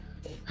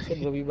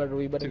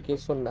রবিবারে কেস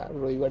শোন না,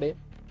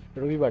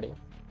 রবিবারে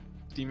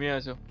টিমে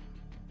আছো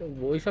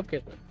ওইসব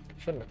কেস না,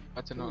 শোন না।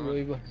 আচ্ছা না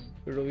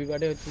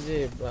রবিবারে হচ্ছে যে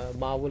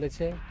মা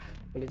বলেছে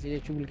যে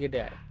চুল কেটে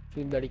আয়,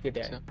 চুল দাড়ি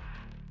কেটে আয়।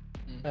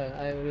 হ্যাঁ,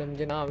 আমি বললাম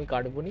যে না আমি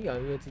কাটবো নি।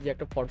 আমি হচ্ছে যে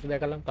একটা ফটো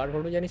দেখালাম, কার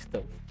ফটো জানিস তো?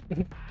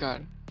 কার?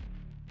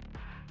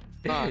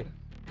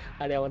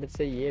 আরে আমাদের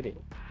সেই রে,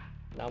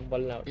 নাম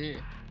বল না,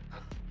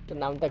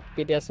 নামটা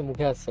পেটে আসছে,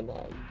 মুখে আসছে না,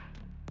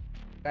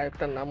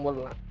 একটা নাম বল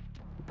না।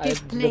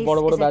 বড়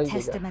বড় দাড়ি,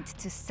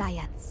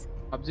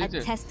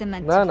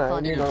 না না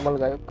এমনি নরমাল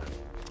গায়ক।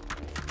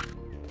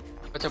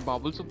 আচ্ছা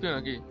বাবুল সুপ্রিয়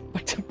নাকি?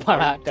 আচ্ছা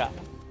পাড়াটা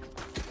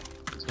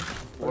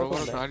বড়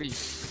বড় দাড়ি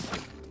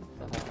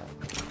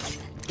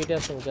পেটে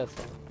আসছে, মুখে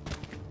আসছে।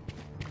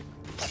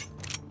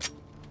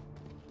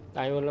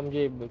 আমি বললাম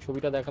যে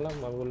ছবিটা দেখালাম,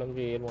 আমি বললাম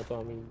যে এর মতো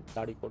আমি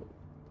দাড়ি করবো।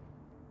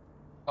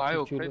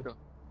 গায়ক তাই তো?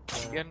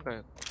 ইন্ডিয়ান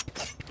গায়ক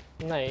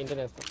না,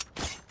 ইন্টারন্যাশনাল।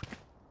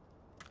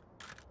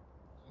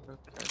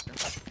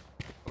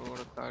 ওর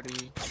দাড়ি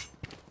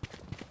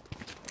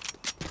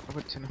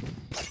হচ্ছে না।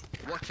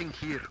 Watching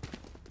here.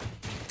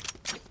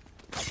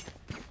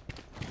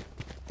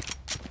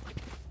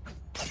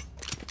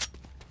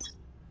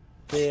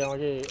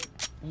 আমাকে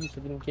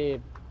সেদিনকে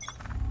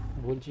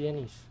বলছি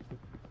জানিস,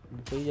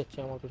 বই যাচ্ছে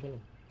আমার পেছনে,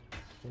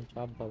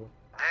 চাপ পাবো।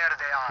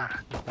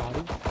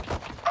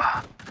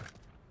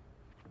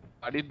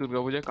 বাড়ির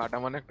দুর্গাপূজায় কাটা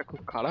মানে একটা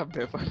খুব খারাপ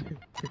ব্যাপার।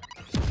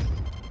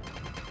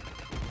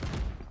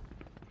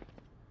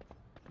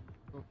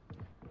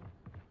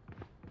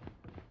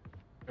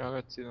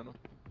 রাগাচ্ছি জানো।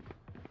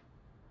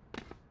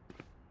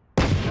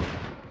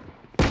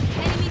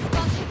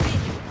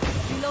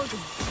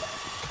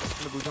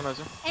 দুজন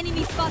আছে।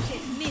 Enemy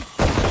spotted mid.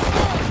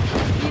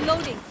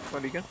 Reloading.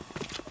 Malika.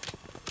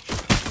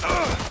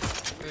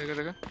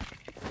 দেখা।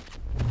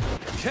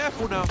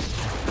 Careful now.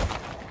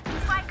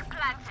 Spike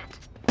planted.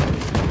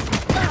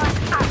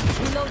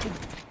 Reloading.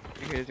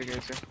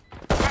 গেছে।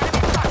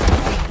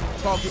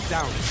 Target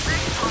down.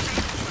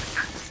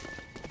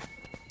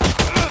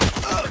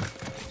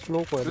 স্লো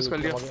করে দিই,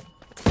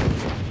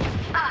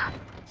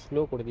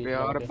 স্লো করে দিই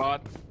यार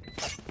बात।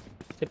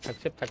 সেট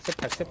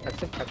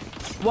থাক।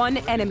 One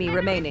enemy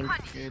remaining.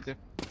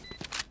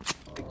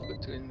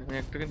 আমি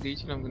একটাকে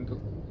দিয়েছিলাম কিন্তু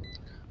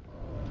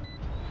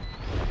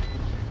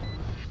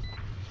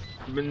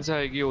বিনসা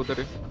আएगी उधर।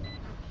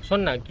 শোন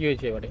না কি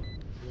হয়েছে এবারে,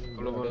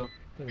 বলো।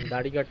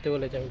 দাড়ি কাটতে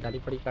বলেছে, আমি দাড়ি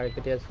ফাড়ি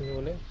কেটে আসিনি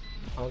বলে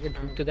আমাকে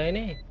ঢুকতে দেয়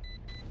না।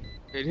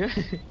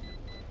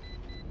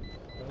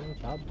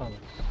 চাপ ভালো,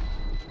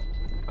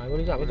 আমি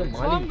বলি আমি তো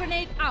মালিক।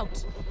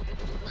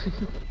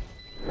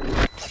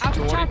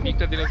 তোমার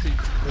পিকটা দিলাছি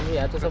তুমি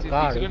এত সব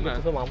কার, এত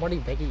সব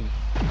আমারই থাকি,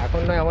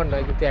 এখন নয় আমার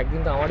নয়, কিন্তু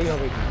একদিন তো আমারই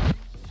হবে কি।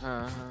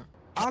 হ্যাঁ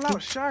I'll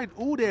outshine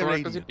all their তোমার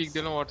কাছে aliens. পিক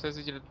দিলাম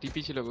হোয়াটসঅ্যাপে, যেটা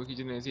টিপি ছিল গো, কি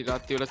জানি এসি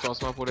রাত্রি বেলা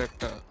চশমা পরে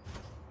একটা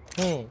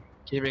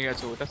খেয়ে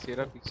গেছে, ওটা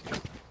সেরা পিক ছিল।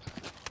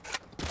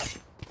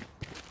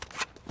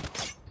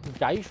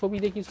 যাই ছবি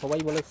দেখি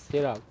সবাই বলে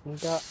সেরা,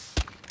 কোনটা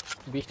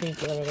বেস্টিং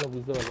সেরা আমি এখনো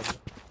বুঝতে পারলাম না।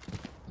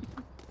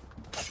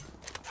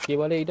 কে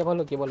বলে এইটা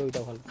ভালো, কে বলে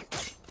ওইটা ভালো,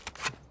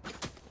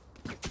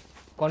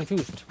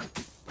 কনফিউজড।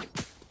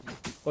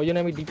 ওই জন্য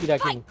আমি ডিপি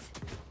রাখিনি,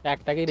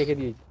 একটাকেই রেখে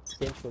দিয়েছি,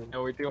 চেঞ্জ করে।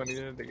 ওইটাই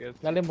অনেকজনের দেখে আছে।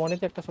 নাহলে মনে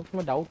তো একটা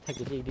সবসময় ডাউট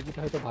থাকে যে এই ডিপিটা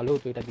হয়তো ভালো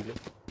হতো এটা দিলে।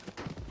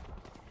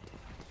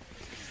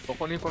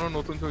 তখনই কোনো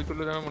নতুন ছবি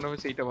তুললে যেন মনে হবে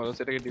সেইটা ভালো,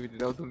 সেটাকে ডিভিডি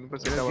দাও, তুমি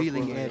সেটা আবার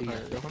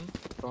যখন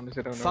তখন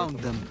সেটা Found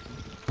them.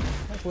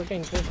 ওইটা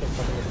ইন্টারেস্টিং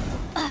কথা বলে।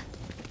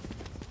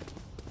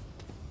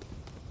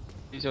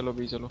 চলো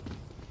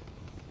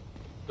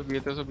তো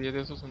বিয়েতে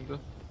এসো শুনতে।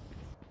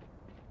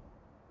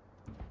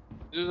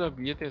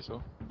 বিয়েতে এসো।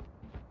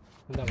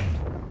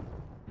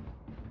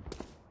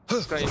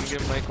 इसका इन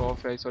गेम माइक ऑफ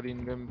है, sorry in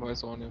game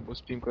voice on है, वो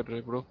स्ट्रीम कर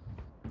रहे ब्रो।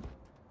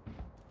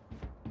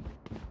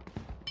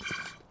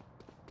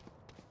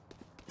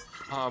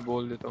 हाँ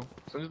बोल देता हूँ।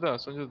 संजुदा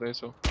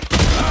ऐसो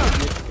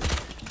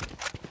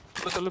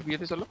तो चलो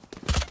बीएते चलो।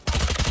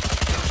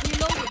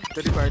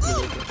 तेरी फाइट ले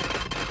लेते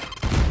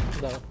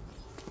दादा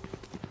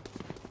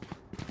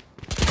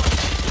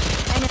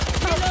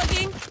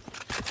Reloading.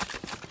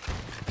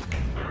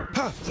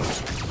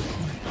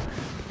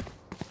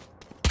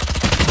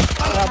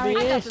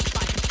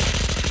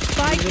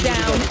 Spike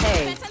down A.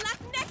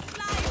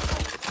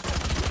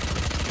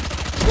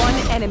 One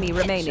enemy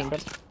remaining.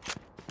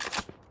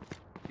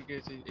 ठीक है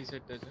इस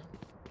सेट है जा।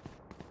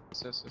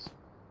 Yes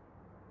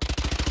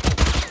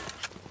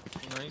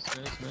nice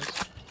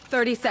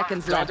 30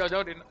 seconds left.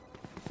 जाओ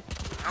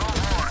No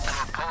more to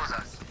oppose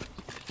us.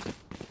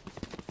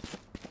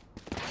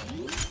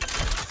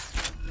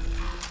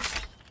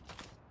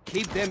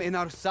 Keep them in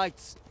our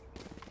sights.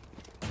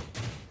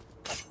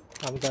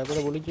 আমি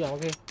তারপরে বলি যে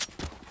আমাকে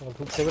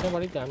ঢুকতে হবে না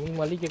বাড়িতে, আমি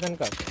মালিক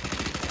এখানকার।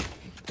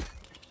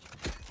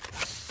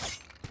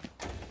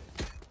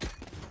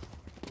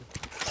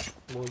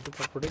 বলতে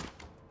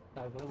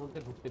তারপরে বলতে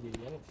ঢুকতে দিই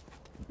জানিস।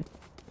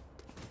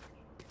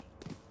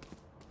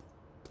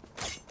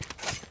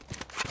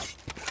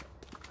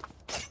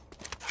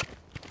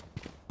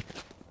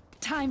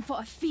 Time for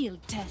a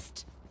field test.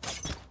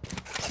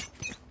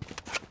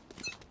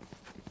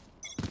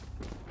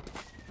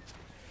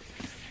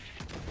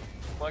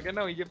 তোমাকে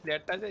না ওই যে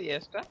প্লেয়ারটা আছে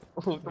ইয়েসটা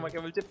ও তোমাকে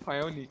বলছে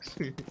ফায়োনিক্স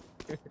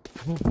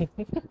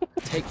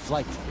Take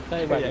flight.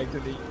 তাই ভাই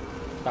অ্যাকচুয়ালি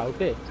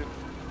সাউথে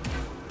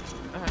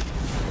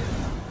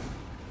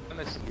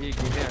না এই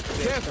গেমে আছে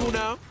Careful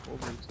now. ও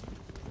বলছে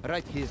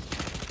Right here.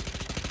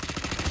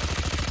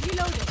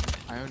 Reloading.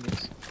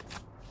 ফায়োনিক্স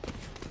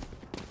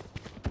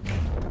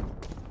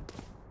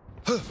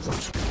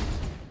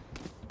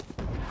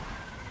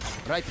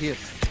Right here.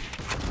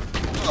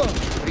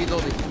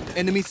 Reloading.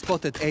 Enemy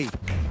spotted A.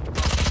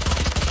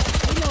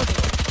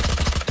 Reloading.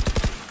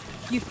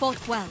 You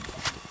fought well.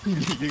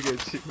 লিখে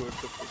গেছি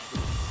ওটা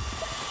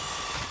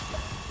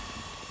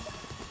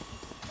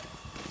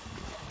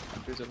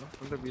पे चलो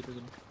अंदर बी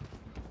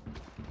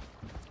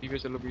पे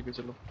चलो बी पे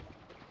चलो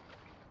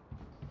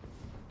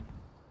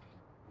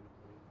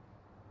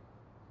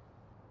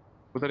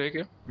उधर है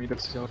क्या मैं इधर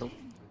से जा रहा हूँ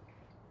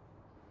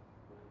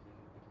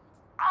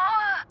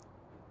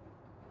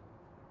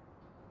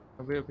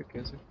अबे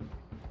कैसे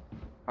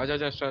आजा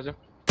आजा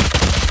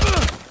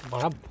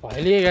বাড়া ভয়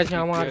লেগে গেছে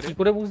আমার কি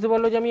করে বুঝতে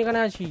পারলো যে আমি এখানে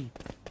আছি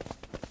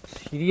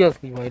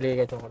সিরিয়াসলি ভয় লেগে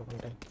গেছে আমার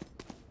ফোনটায়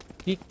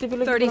দেখতে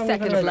পেলে 30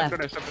 seconds left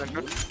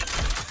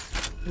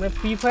मैं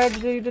फ्री फायर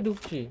जरिए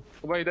ढुकছি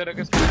ओ भाई इधर है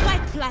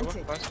Spike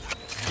planted.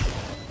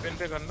 पेन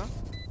पे करना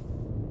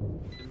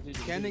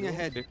Scanning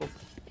ahead. देखो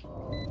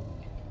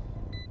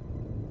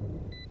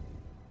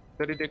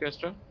इधर ही देख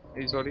एक्स्ट्रा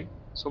ए सॉरी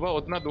सुबह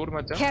उतना दूर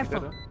मत जा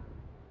Careful.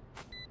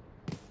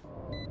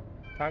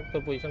 থাক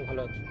তোর পজিশন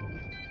ভালো আছে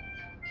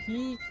কি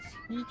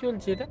কি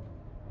চলছে এটা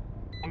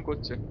ফোন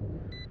করছে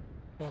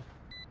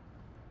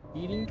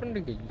কি রিংটোন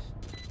রেখেছিস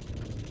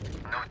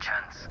No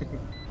chance.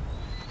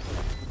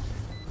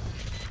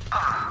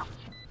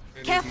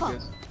 Careful.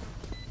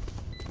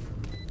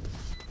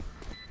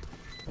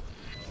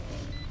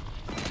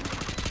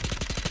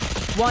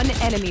 One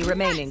enemy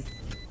remaining.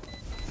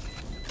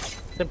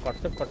 Save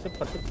কর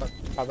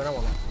পাবে না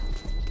মনে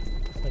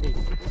নাকি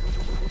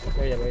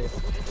হয়ে যাবে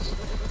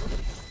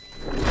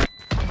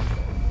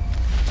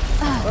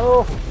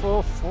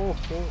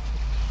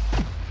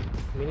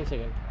mini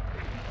second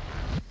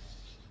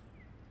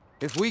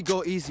If we go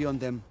easy on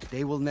them,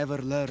 they will never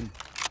learn.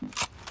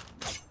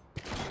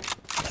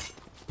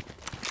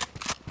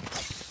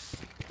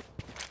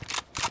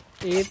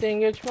 এতে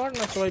এঙ্গেজ কর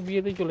না সবাই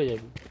বিয়েতেই চলে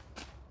যাবি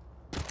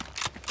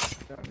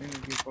জানি না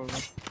কি করব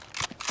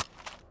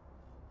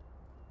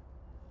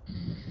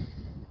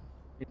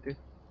এতে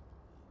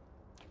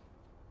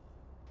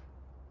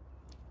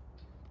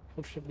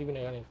ফুটস্টেপ দিবি না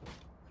এখানে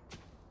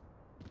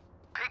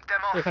Pick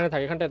them off.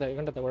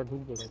 এখানটায় ওরা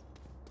ঢুকবে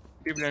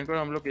टीम प्लान करो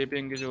हम लोग ए पे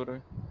एंगेज हो रहे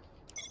हैं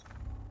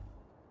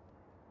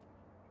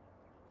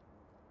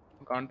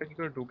গানটা কি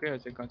করে ঢুকে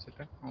আছে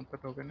কাছেটা আমার তো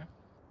ঢোকে না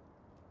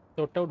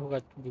তোরটাও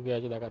ঢুকে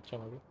আছে দেখাচ্ছে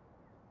আমাকে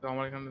তো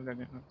আমার এখানে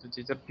দেখে না তো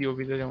যে যার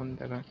পিওভি তে যেমন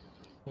দেখায়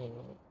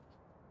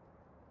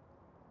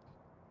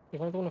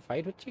এখানে তো কোনো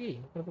ফাইট হচ্ছে কি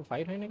এখানে তো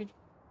ফাইট হয় না কিছু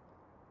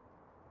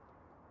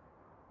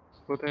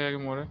কোথায় আগে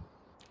মরে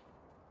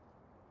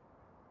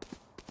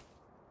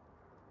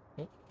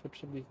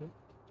ফুটস্টেপ দিছে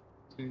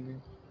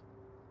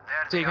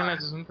যে এখানে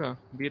আছে শুন তো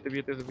বিয়েতে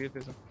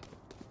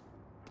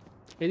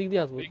এদিক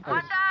দিয়ে আসবো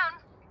One down.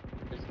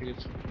 ঠিক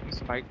আছে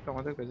স্পাইক তো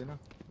আমাদের কাছে না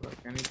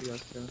কেন কি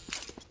আসছে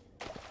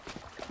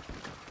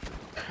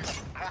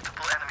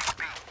Multiple enemies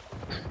B.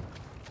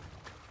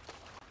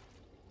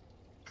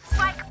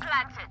 Spike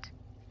planted.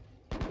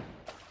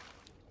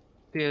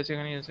 ঠিক আছে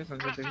এখানে আছে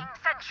সঞ্জয় দেখি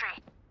Placing sentry.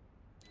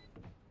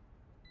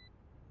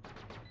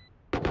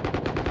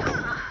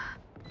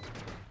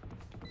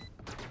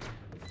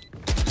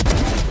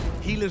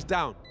 Healers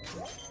down.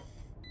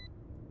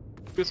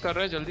 Push कर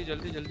रहा है जल्दी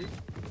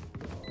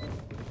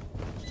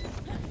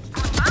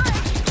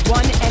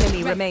One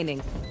enemy remaining.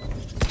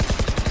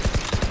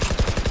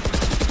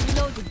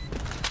 Reloading.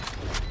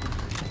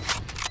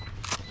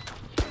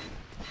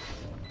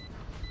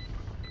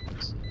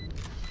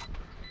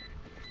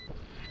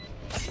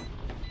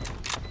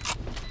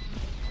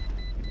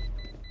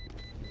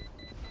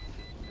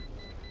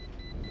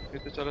 ये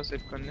तो चलो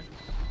सेव करने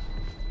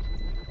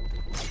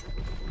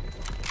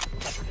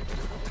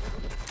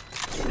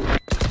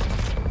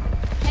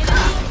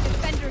Enemy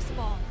defender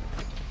spawn.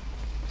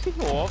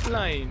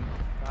 ऑफलाइन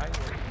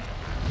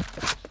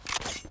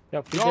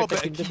क्या Y'all फ्री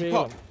better किल keep पे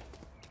up.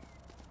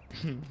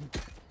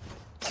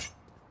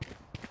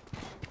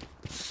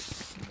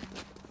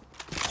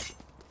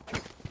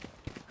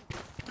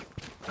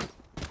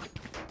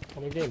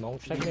 আমি যে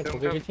মাউসটা কিনে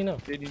ঠকে গেছি না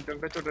এই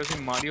ডিংটংটা ছোট আছে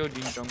মারিও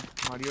ডিংটং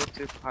মারিও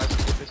হচ্ছে ফার্স্ট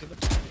করতেছিল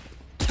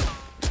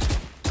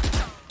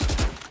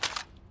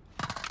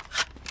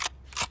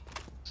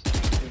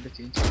এটা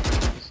চেঞ্জ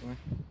করতে সময়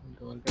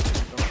ডবলটা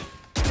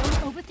Don't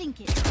overthink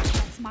it.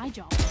 That's my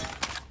job.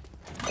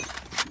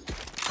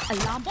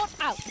 Alarm bot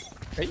out.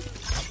 এই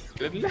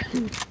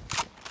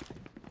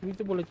তুই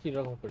তো বলেছিস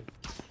এরকম করে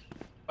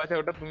আচ্ছা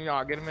ওটা তুমি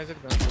আগের ম্যাচের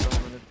গান বলো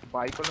মানে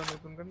বাইক হলো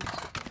নতুন গান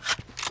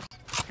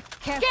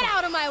Get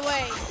out of my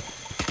way.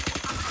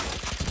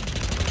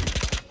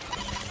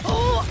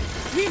 Oh,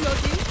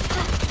 reloading.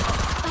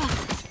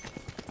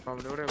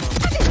 বাবরে ওরে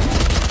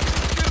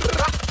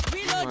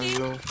Reloading.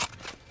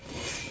 বাবা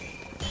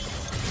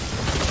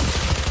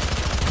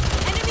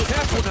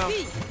Careful now.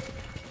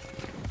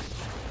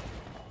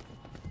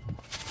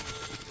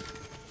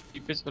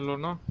 ये पे चलो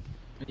ना,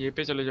 ये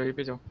पे चले जाओ, ये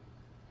पे जाओ।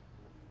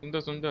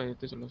 सुन जाओ, ये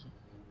पे चलो सो।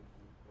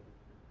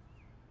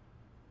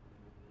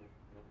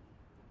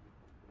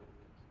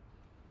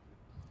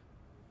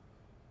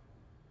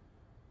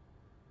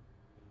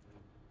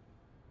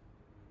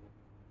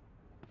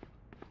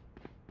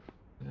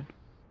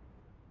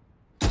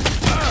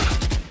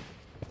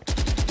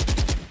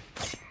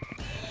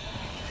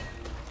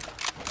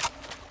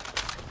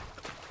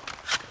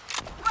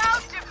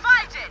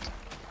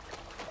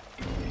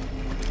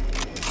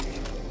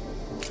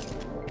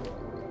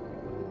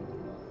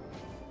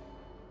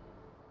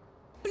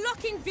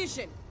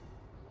 Vision.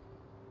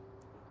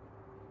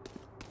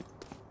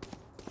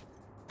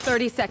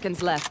 30 seconds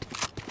left.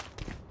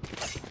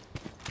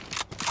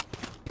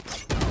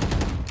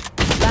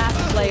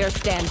 Last player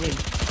standing.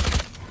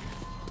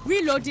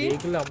 Reloading.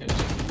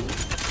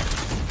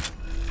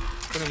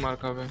 कौन मार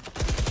खावे?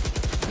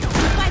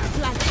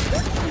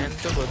 एंड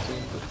तो बच्चे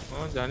तो,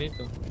 हाँ जानी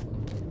तो।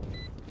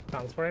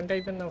 ट्रांसपेरेंट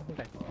टाइप है ना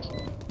होता है।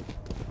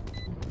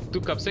 तू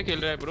कब से खेल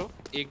रहा है ब्रो?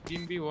 एक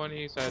दिन भी हुआ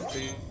नहीं शायद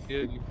से।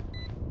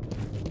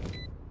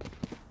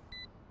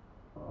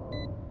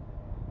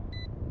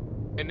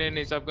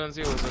 नहीं सब गन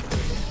से हो सकता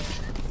है।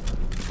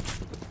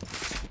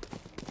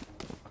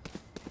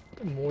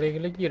 मोड़े के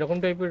लिए कि रकम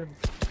टाइप है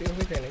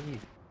नाকি?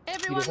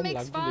 Everyone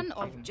makes fun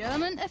of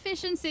German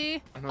efficiency.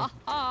 Ha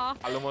ha.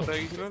 आलो मत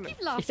आई किलो ने।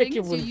 Keep laughing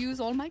as you use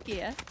all my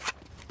gear.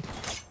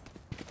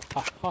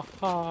 Ha ha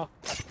ha.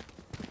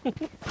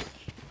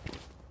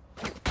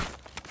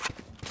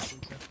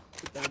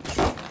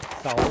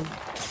 Sound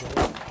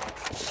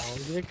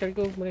director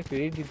को मैंने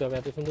क्रेडिट दी तो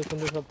मैं तो सुंदर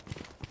सब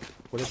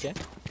बोले क्या?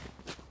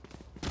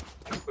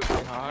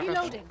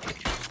 Reloading.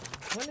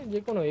 মানে যে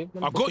কোনো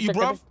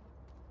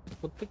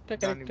প্রত্যেকটা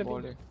ক্যারেক্টার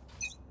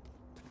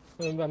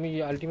আমি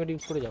আলটিমেট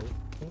ইউজ করে যাব।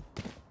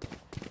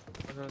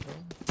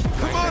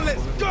 Come on,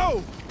 let's go.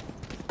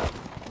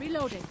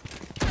 Reloading.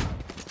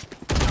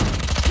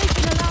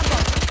 Placing alarm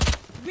bot.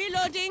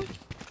 Reloading.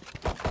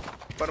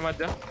 पर मत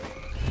जा।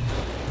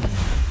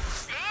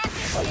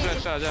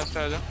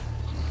 आजा।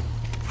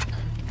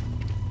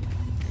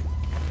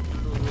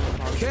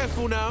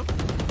 Careful now.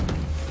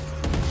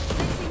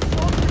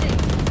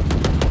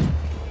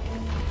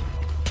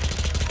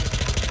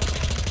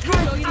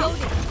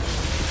 Reloading.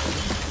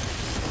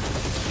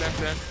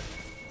 Left.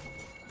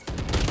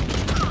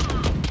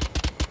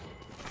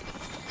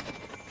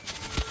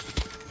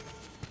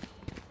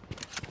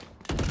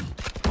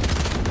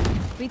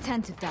 We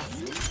tend to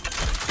dust.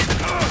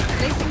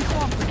 Placing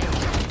swarm grenade.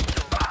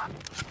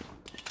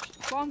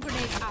 Swarm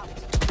grenade out.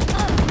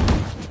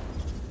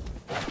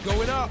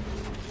 Going up.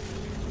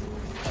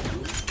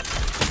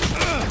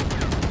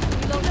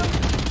 Reloading.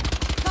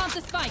 Plant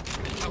the spike.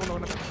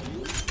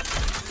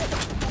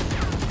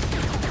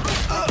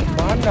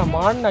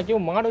 मारना क्यों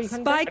मारो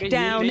इखान Spike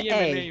down A.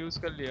 मैंने use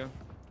कर लिया।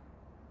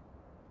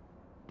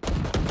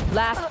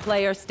 Last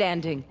player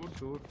standing.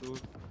 दूर।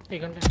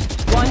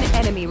 One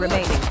enemy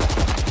remaining.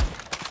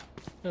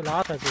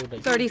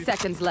 30 30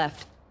 seconds left.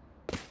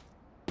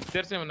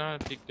 इधर से ना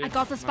ठीक है। I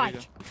got the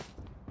spike.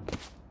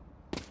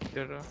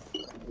 इधर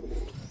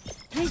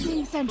Placing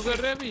तू sentry. कर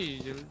रहा है अभी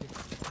जल्दी।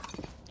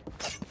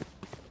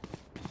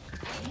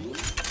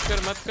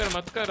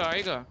 मत कर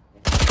आएगा।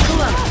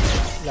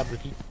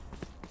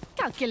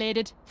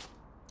 Calculated.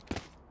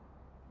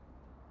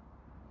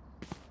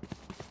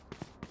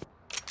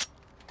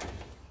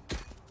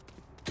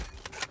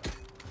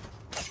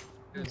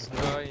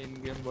 इसका इन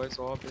गेम वॉइस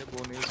ऑफ है, वो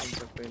नहीं सुन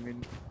सकते।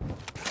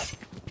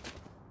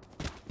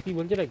 কি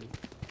বলছে নাকি?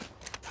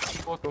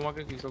 ও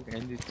তোমাকে কিছু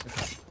জ্ঞান দিচ্ছে।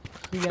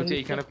 বলছে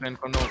এইখানে প্ল্যান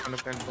করো না, ওখানে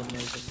প্ল্যান করো না,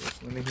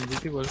 মানে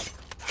হিন্দিতে বল।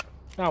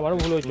 না আমারও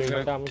ভুল হয়েছে,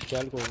 এটা আমি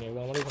খেয়াল করিনি,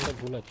 আমার এখানে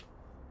ভুল আছে।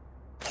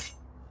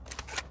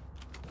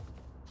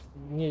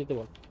 নিয়ে যেতে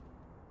বল।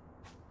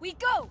 We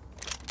go.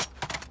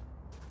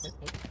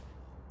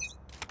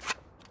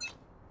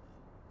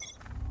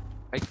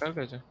 আই কার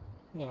কাছে?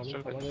 না আমি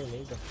আমাদের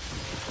নেই তো।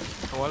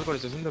 সওয়াল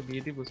করেছে শুন তো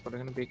বিয়ে দি বুঝ করে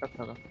এখানে বেকার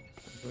থাকা।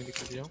 তুমি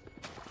দেখতে যাও।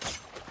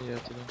 এই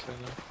আছে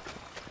ইনশাআল্লাহ।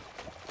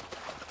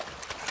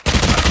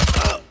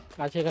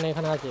 আছে এখানে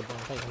আছে,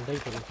 তাই ঘন্টাই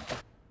করে।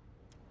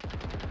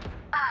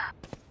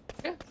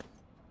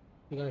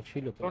 এখানে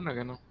ছিল তো না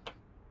কেন?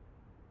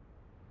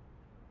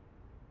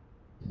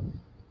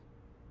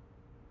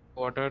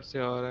 वाटर से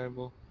आ रहा है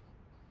वो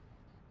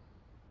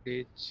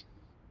तेज।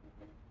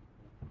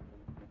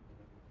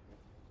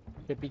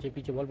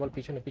 पीछे बॉल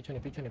पीछे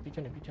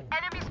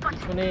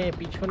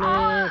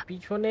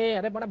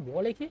अरे बड़ा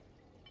बॉल है कि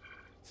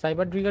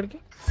साइबर ट्रिगर के।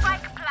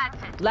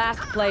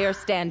 Last player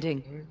standing.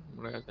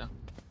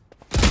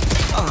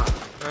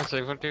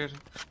 Cyber trigger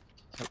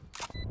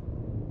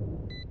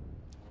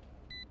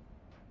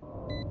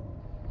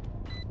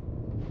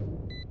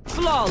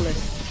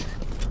Flawless.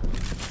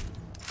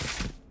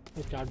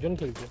 चारजन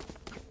खेलते।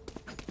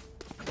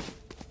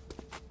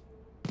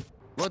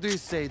 What do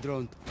you say,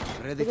 drone?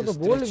 Ready to तो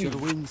बोल stretch भी। your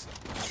wings?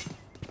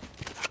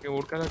 ये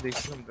और कला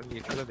देखছিলাম তো,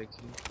 ये कला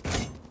দেখছিলাম।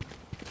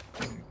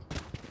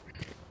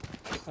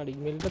 আর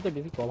ইমেলটাতে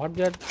বেশি কভার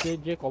দেওয়ার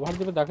যে কভার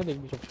দেবে তাকে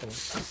দেখবি সবসময়,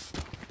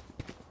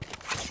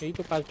 এই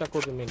তো কাজটা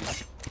করবে মেল।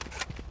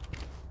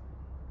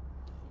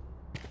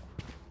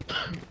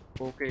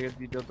 ওকে ये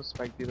दी जाओ तो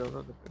स्पाइक दी जाओ तो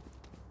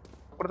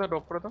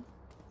डॉक पर था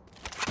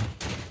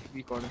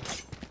भी कौन है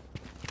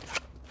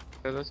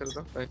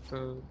चलता स्पाइक तो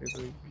दे दो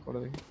कौन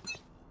है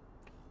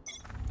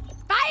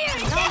Fire!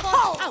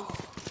 Out!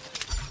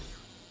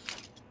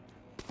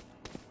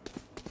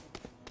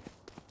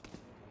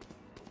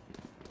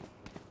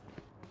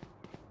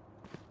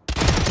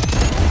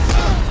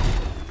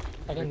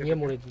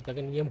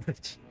 তাকে নিয়ে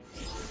মরেছি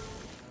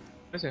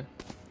ऐसे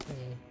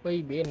ওই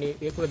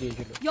এ করে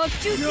দিয়েছিল। Your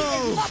duty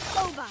is not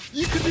over.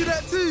 You can do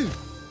that too.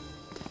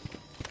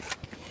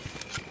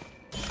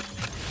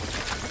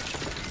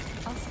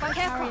 Our spike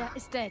carrier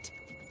is dead.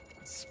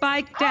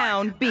 Spike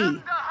down B.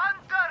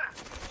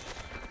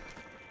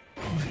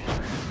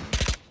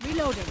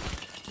 Reloading.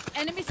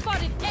 Enemy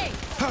spotted A.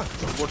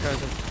 what has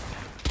it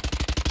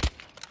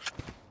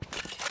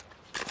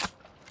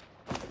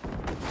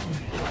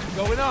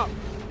Going up.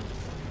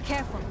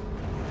 Careful.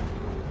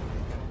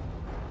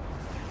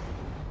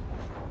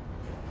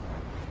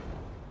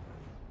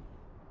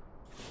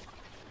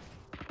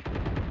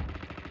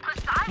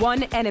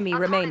 One enemy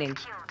remaining.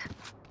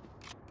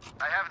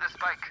 I have the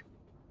spike.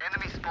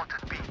 Enemy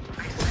spotted B.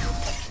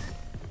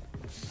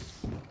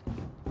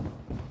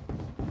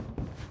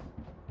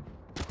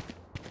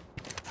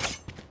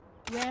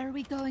 Where are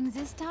we going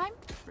this time?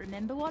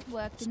 Remember what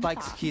worked in the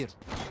Spikes past. here.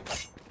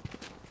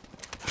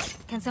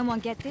 Can someone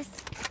get this?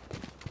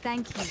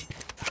 Thank you.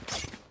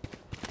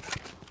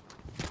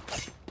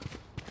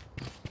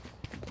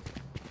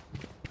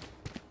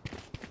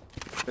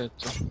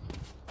 अच्छा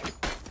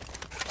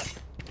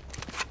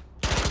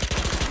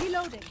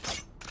Reloading.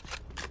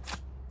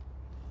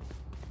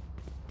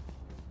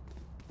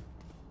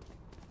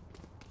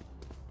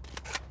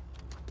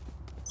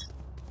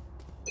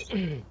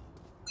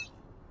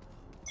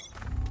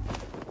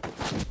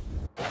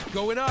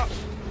 Going up.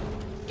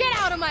 Get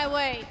out of my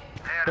way.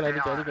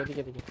 চল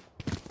এদিকে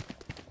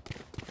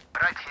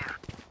Right here.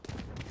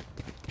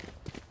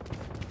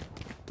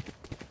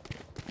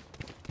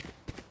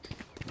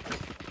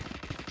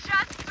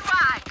 Just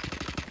swag.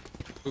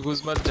 घुस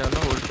मत जाना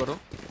hold करो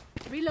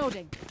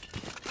Reloading.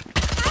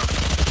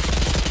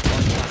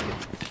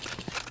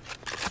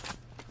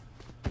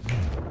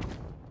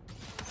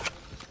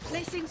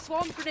 Placing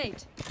swarm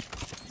grenade.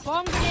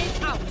 Swarm grenade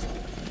out.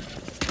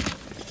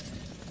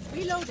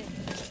 Reloading.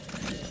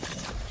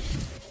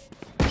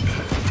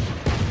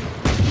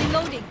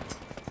 Reloading.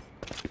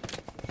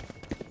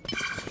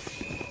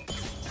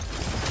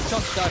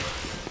 Shot done.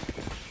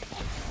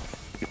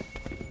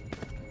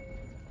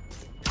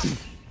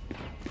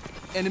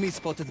 Enemy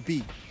spotted B.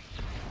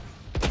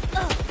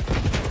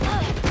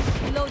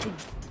 Reloading.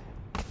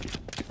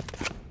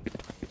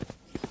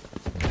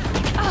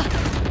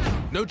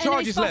 No Enemy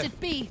charges left. spotted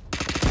B.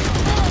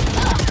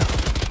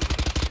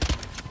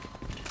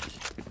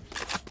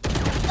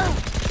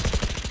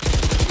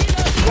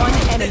 One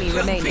enemy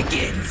remaining.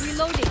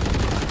 Reloading.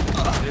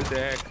 ये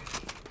देख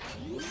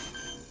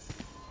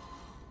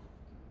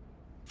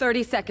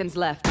 30 seconds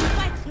left.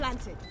 Spike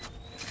planted.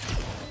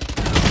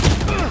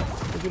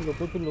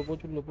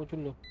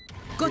 প্রচুর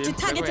Go to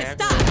target and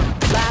start.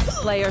 Last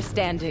player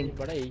standing.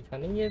 বড়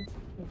এইখানেই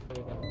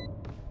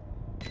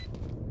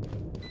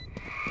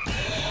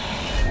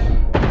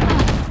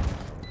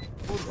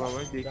ওর বাবা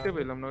দেখতে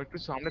পেলাম না একটু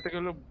সামনে থেকে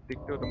হলো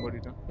দেখতে হতো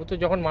বডিটা ও তো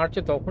যখন মারছে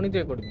তখনই তো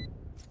করবি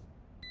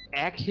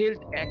এক হেলথ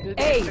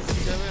এই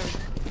যাবে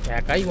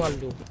একাই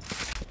মারলো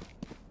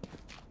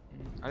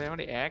আরে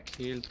আমার এক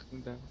হেলথ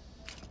কিন্তু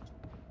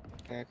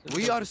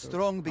We are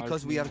strong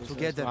because we are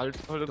together.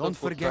 Don't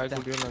forget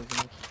that.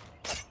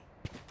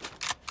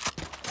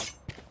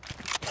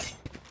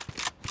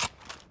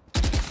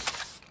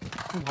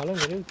 ভালো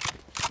মেরে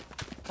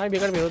আমি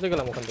বেকার বেরোতে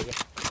গেলাম ওখান থেকে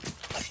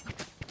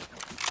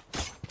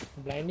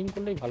ব্লাইন্ডিং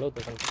করলেই ভালো হতো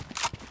ওখান থেকে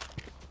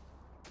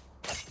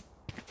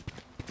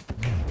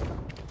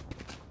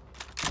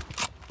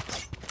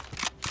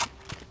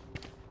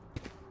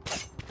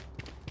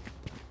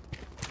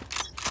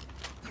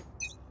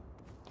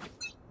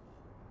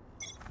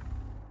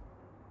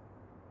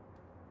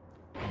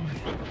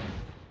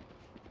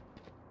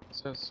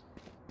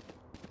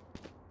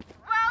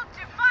Well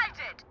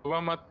divided. हुआ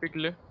मत पिक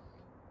ले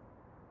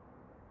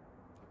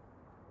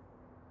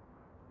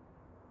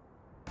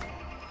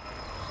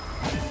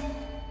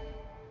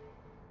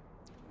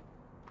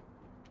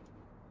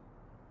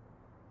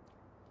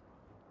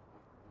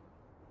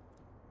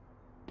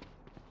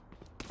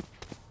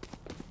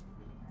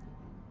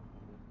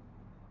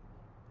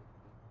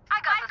I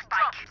got the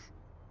spike.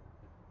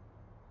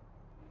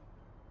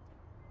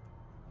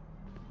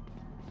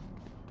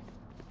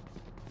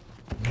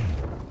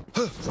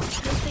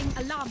 Placing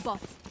alarm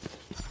bot.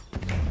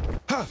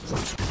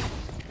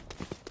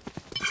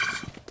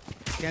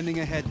 Scanning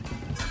ahead.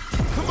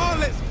 Come on,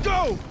 let's go.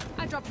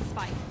 I dropped the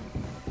spike.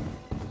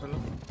 चलो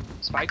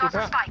I स्पाइक got the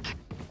उठा spike.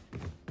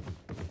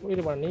 ওই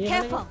রে বাড় নেই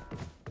Careful.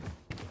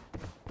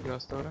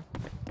 रास्ता हो रहा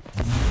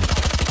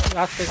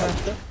রাস্তা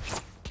রাস্তা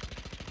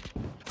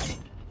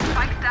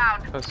Spike down.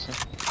 আচ্ছা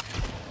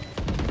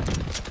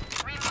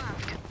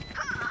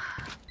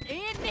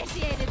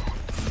Initiated.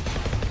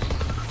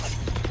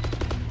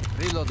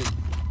 Reloading.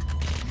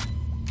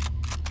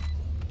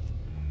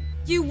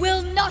 You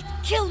will not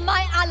kill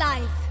my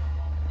allies.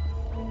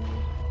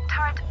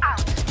 Turret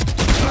out.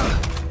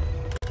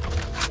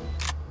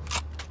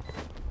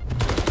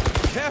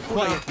 Careful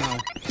Quiet now.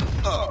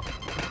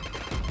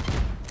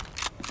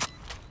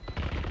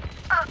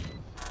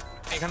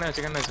 এখানে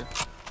আছে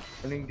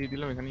লিংক দিয়ে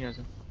দিলাম এখানেই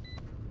আছে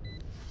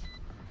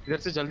इधर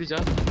से जल्दी जा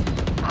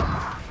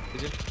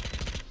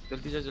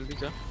जल्दी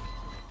जा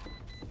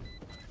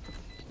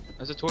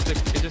ऐसे छोड़ दे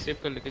केजे सेव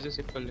कर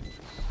ले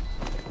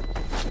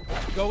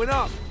Going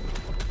up.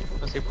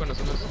 सेव करना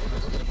सुनो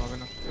भागे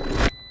ना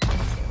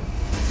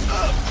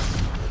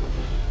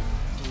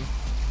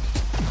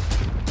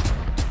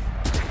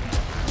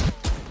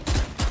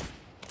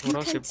You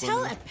can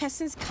tell a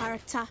person's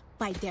character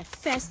by their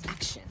first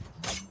action.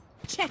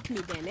 Check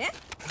me then, eh?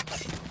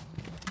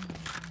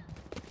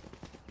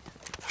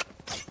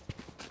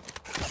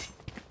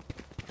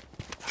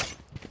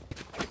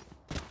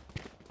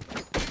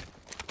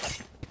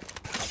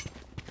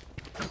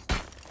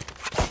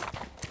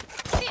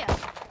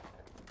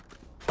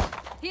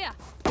 Here.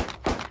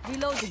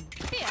 Reloading.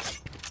 Here.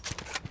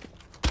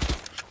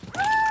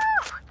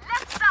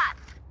 Left that.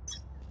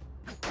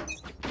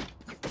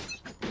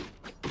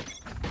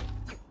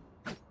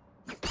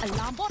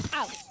 Alarm bot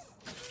out.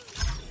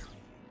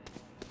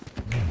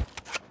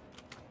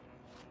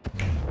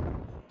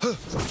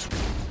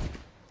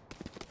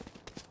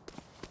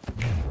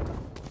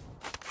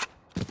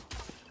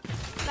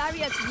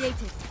 Barrier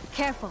created.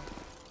 Careful.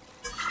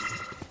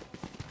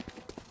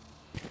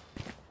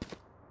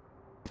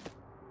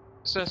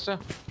 ऐसा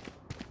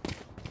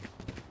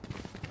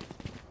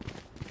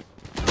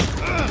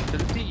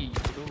जल्दी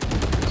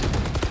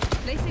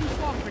Placing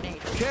swarm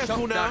grenade.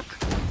 Careful now.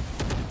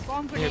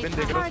 Swarm मैं haven grenade.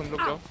 देख रहा हूँ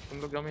Turret out. तुम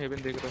लोग जाओ मैं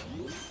हेवन देख रहा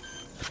हूँ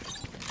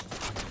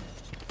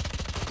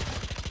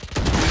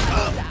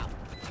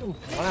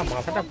মারা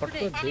মাথাটা ফট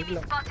করে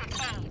দেখলাম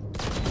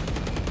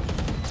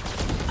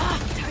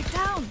Turret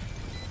down.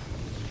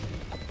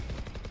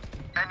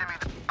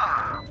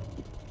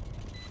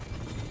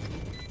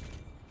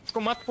 इसको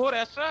मत फोड़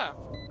ऐसा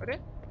अरे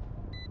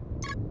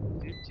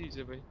ये चीज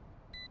है भाई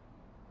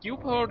क्यों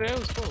फोड़ रहे हो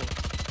उसको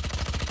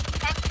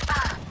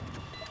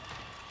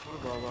ओ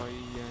बाबा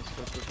ये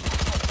इसका तो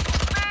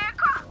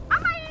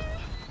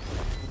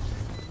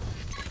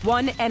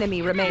One enemy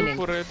क्यों remaining.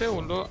 फोड़ रहे थे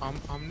उन लोग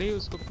हमने ही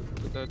उसको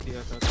बता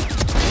दिया था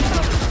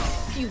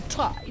You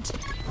tried.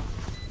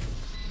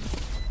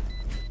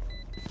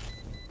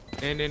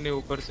 नहीं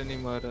ऊपर से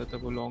नहीं मार रहा था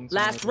वो लॉन्ग से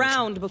Last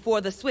round before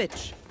the switch.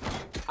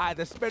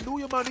 Either spend all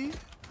your money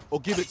or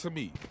give it to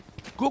me.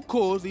 Good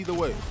cause either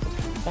way.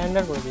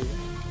 Standard করে দিই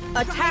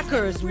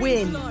Attackers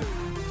win.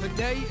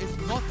 Today is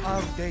not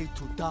our day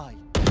to die.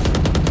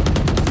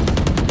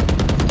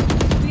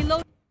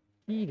 Reload.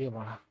 কি রে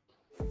বাড়া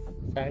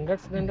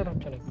standard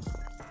হচ্ছে নাকি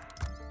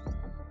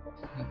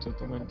तो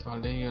तुम्हें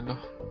थाले ही है ना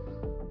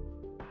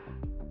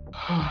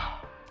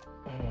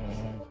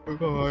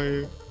भाई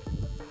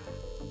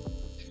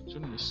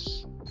चुनिस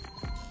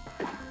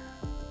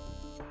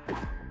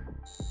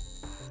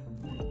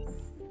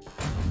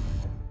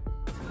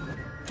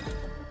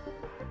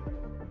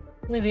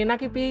আমি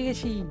রেনাকে পেয়ে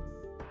গেছি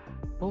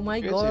ও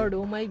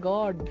মাই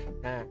গড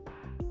হ্যাঁ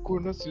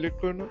কোন সিলেক্ট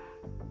করো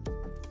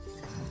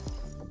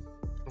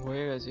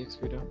হয়ে গেছে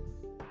এক্সপিটা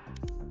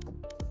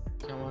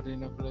কি আমার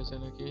রেনা খুলেছে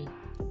নাকি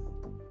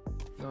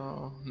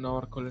না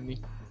আর খুলেনি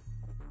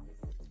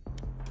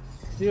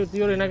তুই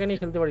রেনাকে নিয়ে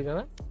খেলতে পারিস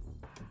না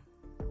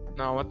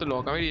না আমার তো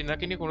লক আমি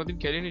রেনাকে নিয়ে কোনোদিন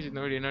খেলিনি যে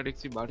আমি রেনার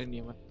এক্সপি বাড়েনি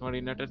আমার তোমার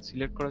রেনাটা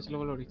সিলেক্ট করা ছিল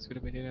বলে ওর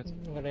এক্সপিটা বেড়ে গেছে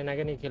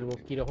রেনাকে নিয়ে খেলবো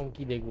কি রকম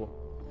কি দেখবো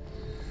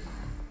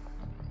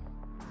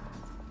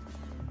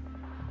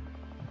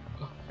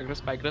একটা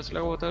স্পাইক রাশ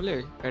লাগাবো তাহলে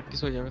প্র্যাকটিস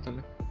হয়ে যাবে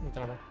তাহলে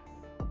দাঁড়া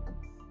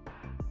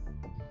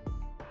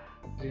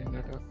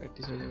রেনাটা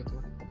প্র্যাকটিস হয়ে যাবে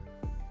তোমার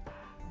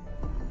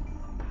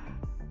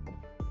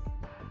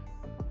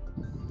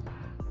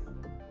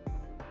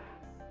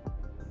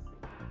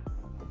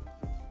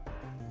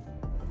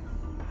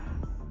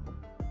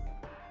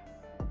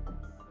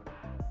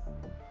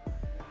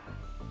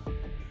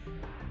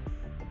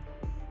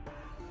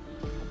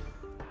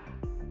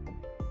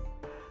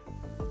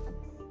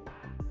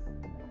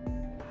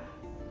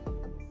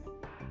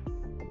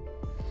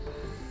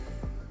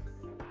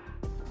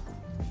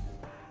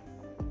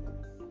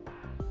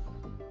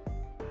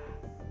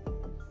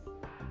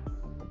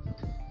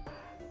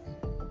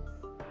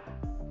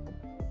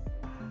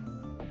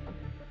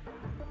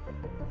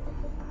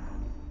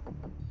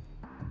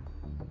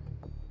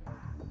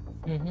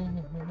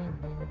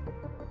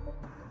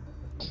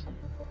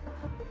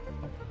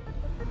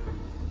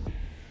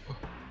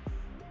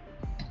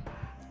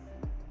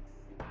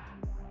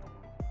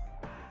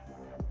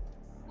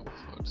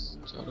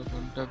चार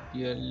घंटा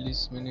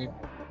 42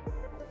 मिनट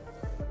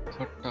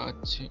फटा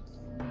अच्छे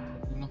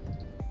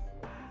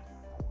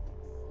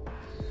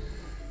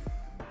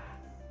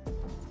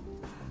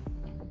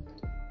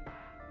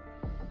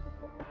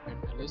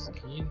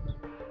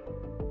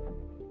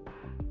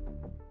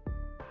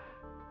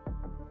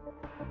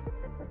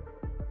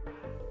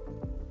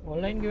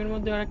অনলাইন গেমের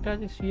মধ্যে আরেকটা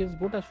আছে সিএস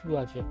গোটা শুরু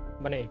আছে,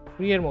 মানে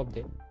ফ্রি এর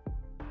মধ্যে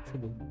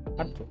শুধু,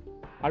 আর তো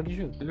আর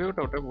কিছু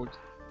ওটা বলছি।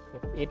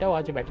 এটাও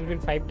আছে,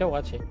 ব্যাটলফিল্ড 5টাও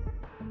আছে।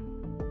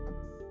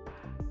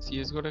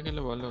 সিএসগোটা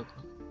খেলে ভালো হতো,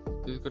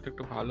 সিএসগোটা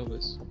একটু ভালো,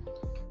 বেশ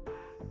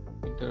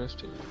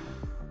ইন্টারেস্টিং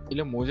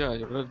খেলে মজা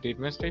আছে। ওটা ডেড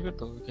ম্যাচ টাইপের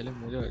তো, খেলে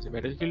মজা আছে।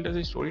 ব্যাটলফিল্ডটা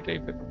সেই স্টোরি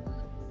টাইপের।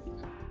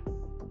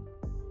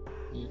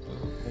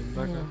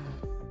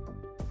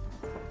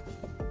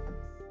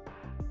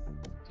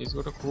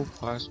 সিএসগোটা খুব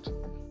ফাস্ট।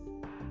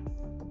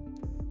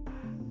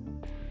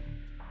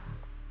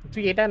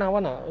 তুই এটা নামা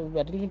না,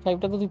 ব্যাটলফিল্ড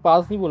 5টা তো তুই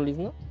পাস নি বললিস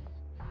না?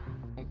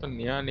 তো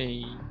নেওয়া নেই,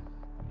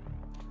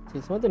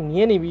 সেই সময় তো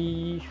নিয়ে নিবি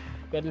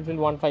ব্যাটলফিল্ড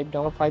 1.5টা।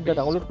 আমার 5টা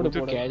ডাউনলোড করে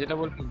পড়ে। ক্যাজটা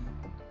বলবি,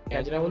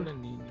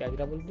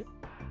 ক্যাজরা বলতে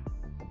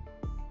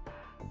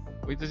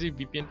ওই তো সেই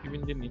ভিপিএন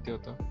দিয়ে নিতে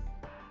হতো।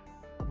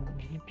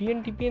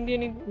 ভিপিএন দিয়ে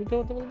নিতে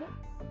হতো বলতে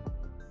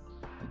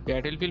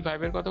ব্যাটলফিল্ড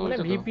 5 এর কথা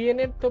বলছো তো? ভিপিএন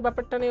এর তো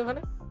ব্যাপারটা নেই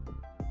ওখানে।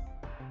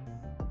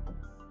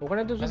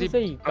 ওখানে তো শুধু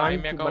সেই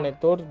মানে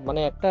তোর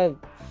মানে একটা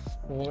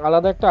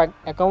আলাদা একটা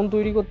অ্যাকাউন্ট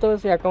তৈরি করতে হবে।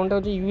 সেই অ্যাকাউন্টটা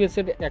হচ্ছে ইউএস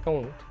এর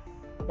অ্যাকাউন্ট,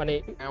 মানে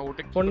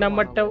ফোন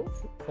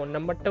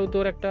নাম্বারটাও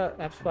তোর একটা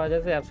অ্যাপস পাওয়া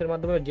যায়, সেই অ্যাপসের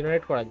মাধ্যমে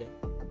জেনারেট করা যায়,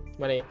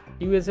 মানে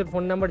ইউএস এর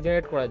ফোন নাম্বার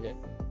জেনারেট করা যায়।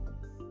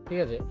 ঠিক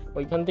আছে,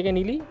 ওইখান থেকে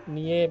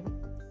নিয়ে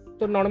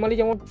তো নর্মালি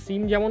যেমন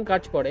সিম যেমন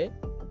কাজ করে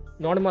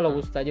নর্মাল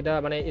অবস্থায়, যেটা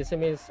মানে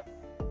SMS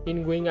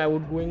ইনগোয়িং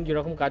আউটগোয়িং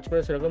যেরকম কাজ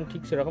করে সেরকম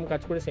ঠিক সেরকম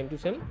কাজ করে, সেম টু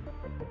সেম।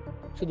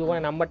 শুধু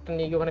ওখানে নাম্বারটা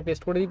নিয়ে গিয়ে ওখানে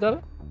পেস্ট করে দিতে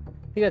হবে।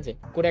 ঠিক আছে,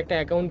 করে একটা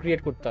অ্যাকাউন্ট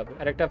ক্রিয়েট করতে হবে।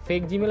 আর একটা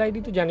ফেক জিমেল আইডি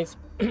তো জানিস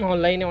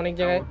অনলাইনে অনেক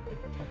জায়গায়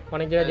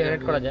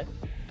জেনারেট করা যায়।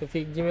 তো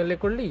ফেক জিমেলে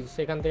করলি,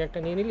 সেখান থেকে একটা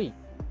নিয়ে নিলি,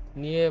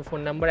 নিয়ে ফোন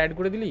নাম্বার অ্যাড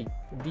করে দিলি,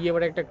 দিয়ে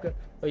এবার একটা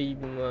ওই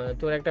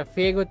তোর একটা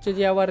ফেক হচ্ছে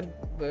যে আবার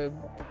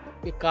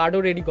কার্ডও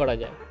রেডি করা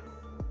যায়।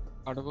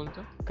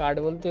 কার্ড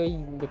বলতে ওই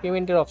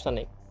পেমেন্টের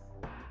অপশানে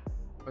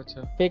আচ্ছা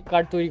ফেক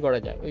কার্ড তৈরি করা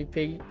যায়। ওই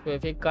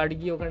ফেক কার্ড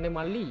গিয়ে ওখানে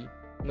মারলি,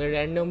 মানে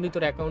র্যান্ডমলি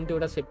তোর অ্যাকাউন্টে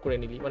ওটা সেভ করে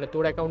নিলি, মানে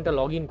তোর অ্যাকাউন্টটা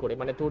লগ ইন করে,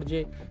 মানে তোর যে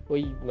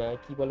ওই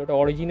কী বলে ওটা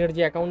অরিজিনের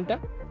যে অ্যাকাউন্টটা,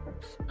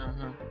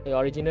 ওই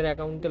অরিজিনের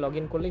অ্যাকাউন্টে লগ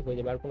ইন করলেই হয়ে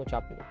যাবে, আর কোনো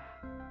চাপ নেই।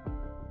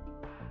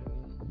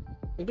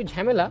 একটু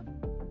ঝামেলা,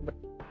 বাট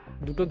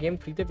দুটো গেম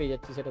ফ্রিতে পেয়ে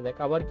যাচ্ছি, সেটা দেখ।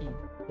 আবার কি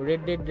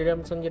রেড ডেড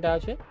রিডেম্পশন যেটা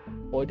আছে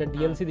ওইটা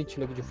ডিএলসি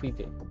দিচ্ছিল কিছু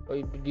ফ্রিতে, ওই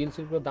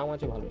ডিএলসির পুরো দাম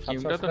আছে ভালো।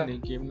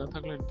 গেম না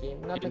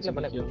থাকলে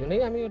মানে ওই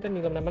জন্যই আমি ওটা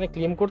নিলাম না, মানে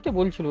ক্লেম করতে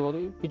বলছিল,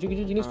 কিছু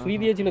জিনিস ফ্রি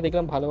দিয়েছিল,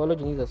 দেখলাম ভালো ভালো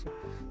জিনিস আছে।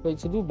 ওই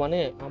শুধু মানে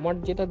আমার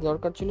যেটা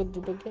দরকার ছিল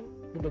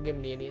দুটো গেম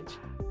নিয়ে নিয়েছি।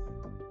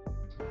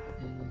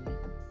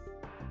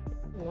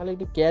 নাহলে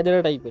একটু ক্যাজেরা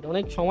টাইপের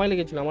অনেক সময়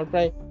লেগেছিল আমার,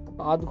 প্রায়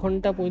আধ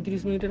ঘন্টা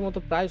 35 মিনিটের মতো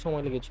প্রায়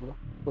সময় লেগেছিল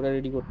ওটা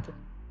রেডি করতে,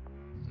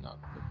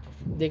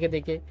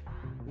 দেখে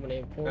মানে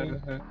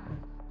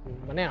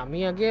মানে আমি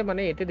আগে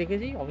মানে এতে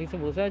দেখেছি, অফিসে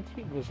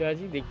বসে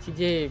আছি দেখছি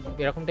যে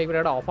এরকম টাইপের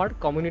একটা অফার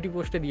কমিউনিটি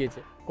পোস্টে দিয়েছে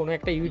কোনো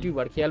একটা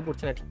ইউটিউবার, খেয়াল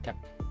পড়ছে না ঠিকঠাক,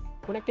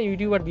 কোনো একটা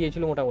ইউটিউবার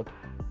দিয়েছিল মোটামুটি,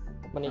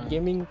 মানে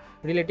গেমিং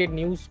রিলেটেড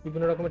নিউজ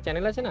বিভিন্ন রকমের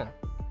চ্যানেল আছে না,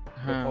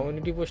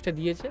 কমিউনিটি পোস্টে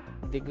দিয়েছে।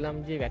 দেখলাম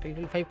যে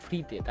ব্যাটলফিল্ড 5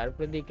 ফ্রিতে,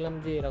 তারপরে দেখলাম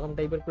যে এরকম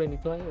টাইপের করে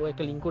নিতে হয়। ও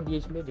একটা লিঙ্কও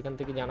দিয়েছিল যেখান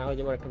থেকে জানা হয়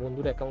যে আমার একটা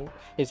বন্ধুর অ্যাকাউন্ট,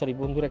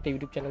 বন্ধুর একটা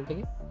ইউটিউব চ্যানেল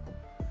থেকে,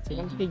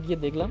 সেখান থেকে গিয়ে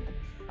দেখলাম।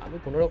 আমি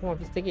কোনো রকম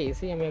অফিস থেকে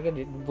এসেই আমি আগে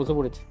বসে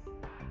পড়েছি।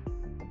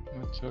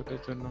 আচ্ছা, ওটার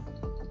জন্য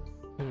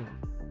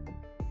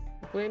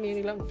করে নিয়ে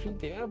নিলাম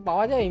ফ্রিতে।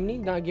 পাওয়া যায় এমনি,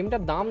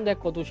 গেমটার দাম দেখ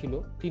কত ছিল,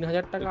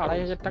 3000 টাকা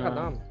 2500 টাকা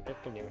দাম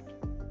একটা গেমের।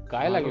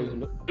 গায়ে লাগে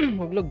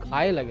ওগুলো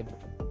গায়ে লাগে তো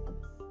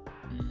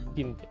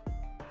কিনতে।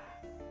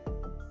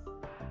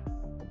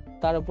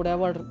 তার উপরে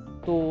আবার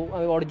তো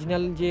আমি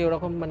অরিজিনাল যে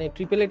ওরকম মানে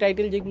AAA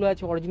টাইটেল যেগুলো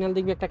আছে অরিজিনাল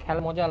দেখবি একটা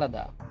খেলা মজা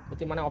আলাদা,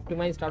 ওতে মানে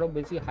অপটিমাইজড আরো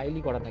বেশি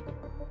হাইলি করা থাকে।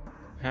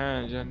 হ্যাঁ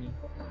জানি,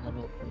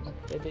 ভালো।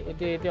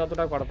 এতে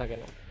অতটা করা থাকে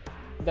না।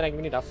 দাঁড়া 1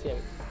 মিনিট আসছি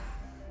আমি।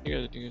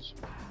 ঠিক আছে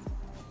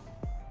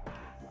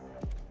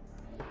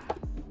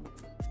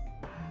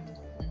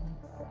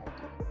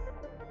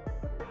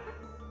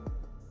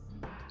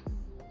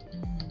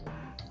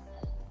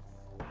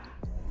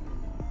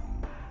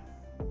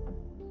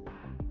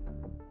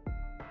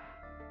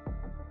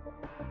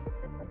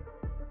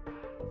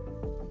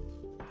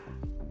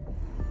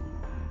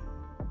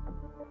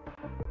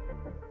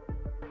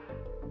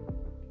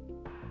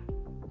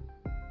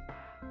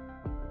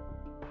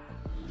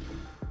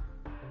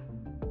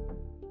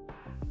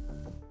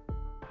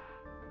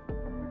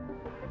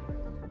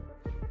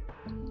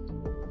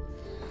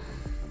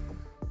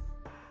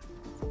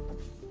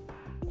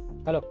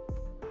হ্যালো।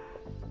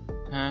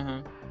 হ্যাঁ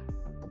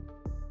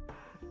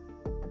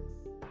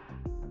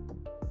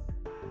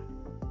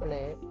মানে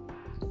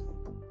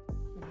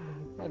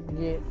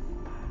আজকে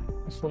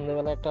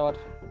সন্ধ্যেবেলা একটা আবার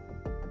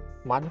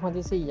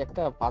মাঝে সেই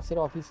একটা পাশের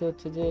অফিসে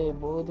হচ্ছে যে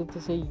ওদের তো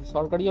সেই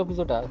সরকারি অফিস,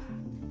 ওটা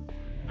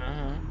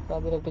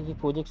তাদের একটা কি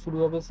প্রজেক্ট শুরু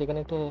হবে, সেখানে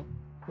একটা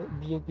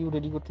বিওকিউ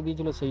রেডি করতে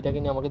দিয়েছিল, সেইটাকে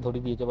নিয়ে আমাকে ধরে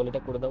দিয়েছে, বলে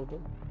এটা করে দাও তো।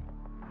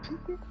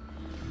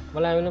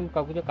 বলে আমি বললাম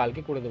কাকু যে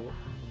কালকে করে দেবো,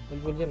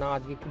 বলছে না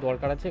আজকে একটু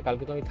দরকার আছে,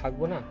 কালকে তো আমি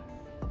থাকবো না।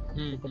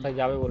 কোথায়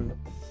যাবে বললো,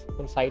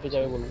 কোন সাইটে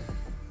যাবে বললো,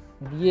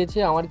 দিয়েছে।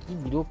 আমার কি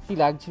বিরক্তি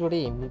লাগছিল রে,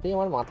 এমনিতেই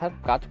আমার মাথার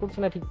কাজ করছে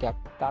না ঠিকঠাক,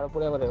 তার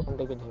উপরে আবার এরকম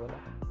টাইপের ঝামেলা।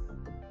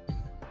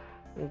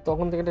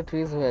 তখন থেকে একটা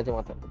ট্রেস হয়ে আছে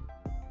মাথা।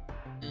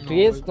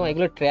 ট্রেস নয়,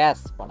 এগুলো ট্র্যাশ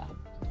পাড়া।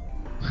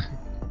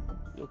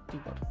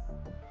 বিরক্তিকর।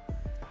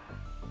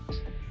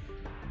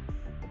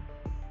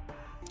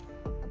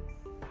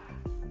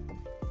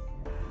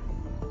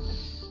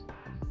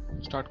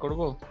 স্টার্ট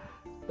করবো?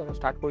 তখন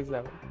স্টার্ট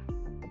করেছিলাম,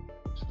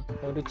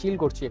 আমি একটু চিল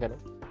করছি এখানে।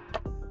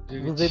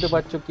 বুঝতেই তো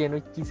পারছো কেন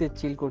কিসের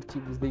চিল করছি,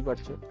 বুঝতেই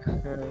পারছো।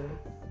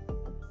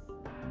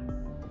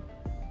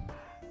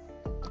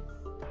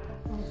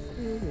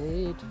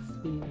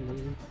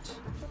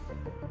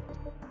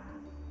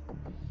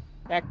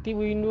 অ্যাক্টিভ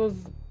উইন্ডোজ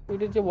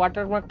এটা যে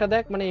ওয়াটারমার্কটা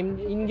দেখ, মানে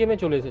ইন গেমে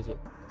চলে এসেছে।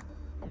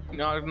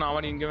 না না,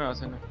 আমার ইন গেমে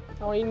আসে না।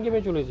 আমার ইন গেমে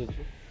চলে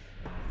এসেছে।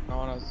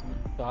 আমার আসে না।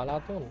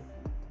 জ্বালাতন।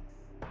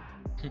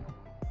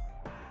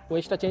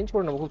 ওয়েসটা চেঞ্জ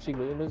করে নেবো খুব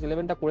শীঘ্রই, উইন্ডোজ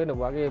 11টা করে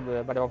নেবো আগে,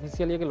 মানে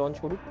অফিসিয়ালি আগে লঞ্চ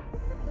করুক।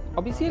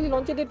 অফিসিয়ালি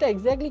লঞ্চের ডেটটা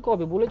এক্স্যাক্টলি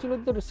কবে বলেছিল?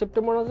 তো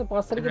সেপ্টেম্বর মাসের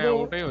 5 তারিখে দেবে।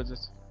 ওটাই হচ্ছে,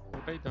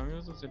 ওটাই তো আমিও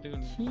তো সেটাই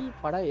জানি। কি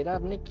পাড়া এরা,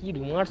 মানে কি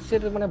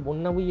রুমার্সের মানে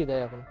বন্যা বইয়ে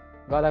দেয় এখন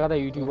গাদা গাদা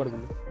ইউটিউবার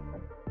গুলো।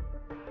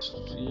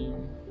 স্ট্রিম,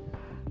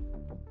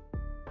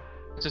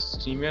 আচ্ছা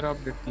স্ট্রিমের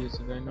আপডেট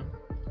দিয়েছে তাই না?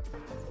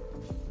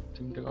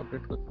 স্ট্রিমটাকে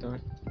আপডেট করতে হবে।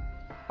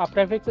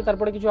 আফটার এফেক্টসে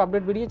তারপরে কিছু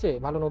আপডেট বেরিয়েছে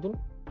ভালো নতুন?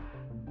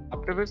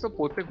 আফটার এফেক্টস তো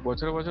প্রত্যেক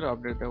বছর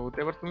আপডেট হয়, ওতে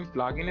এবার তুমি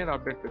প্লাগইনের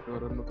আপডেট পেতে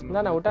পারো নতুন।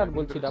 না না, ওটা আর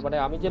বলছি না, মানে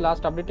আমি যে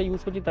লাস্ট আপডেটটা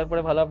ইউজ করছি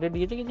তারপরে ভালো আপডেট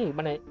দিয়েছে কিছু,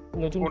 মানে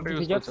নতুন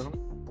ফিচারস।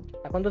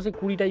 এখন তো সেই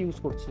 20টা ইউজ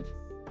করছি।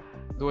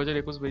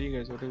 2021 বেরিয়ে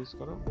গেছে, ওটা ইউজ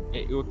করো।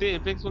 ওতে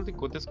এফেক্টস বলতে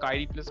কোতে স্কাই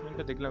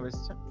রিপ্লেসমেন্টটা দেখলাম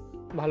এসেছে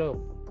ভালো।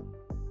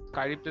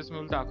 স্কাই রিপ্লেসমেন্ট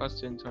বলতে আকাশ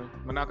চেঞ্জ হয়,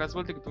 মানে আকাশ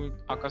বলতে কি তুমি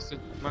আকাশে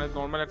মানে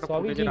নরমাল একটা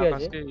সবই ফুটেজের ঠিক আছে,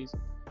 আকাশকে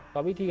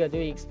সবই ঠিক আছে।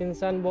 ওই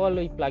এক্সটেনশন বল,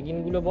 ওই প্লাগইন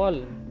গুলো বল,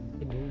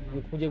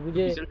 খুঁজে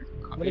খুঁজে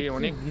মানে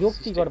অনেক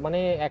বিরক্তিকর, মানে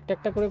একটা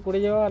একটা করে করে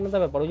যাওয়া আলাদা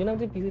ব্যাপার। ওই জন্য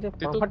আমি পিসিটা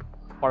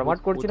ফরম্যাট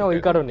করছি না ওই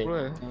কারণে,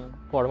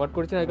 ফরম্যাট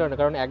করছি না ওই কারণে,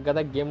 কারণ এক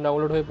গাদা গেম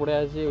ডাউনলোড হয়ে পড়ে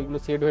আছে, ওইগুলো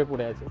সেট হয়ে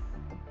পড়ে আছে।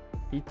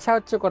 ইচ্ছা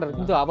হচ্ছে করার,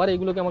 কিন্তু আবার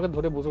এগুলোকে আমাকে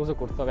ধরে বসে বসে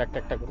করতে হবে একটা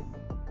একটা করে।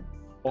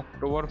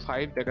 October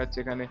 5 দেখাচ্ছে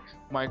এখানে,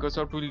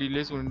 Microsoft will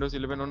release Windows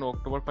 11 on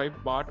October 5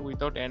 but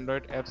without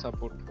Android app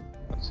support.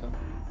 আচ্ছা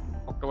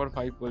October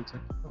 5 বলছে,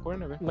 করে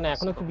নেবে। মানে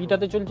এখনো কি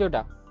বিটাতে চলছে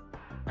ওটা?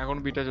 এখন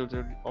বিটা চলছে,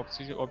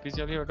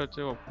 অফিসিয়ালি ওটা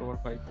হচ্ছে October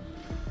 5।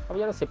 আমি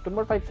জানো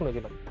September 5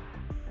 শুনেছিলাম।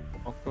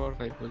 October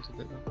 5 বলছে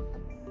দেখো,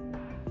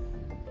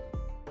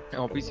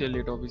 অফিসিয়ালি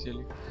এটা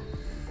অফিসিয়ালি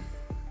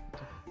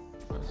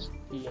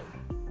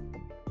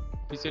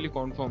অফিসিয়ালি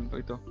কনফার্ম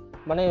তাই তো।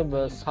 মানে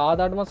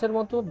 7-8 মাসের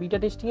মতো বিটা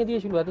টেস্টিং এ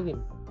দিয়েছিল এতদিন।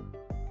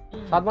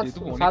 7 মাস,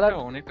 7-8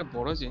 অনেকটা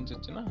বড় চেঞ্জ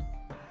হচ্ছে না,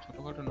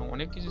 ছোটখাটো না,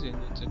 অনেক কিছু চেঞ্জ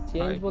হচ্ছে।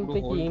 চেঞ্জ বলতে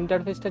কি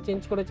ইন্টারফেসটা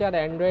চেঞ্জ করেছে আর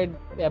অ্যান্ড্রয়েড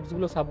অ্যাপস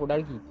গুলো সাপোর্ট,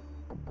 আর কি।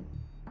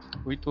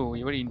 ওই তো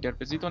এবার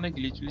ইন্টারফেসই তো অনেক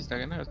গ্লিচ গ্লিচ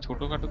থাকে না,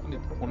 ছোটখাটো তো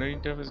ফোনের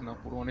ইন্টারফেস না,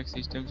 পুরো অনেক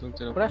সিস্টেম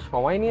চলছে। ওরা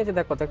সময় নিয়েছে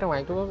দেখ, কত একটা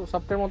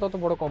মাইক্রোসফটের মতো অত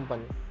বড়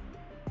কোম্পানি,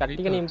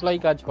 প্র্যাকটিক্যালি এমপ্লয়ি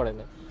কাজ করে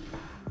না।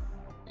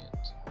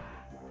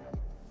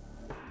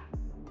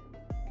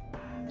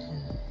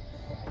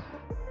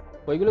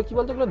 ওইগুলো কি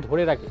বলতো, ওগুলো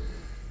ধরে রাখে,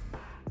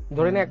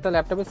 ধরে নে একটা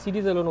ল্যাপটপের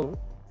সিরিজ এলো নতুন,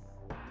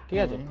 ঠিক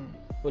আছে,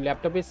 ওই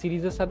ল্যাপটপের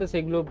সিরিজের সাথে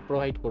সেগুলো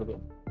প্রোভাইড করবে,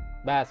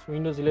 ব্যাস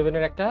উইন্ডোজ 11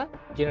 এর একটা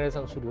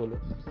জেনারেশন শুরু হলো।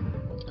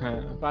 হ্যাঁ,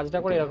 কাজটা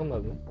করে এরকম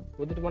ভাবে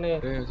ওদের, মানে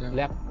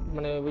ল্যাপ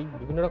মানে ওই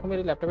বিভিন্ন রকমের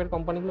ল্যাপটপের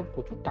কোম্পানিগুলো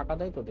প্রচুর টাকা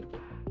দেয় তোদেরকে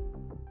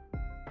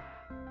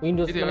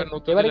উইন্ডোজ।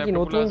 এবারে কি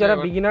নতুন যারা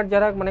বিগিনার,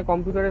 যারা মানে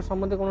কম্পিউটারের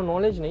সম্বন্ধে কোনো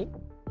নলেজ নেই,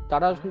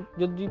 তারা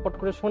যদি পট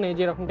করে শোনে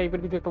যে এরকম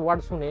টাইপের কিছু একটা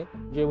ওয়ার্ড শুনে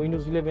যে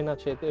উইন্ডোজ 11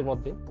 আছে এর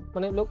মধ্যে,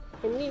 মানে লোক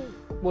এমনি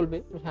বলবে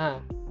হ্যাঁ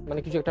মানে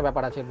কিছু একটা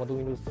ব্যাপার আছে এর মধ্যে।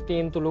 উইন্ডোজ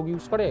 10 তো লোক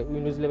ইউজ করে,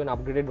 উইন্ডোজ 11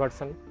 আপগ্রেডেড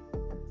ভার্সন।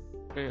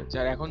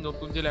 যার এখন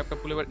নতুন যে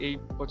ল্যাপটপগুলো এবার এই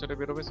বছরে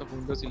বের হবে সব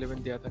উইন্ডোজ 11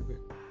 দেয়া থাকবে।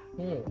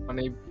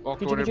 মানে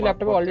কিছু কিছু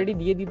ল্যাপটপে অলরেডি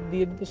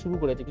দিয়ে দিতে শুরু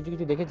করেছে, কিছু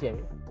কিছু দেখেছি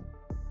আমি।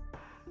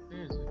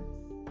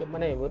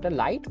 মানে ওটা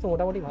লাইট তো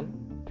মোটামুটি ভালো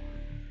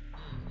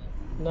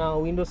না,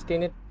 উইন্ডোজ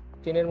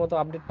 10 এর মতো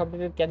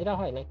আপডেটের ক্যাজরা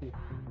হয় নাকি?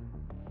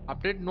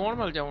 আপডেট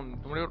নরমাল যেমন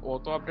তোমার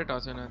অত আপডেট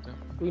আসে না এটা,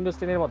 উইন্ডোজ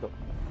 10 এর মতো।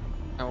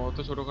 হ্যাঁ, অত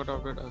ছোটখাটো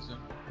আপডেট আসে।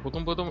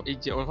 প্রথম এই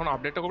যে যখন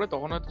আপডেটটা করবে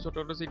তখন হয়তো ছোট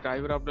ছোট সেই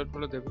ড্রাইভার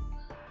আপডেটগুলো দেবে,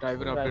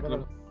 ড্রাইভার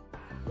আপডেটগুলো।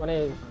 মানে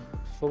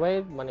সবাই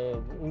মানে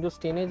উইন্ডোজ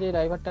 10 এ যে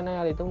ড্রাইভারটা নেয়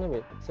আর এতেও নেবে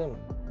সেম,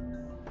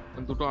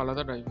 দুটো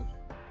আলাদা ড্রাইভার,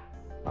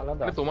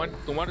 আলাদা।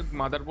 তোমার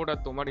মাদারবোর্ড আর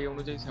তোমার এই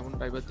অনুযায়ী সেমন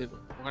ড্রাইভার দেবে,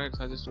 ওখানে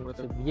সাজেস্ট করে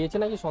দেবে। দিয়েছে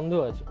নাকি সন্দেহ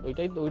আছে,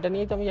 ওইটা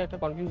নিয়েই তো আমি একটা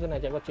কনফিউশন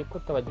আছে, একবার চেক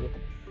করতে পারছি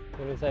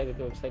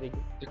ওয়েবসাইটে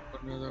গিয়ে চেক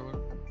করে নিয়ে যাবো।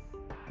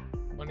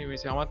 মানে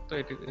বেশি আমার তো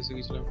এটা এসে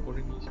গেছিলাম করে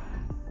নিয়েছি।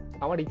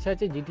 আমার ইচ্ছা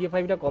আছে GTA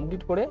 5টা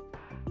কমপ্লিট করে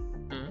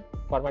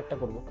ফরম্যাটটা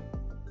করব,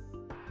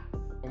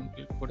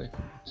 কমপ্লিট করে।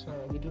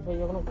 GTA 5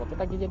 এখনো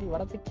কতটা কি জানি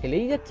বাড়াতে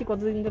খেলেই যাচ্ছি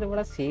কতদিন ধরে,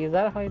 বড়া শেষ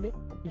আর হয় না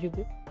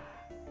কিছুতে।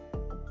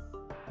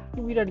 কি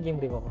বিরাট গেম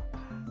রে বাবা,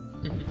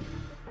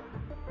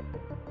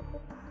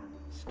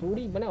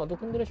 স্টোরি মানে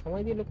অতক্ষণ ধরে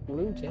সময় দিয়ে লোক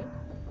করে উঠছে,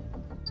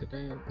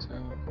 সেটাই আচ্ছা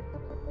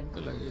তো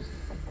লাগিয়েছে।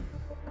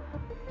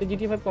 তো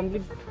GTA 5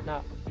 কমপ্লিট না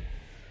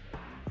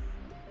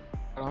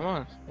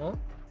আমার?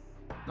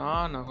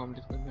 না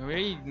কমপ্লিট করিনি আমি,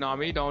 এই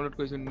নামেই ডাউনলোড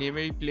করেছি,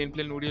 নেমেই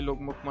প্লেন উড়িয়ে লোক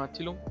মুখ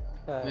মারছিল,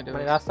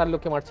 মানে রাস্তার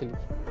লোককে মারছিল।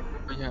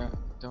 হ্যাঁ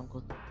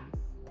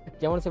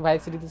যেমন সে ভাই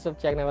সিটিতে সব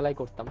চ্যাগনা বেলায়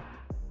করতাম।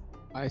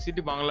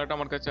 আইসিটি বাংলাটা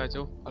আমার কাছে আছে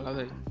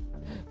আলাদাই।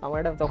 আমার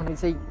এটা তখন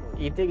সেই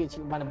এতে গেছি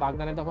মানে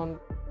বাগদানে তখন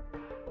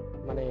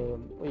মানে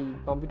ওই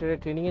কম্পিউটারের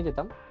ট্রেনিং এ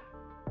যেতাম।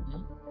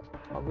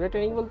 কম্পিউটার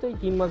ট্রেনিং বলতে ওই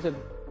 3 মাসের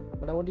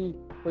মোটামুটি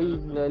ওই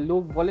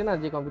লোক বলে না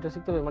যে কম্পিউটার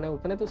শিখতে হবে, মানে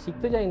ওখানে তো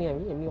শিখতে যাইনি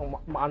আমি, এমনি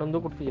আনন্দ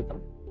করতে যেতাম।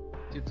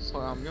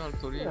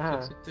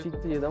 হ্যাঁ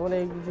শিখতে যেতাম মানে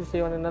কিছু সে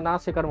মানে না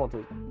শেখার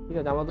মতোই, ঠিক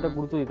আছে। আমরা তো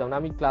গুরুত্ব দিতাম না,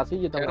 আমি ক্লাসেই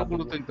যেতাম না,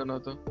 গুরুত্ব দিতাম না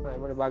তো। হ্যাঁ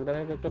এবারে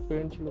বাগদানের একটা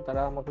ফ্রেন্ড ছিল,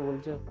 তারা আমাকে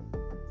বলছে,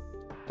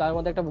 তার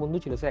মধ্যে একটা বন্ধু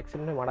ছিল, সে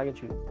অ্যাক্সিডেন্টে মারা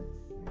গেছিল,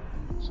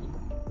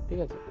 ঠিক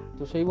আছে।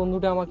 তো সেই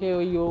বন্ধুটা আমাকে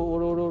ওই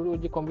ওর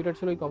যে কম্পিউটার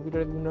ছিল, ওই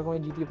কম্পিউটারে বিভিন্ন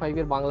রকমের GTA 5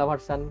 এর বাংলা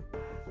ভার্সান,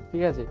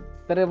 ঠিক আছে,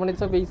 তার মানে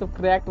সব এইসব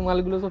ক্র্যাক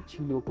মালগুলো সব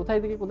ছিল। কোথায়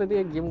থেকে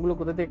গেমগুলো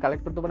কোথা থেকে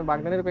কালেক্ট করতে, মানে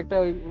বাগদানের একটা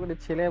ওই মানে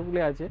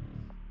ছেলেপুলে আছে,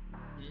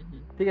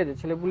 ঠিক আছে,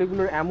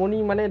 ছেলেপুলেগুলোর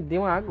এমনই মানে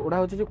দিমাগ, ওরা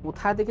হচ্ছে যে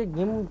কোথা থেকে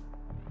গেম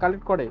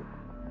কালেক্ট করে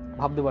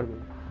ভাবতে পারবে,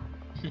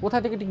 কোথা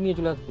থেকে ঠিক নিয়ে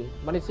চলে আসবে,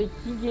 মানে সেই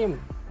কি গেম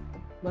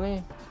মানে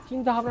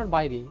চিন্তা ভাবনার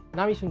বাইরে,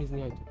 নামই শুনিস নি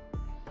হয়তো।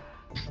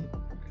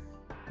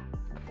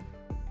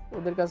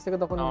 ওদের কাছ থেকে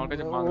তখন ও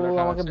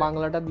আমাকে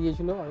বাংলাটা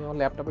দিয়েছিল, আমি আমার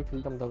ল্যাপটপে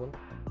খেলতাম তখন।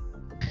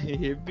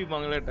 হেভি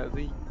বাংলাটা,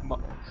 সেই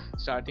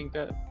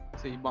স্টার্টিংটা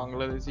সেই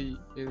বাংলাদেশি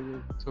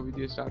ছবি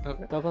দিয়ে স্টার্ট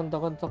হবে।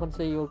 তখন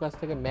সেই ওর কাছ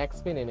থেকে ম্যাক্স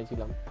পেন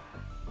এনেছিলাম।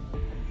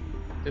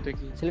 এটা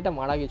কি ছেলেটা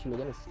মারা গেছিল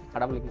জানিস,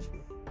 খারাপ লেগেছিল।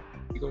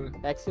 কি করে?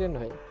 অ্যাক্সিডেন্ট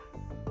হয়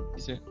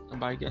কিসে?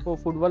 বাইকে? ও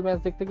ফুটবল ম্যাচ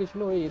দেখতে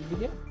গেছিল ওই এর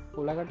দিকে,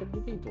 কোলাঘাটের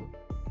দিকেই তো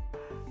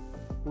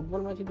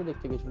ফুটবল ম্যাচই তো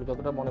দেখতে গেছিল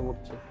যতটা মনে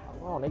পড়ছে।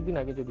 আমার অনেকদিন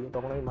আগে যদিও,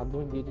 তখন আমি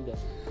মাধ্যমিক দিয়েছি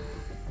যাচ্ছি।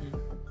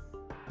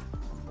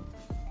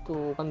 তো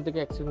ওখান থেকে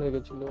অ্যাক্সিডেন্ট হয়ে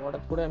গেছিলো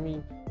হঠাৎ করে। আমি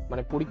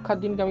মানে পরীক্ষার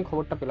দিনকে আমি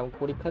খবরটা পেলাম,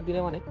 পরীক্ষার দিনে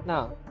মানে না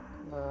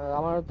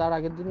আমার তার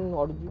আগের দিন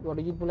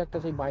অরিজিৎ বলে একটা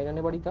সেই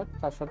বাইরানে বাড়ি,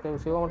 তার সাথে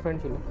সেও আমার ফ্রেন্ড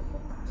ছিল,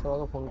 সে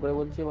আমাকে ফোন করে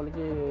বলছে, বলে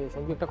যে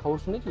সঞ্জু একটা খবর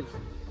শুনেছিস,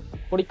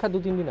 পরীক্ষা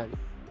 2-3 দিন আগে,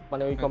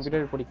 মানে ওই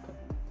কম্পিউটারের পরীক্ষা,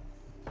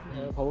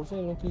 খবর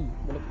শুনে কি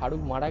বলে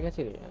ফারুক মারা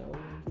গেছে রে।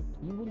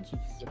 কি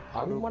বলছিস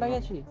ফারুক মারা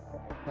গেছে?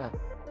 হ্যাঁ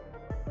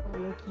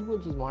কি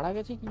বলছিস মারা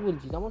গেছে, কি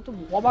বলছিস? আমার তো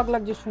অবাক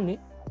লাগছে শুনে।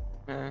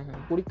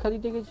 পরীক্ষা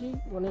দিতে গেছি,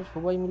 মানে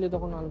সবাই মিলে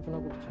তখন আলোচনা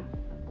করছে,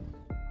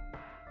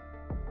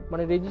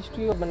 মানে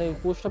রেজিস্ট্রি মানে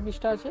পোস্ট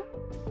অফিসটা আছে,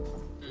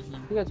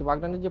 ঠিক আছে,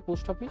 বাগদানের যে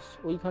পোস্ট অফিস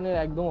ওইখানে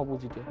একদম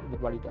অপোজিটে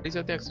বাড়িটা। এই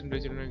সাথে অ্যাক্সিডেন্ট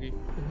হয়েছিল নাকি?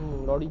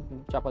 লরি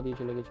চাপা দিয়ে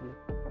চলে গেছিল।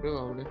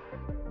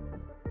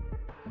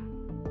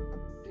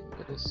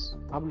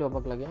 ভাবলে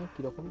অবাক লাগে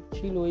কিরকম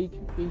ছিল,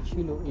 এই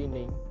ছিল এই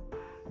নেই,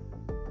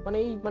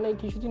 মানে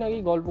কিছুদিন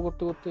আগেই গল্প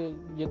করতে করতে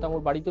যেতাম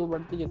ওর বাড়িতে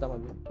যেতাম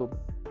আগে, তো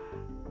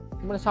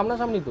মানে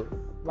সামনাসামনি তো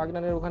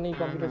বাগদানের ওখানেই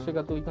কম্পিউটার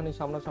শেখাতো, ওইখানেই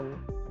সামনাসামনি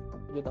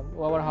যেতাম। ও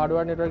আবার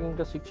হার্ডওয়্যার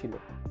নেটওয়ার্কিংটা শিখছিল।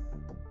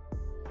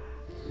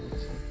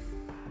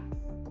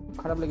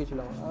 খারাপ লেগেছিল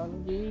আমার, আর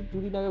এই 2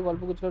 দিন আগে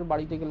গল্প করছিল ওর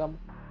বাড়িতে গেলাম,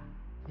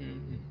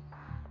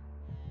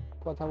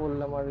 কথা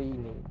বললাম, আর এই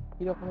নেই,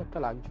 কিরকম একটা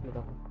লাগছিল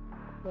তখন,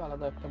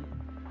 আলাদা একটা।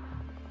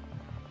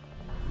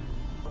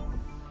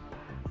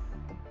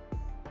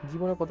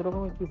 জীবনে কত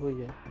রকমের কি হয়ে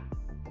যায়।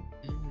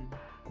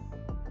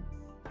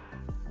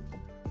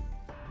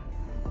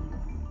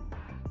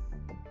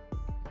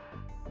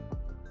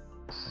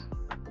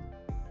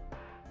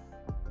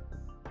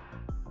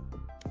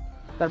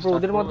 তারপর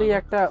ওদের মধ্যেই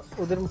একটা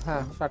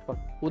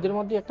ওদের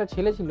মধ্যে একটা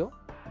ছেলে ছিল,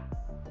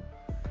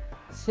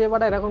 সে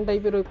বাড়া এরকম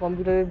টাইপের ওই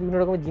কম্পিউটারের বিভিন্ন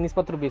রকমের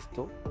জিনিসপত্র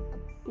বেচতো,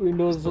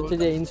 উইন্ডোজ হচ্ছে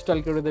যে ইনস্টল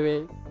করে দেবে,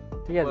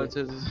 ঠিক আছে,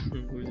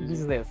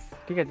 বিজনেস,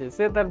 ঠিক আছে,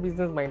 সে তার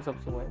বিজনেস মাইন্ড সব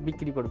সময়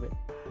বিক্রি করবে,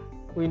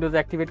 উইন্ডোজ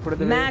অ্যাক্টিভেট করে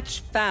দেবে। Match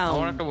found.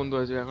 আমার একটা বন্ধু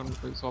আছে এখন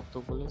ওই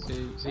সফটওয়্যার বলে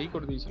সেই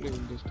করে দিয়েছিল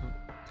উইন্ডোজটা,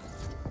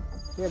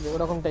 ঠিক আছে,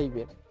 ওরকম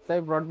টাইপের। তাই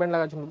ব্রডব্যান্ড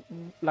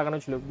লাগানো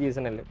ছিল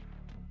বিএসএনএল এর।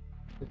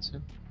 আচ্ছা,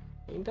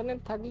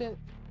 ইন্টারনেট থাকলে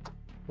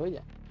হয়ে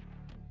যায়।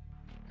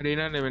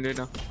 রেনা নেবেন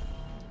রেনা,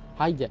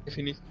 হাই যা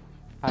ফিনিশ,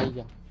 হাই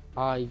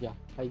যা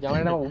আমার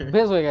এটা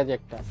অভ্যেস হয়ে গেছে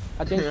একটা,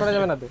 আর চেঞ্জ করা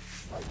যাবে না তো,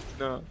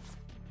 না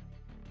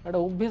এটা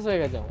অভ্যেস হয়ে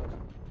গেছে আমার।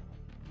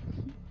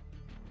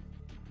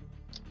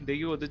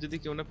 দেখি ওদের যদি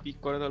কেউ না পিক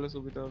করে তাহলে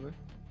সুবিধা হবে।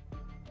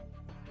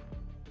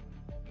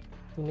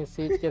 तूने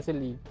सेज कैसे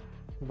ली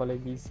बोले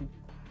बीसी।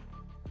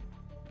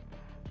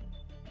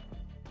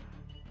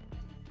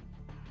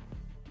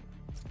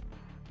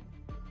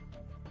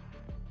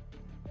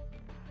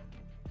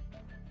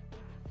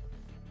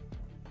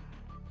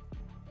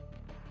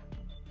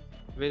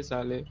 वे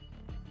साले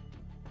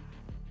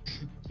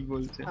কি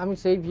বলছে? আমি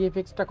সেই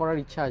ভিএফএক্স টা করার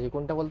ইচ্ছা আছে।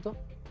 কোনটা বলতো?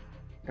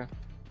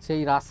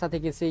 সেই রাস্তা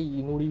থেকে সেই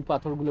নুড়ি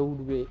পাথরগুলো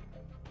উঠবে।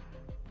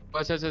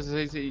 আচ্ছা আচ্ছা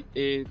সেই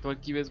এ তোমার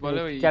কি বেস বলে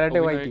ওই ক্যারেটে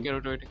ওয়াইটি।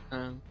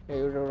 হ্যাঁ এই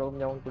ওরকম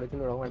যেমন করেছিল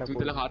ওরকম একটা। তুই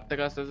তাহলে হাত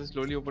থেকে আস্তে আস্তে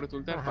স্লোলি উপরে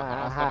তুলতে আর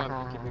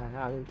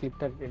আমি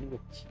ক্লিপটা রেডি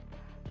করছি,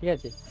 ঠিক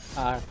আছে।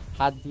 আর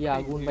হাত দিয়ে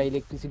আগুন বা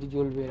ইলেকট্রিসিটি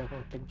জ্বলবে এরকম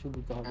একটা কিছু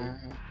দিতে হবে।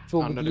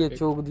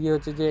 চোখ দিয়ে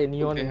হচ্ছে যে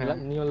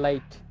নিয়ন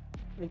লাইট,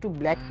 একটু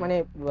ব্ল্যাক মানে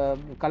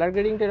কালার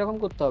গ্রেডিংটা এরকম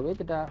করতে হবে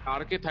যেটা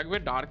ডার্কে থাকবে,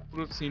 ডার্ক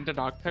পুরো সিনটা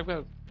ডার্ক থাকবে।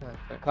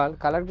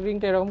 কালার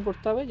গ্রেডিংটা এরকম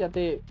করতে হবে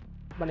যাতে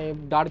মানে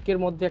ডার্কের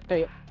মধ্যে একটা,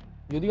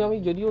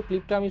 যদিও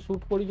ক্লিপটা আমি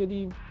শ্যুট করি যদি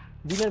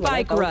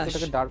Spike rush.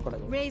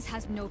 Raze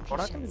has no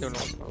patience.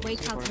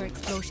 Wait out her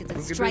explosions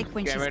and strike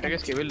when she's ক্যামেরাটাকে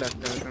empty. Stable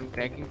রাখতে হবে কারণ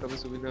ট্র্যাকিং তবে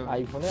সুবিধা হবে।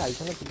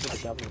 আইফোনে কিন্তু এটা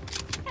যাবে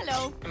Hello.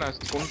 না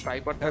কোন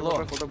ট্রাইপড থাকবে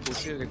বা কোথাও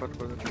বসিয়ে রেকর্ড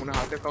করবে মনে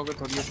হাতে কাউকে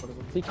ধরিয়ে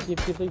করবে 60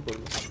 fps এই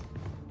করবে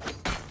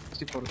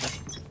 60 করবে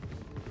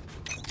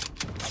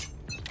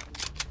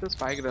তো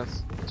স্পাইক রাস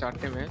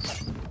 4টে ম্যাচ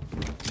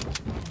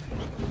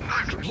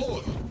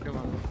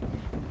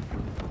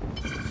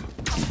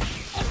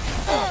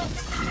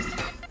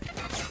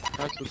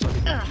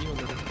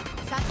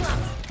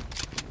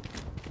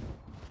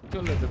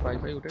চলে তো পাই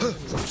উঠে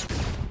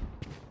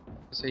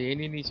সে এই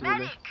নিয়ে নিচে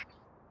বলে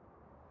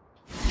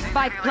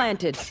Spike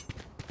planted.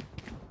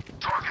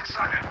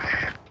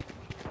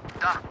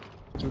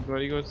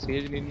 চুটবাড়ি করে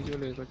সেজ নিয়ে নিচে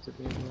চলে করছে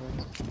তো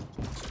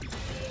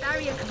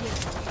Barrier clear.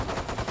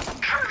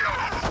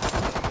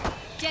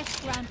 Jet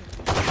grounded.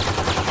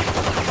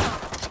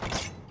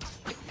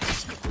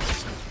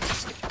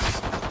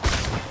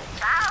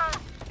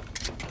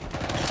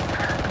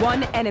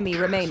 One enemy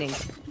remaining.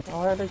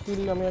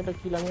 আমি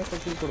একটা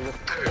কিল করব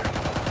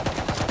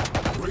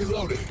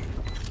Reloading.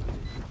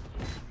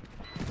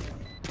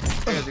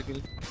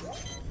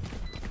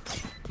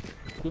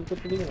 কিল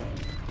করতে দিবি না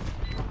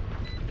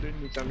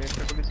নিচে আমি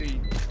একটা করেছি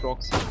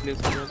প্রক্সি প্লেস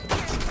করে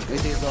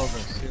It is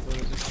over.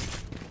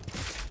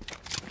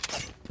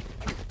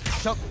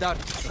 Shock dart.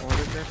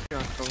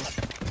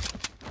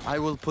 I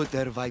will put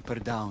their Viper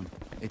down.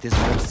 It is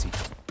mercy.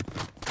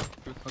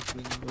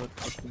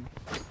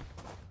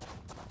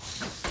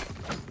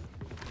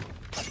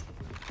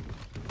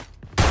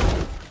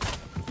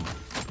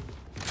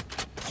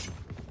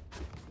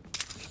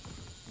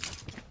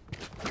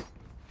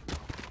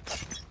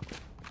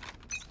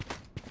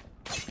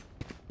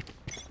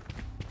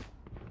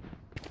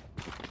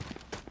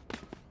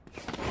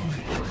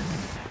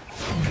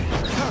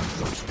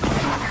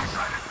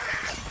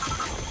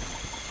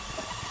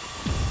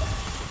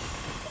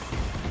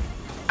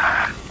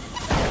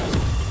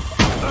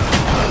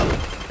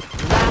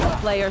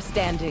 Player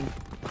standing.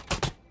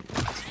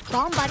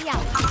 Bomb buddy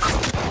out.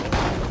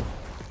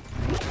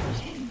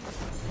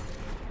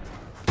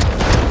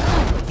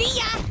 See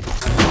ya.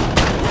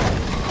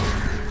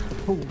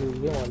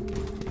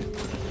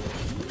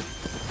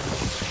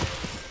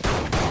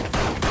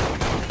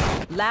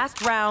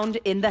 Last round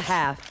in the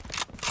half.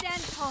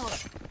 Stand tall.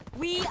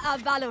 We are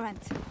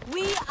Valorant.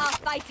 We are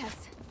fighters.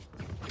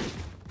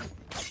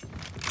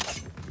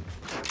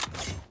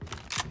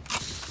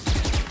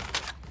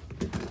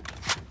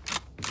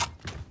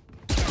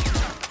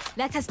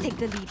 Let us take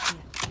the lead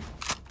here.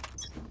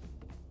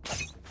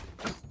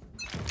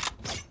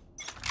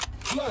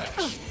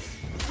 Flash.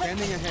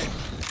 Scanning ahead.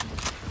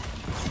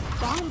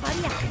 Bomb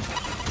buddy out.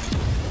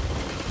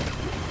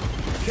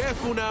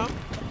 Careful now.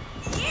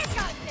 Here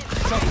comes it.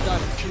 Shock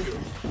dart.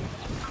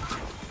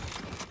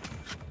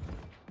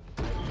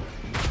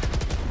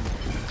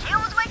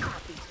 Here's my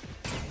copy.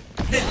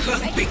 The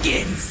hunt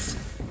begins.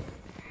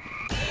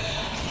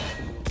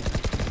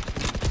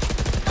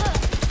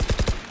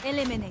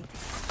 Eliminate.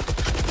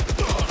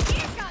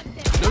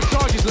 No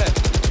charges left.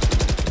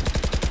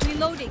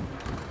 Reloading.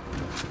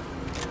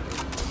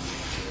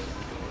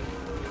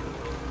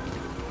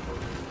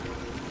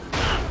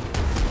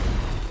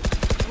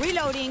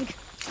 Reloading.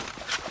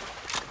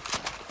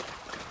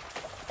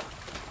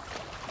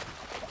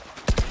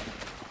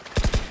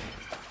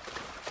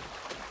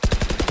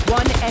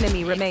 One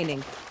enemy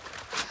remaining.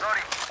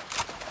 Sorry.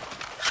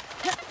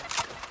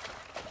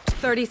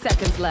 30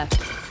 seconds left.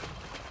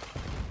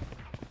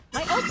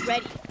 My ult's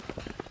ready.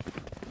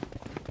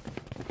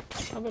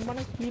 আবে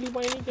মানে কিল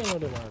পাইনি কেন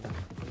রে মারা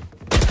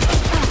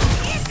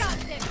Here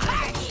comes it.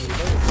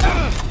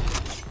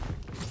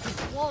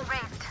 Wall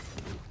raised.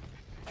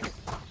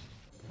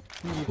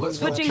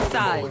 Switching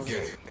sides.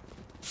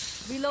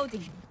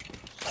 Reloading.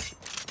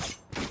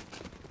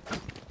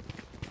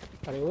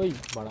 আরে ওই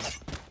মারা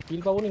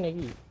কিল পাবনি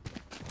নাকি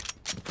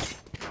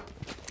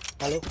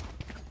hello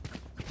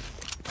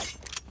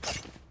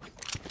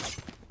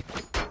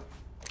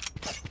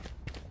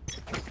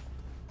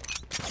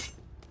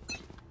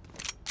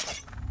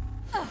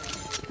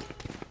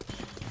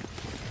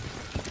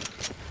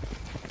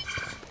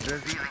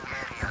Revealing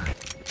area.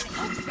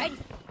 Ult's ready.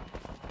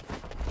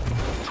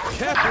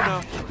 Careful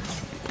now.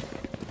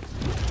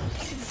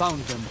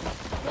 Found them.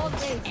 Wall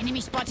raised.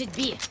 Enemy spotted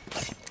B.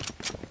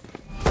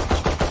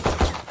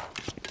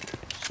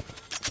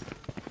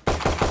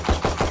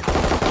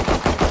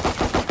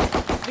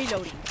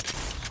 Reloading.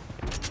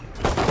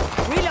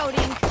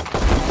 Reloading.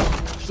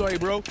 Sorry,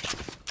 bro.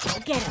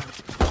 Get him.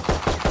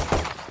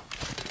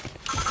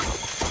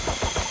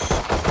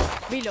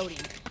 Reloading.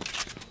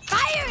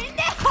 Fire in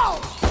the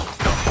hole!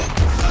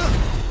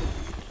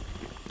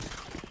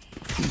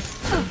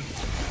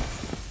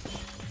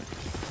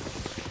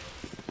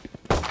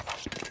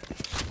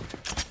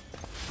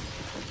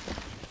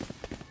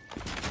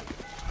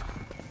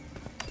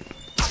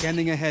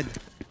 Scanning ahead.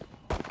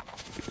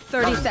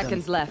 30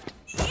 seconds left.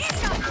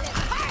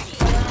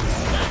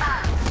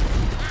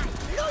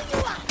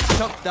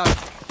 Shock dart.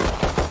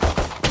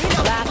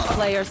 Last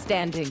player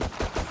standing.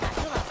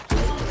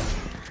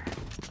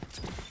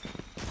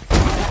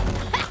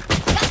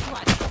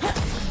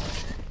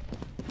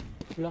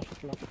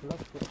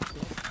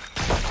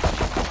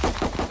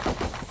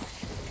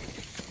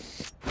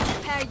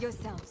 Prepare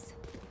yourselves.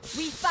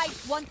 We fight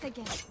once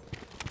again.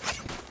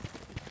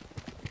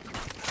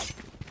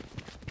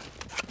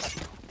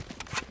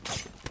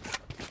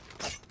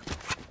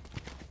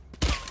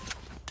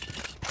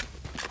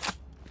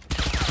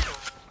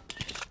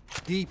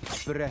 Deep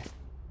breath.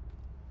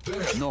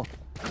 No.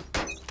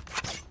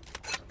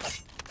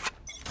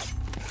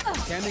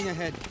 Scanning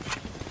ahead.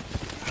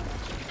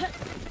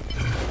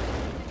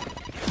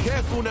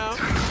 Careful now.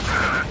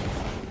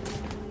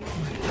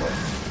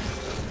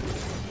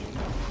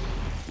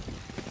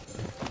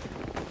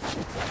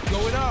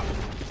 Going up.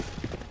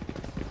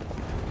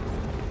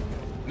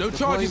 No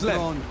charges left.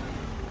 Drone.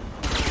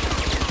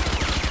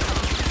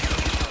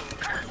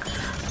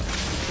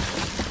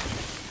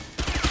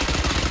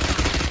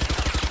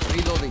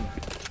 Reloading.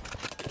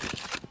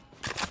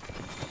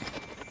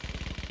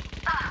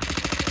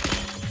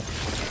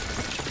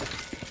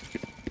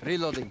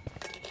 Reloading.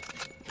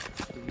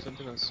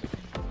 Something else.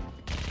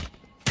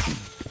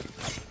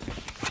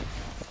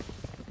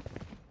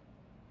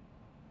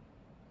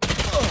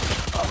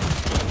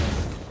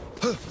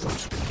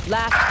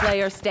 Last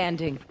player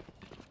standing.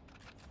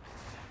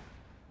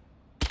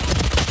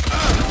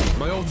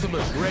 My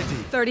ultimate's ready.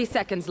 30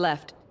 seconds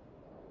left.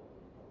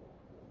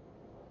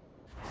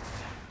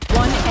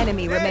 One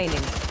enemy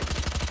remaining.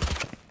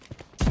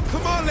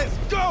 Come on, let's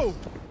go!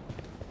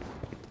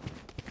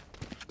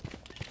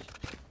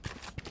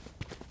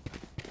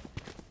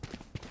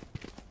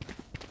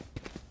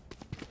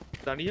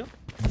 দাঁড়িয়ে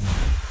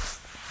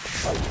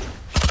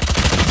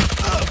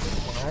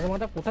মার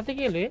মাথা কোথা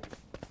থেকে এলে?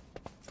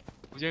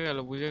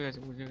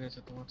 বুঝে গেছে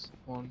তোমার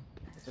phone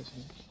কথা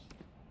ছিল।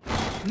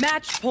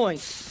 Match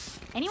point.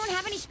 Anyone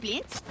have any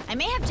splints? I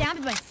may have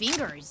jammed my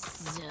fingers.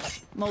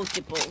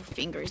 Multiple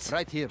fingers.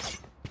 Right here.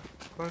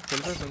 কর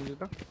খেলবে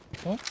সঞ্জিতা?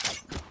 হুম?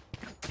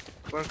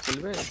 কর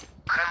খেলবে?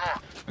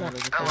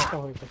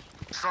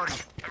 Sorry.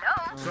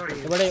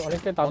 এবারে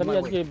অনেকটা তাড়াতাড়ি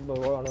আজকে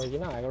অন হয়েছে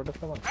না 11টার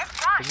সময়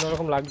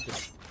অন্যরকম লাগছে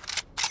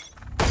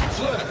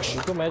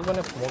দুটো ম্যাচ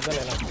মানে মজা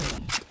নেয় না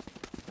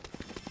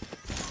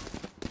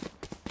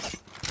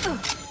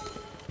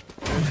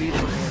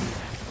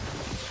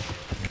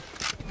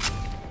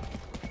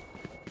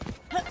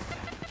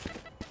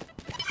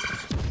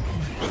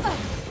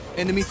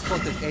Enemy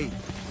spotted A.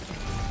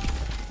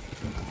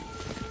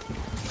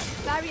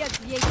 Barrier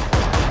created.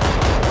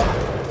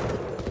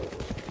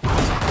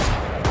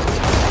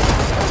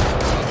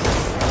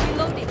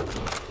 Reloading.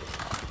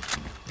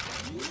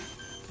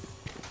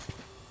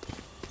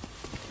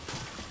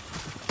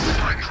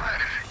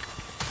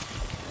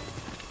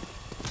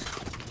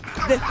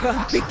 The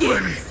hunt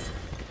begins.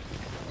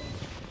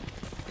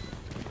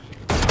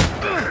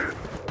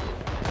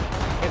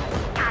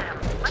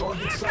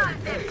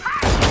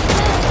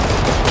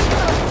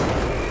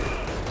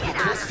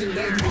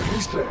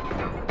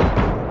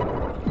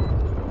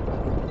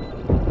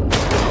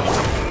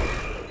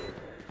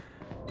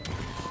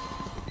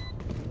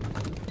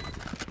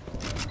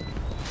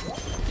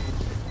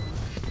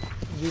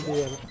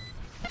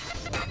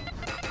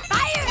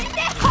 Fire in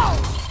the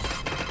hole!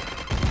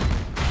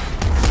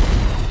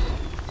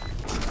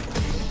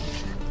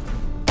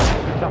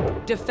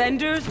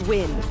 Defenders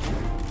win.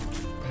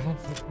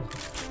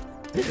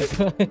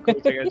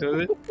 কোথায় গেছে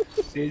ওদের?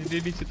 সেজ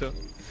দিয়ে দিচ্ছে তো।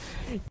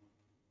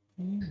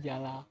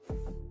 জ্বালা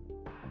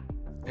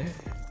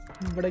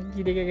बड़ा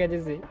गिरे के कैसे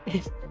से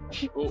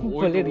वो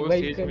बोले वो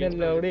रिवाइव सेज करना में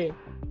लौड़े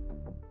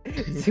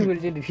बोल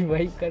जे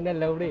रिवाइव करना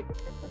लौड़े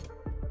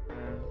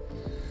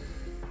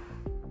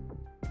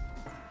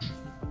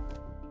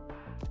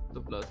तो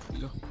प्लस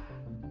दिलो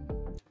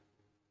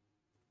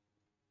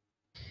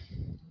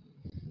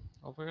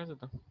ऑफ हो गया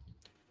था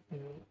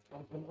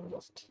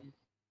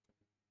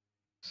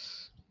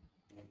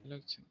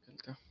लग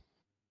चलता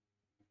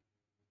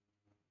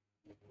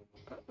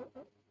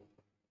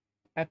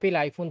Apple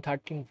iPhone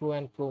 13 Pro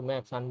and Pro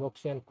Max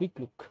unboxing and quick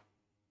look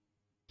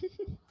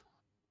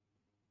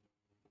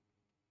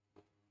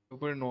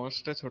উপরে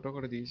নচটা ছোট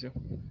করে দিয়েছে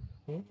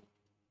হুম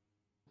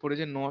উপরে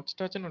যে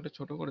নচটা আছে না ওটা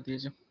ছোট করে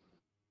দিয়েছে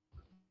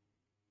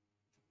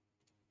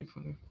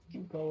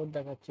খবর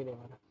দেখাচ্ছে রে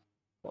মারা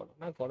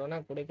করোনা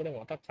করে করে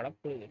মাথা খারাপ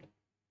করে দিল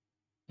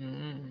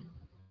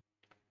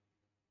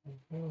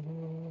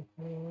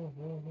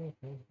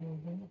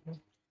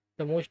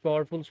The most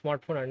powerful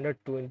smartphone under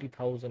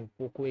 20,000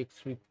 Poco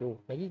X3 Pro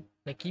নাকি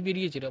না কি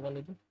বেরিয়েছে রে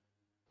বন্ধু তো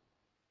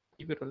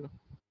কি বেরোলো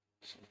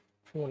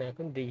ফোন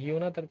এখন দেখিও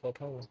না তার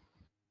কথাও না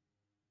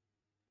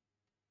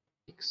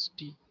XT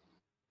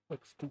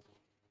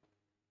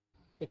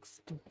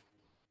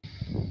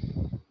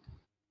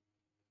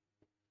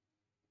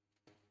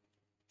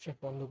চেক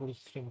বন্ধ করি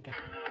স্ট্রিমটা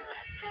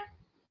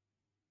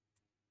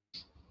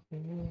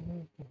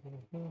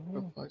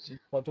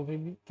কত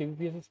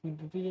কেবিপিএস স্পিড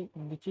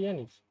দিচ্ছে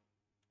জানিস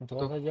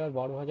 10,000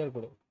 12,000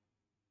 করে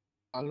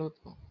ভালো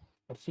তো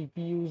আর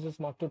সিপিইউ ইউজেস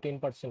মাত্র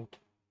 10%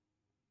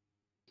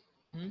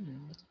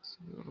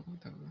 ওরকম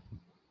থাকবে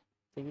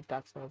দেখি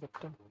টাক্স না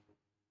একটা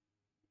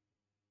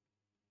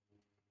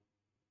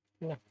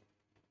না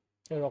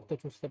রক্ত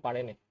চুষতে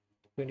পারে না,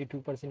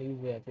 22% ইউজ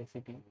হয়ে আছে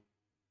সিপি,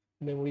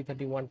 মেমোরি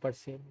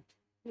 31%।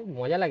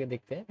 মজা লাগে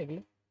দেখতে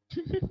এগুলো।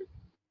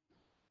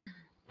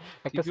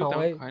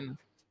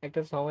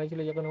 একটা সময় ছিল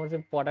যখন আমার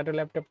পটাটো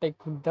ল্যাপটপটাই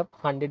খুলতাম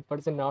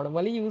 100%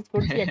 নর্মালি ইউজ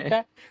করছি, একটা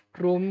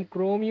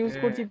ক্রোম ইউজ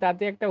করছি,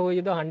 তাতে একটা হয়ে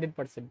যেত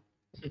 100%।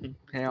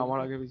 হ্যাঁ আমার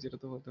আগে যেটা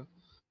তো হতো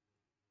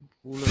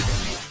ভুল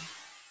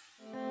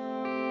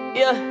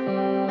Yeah.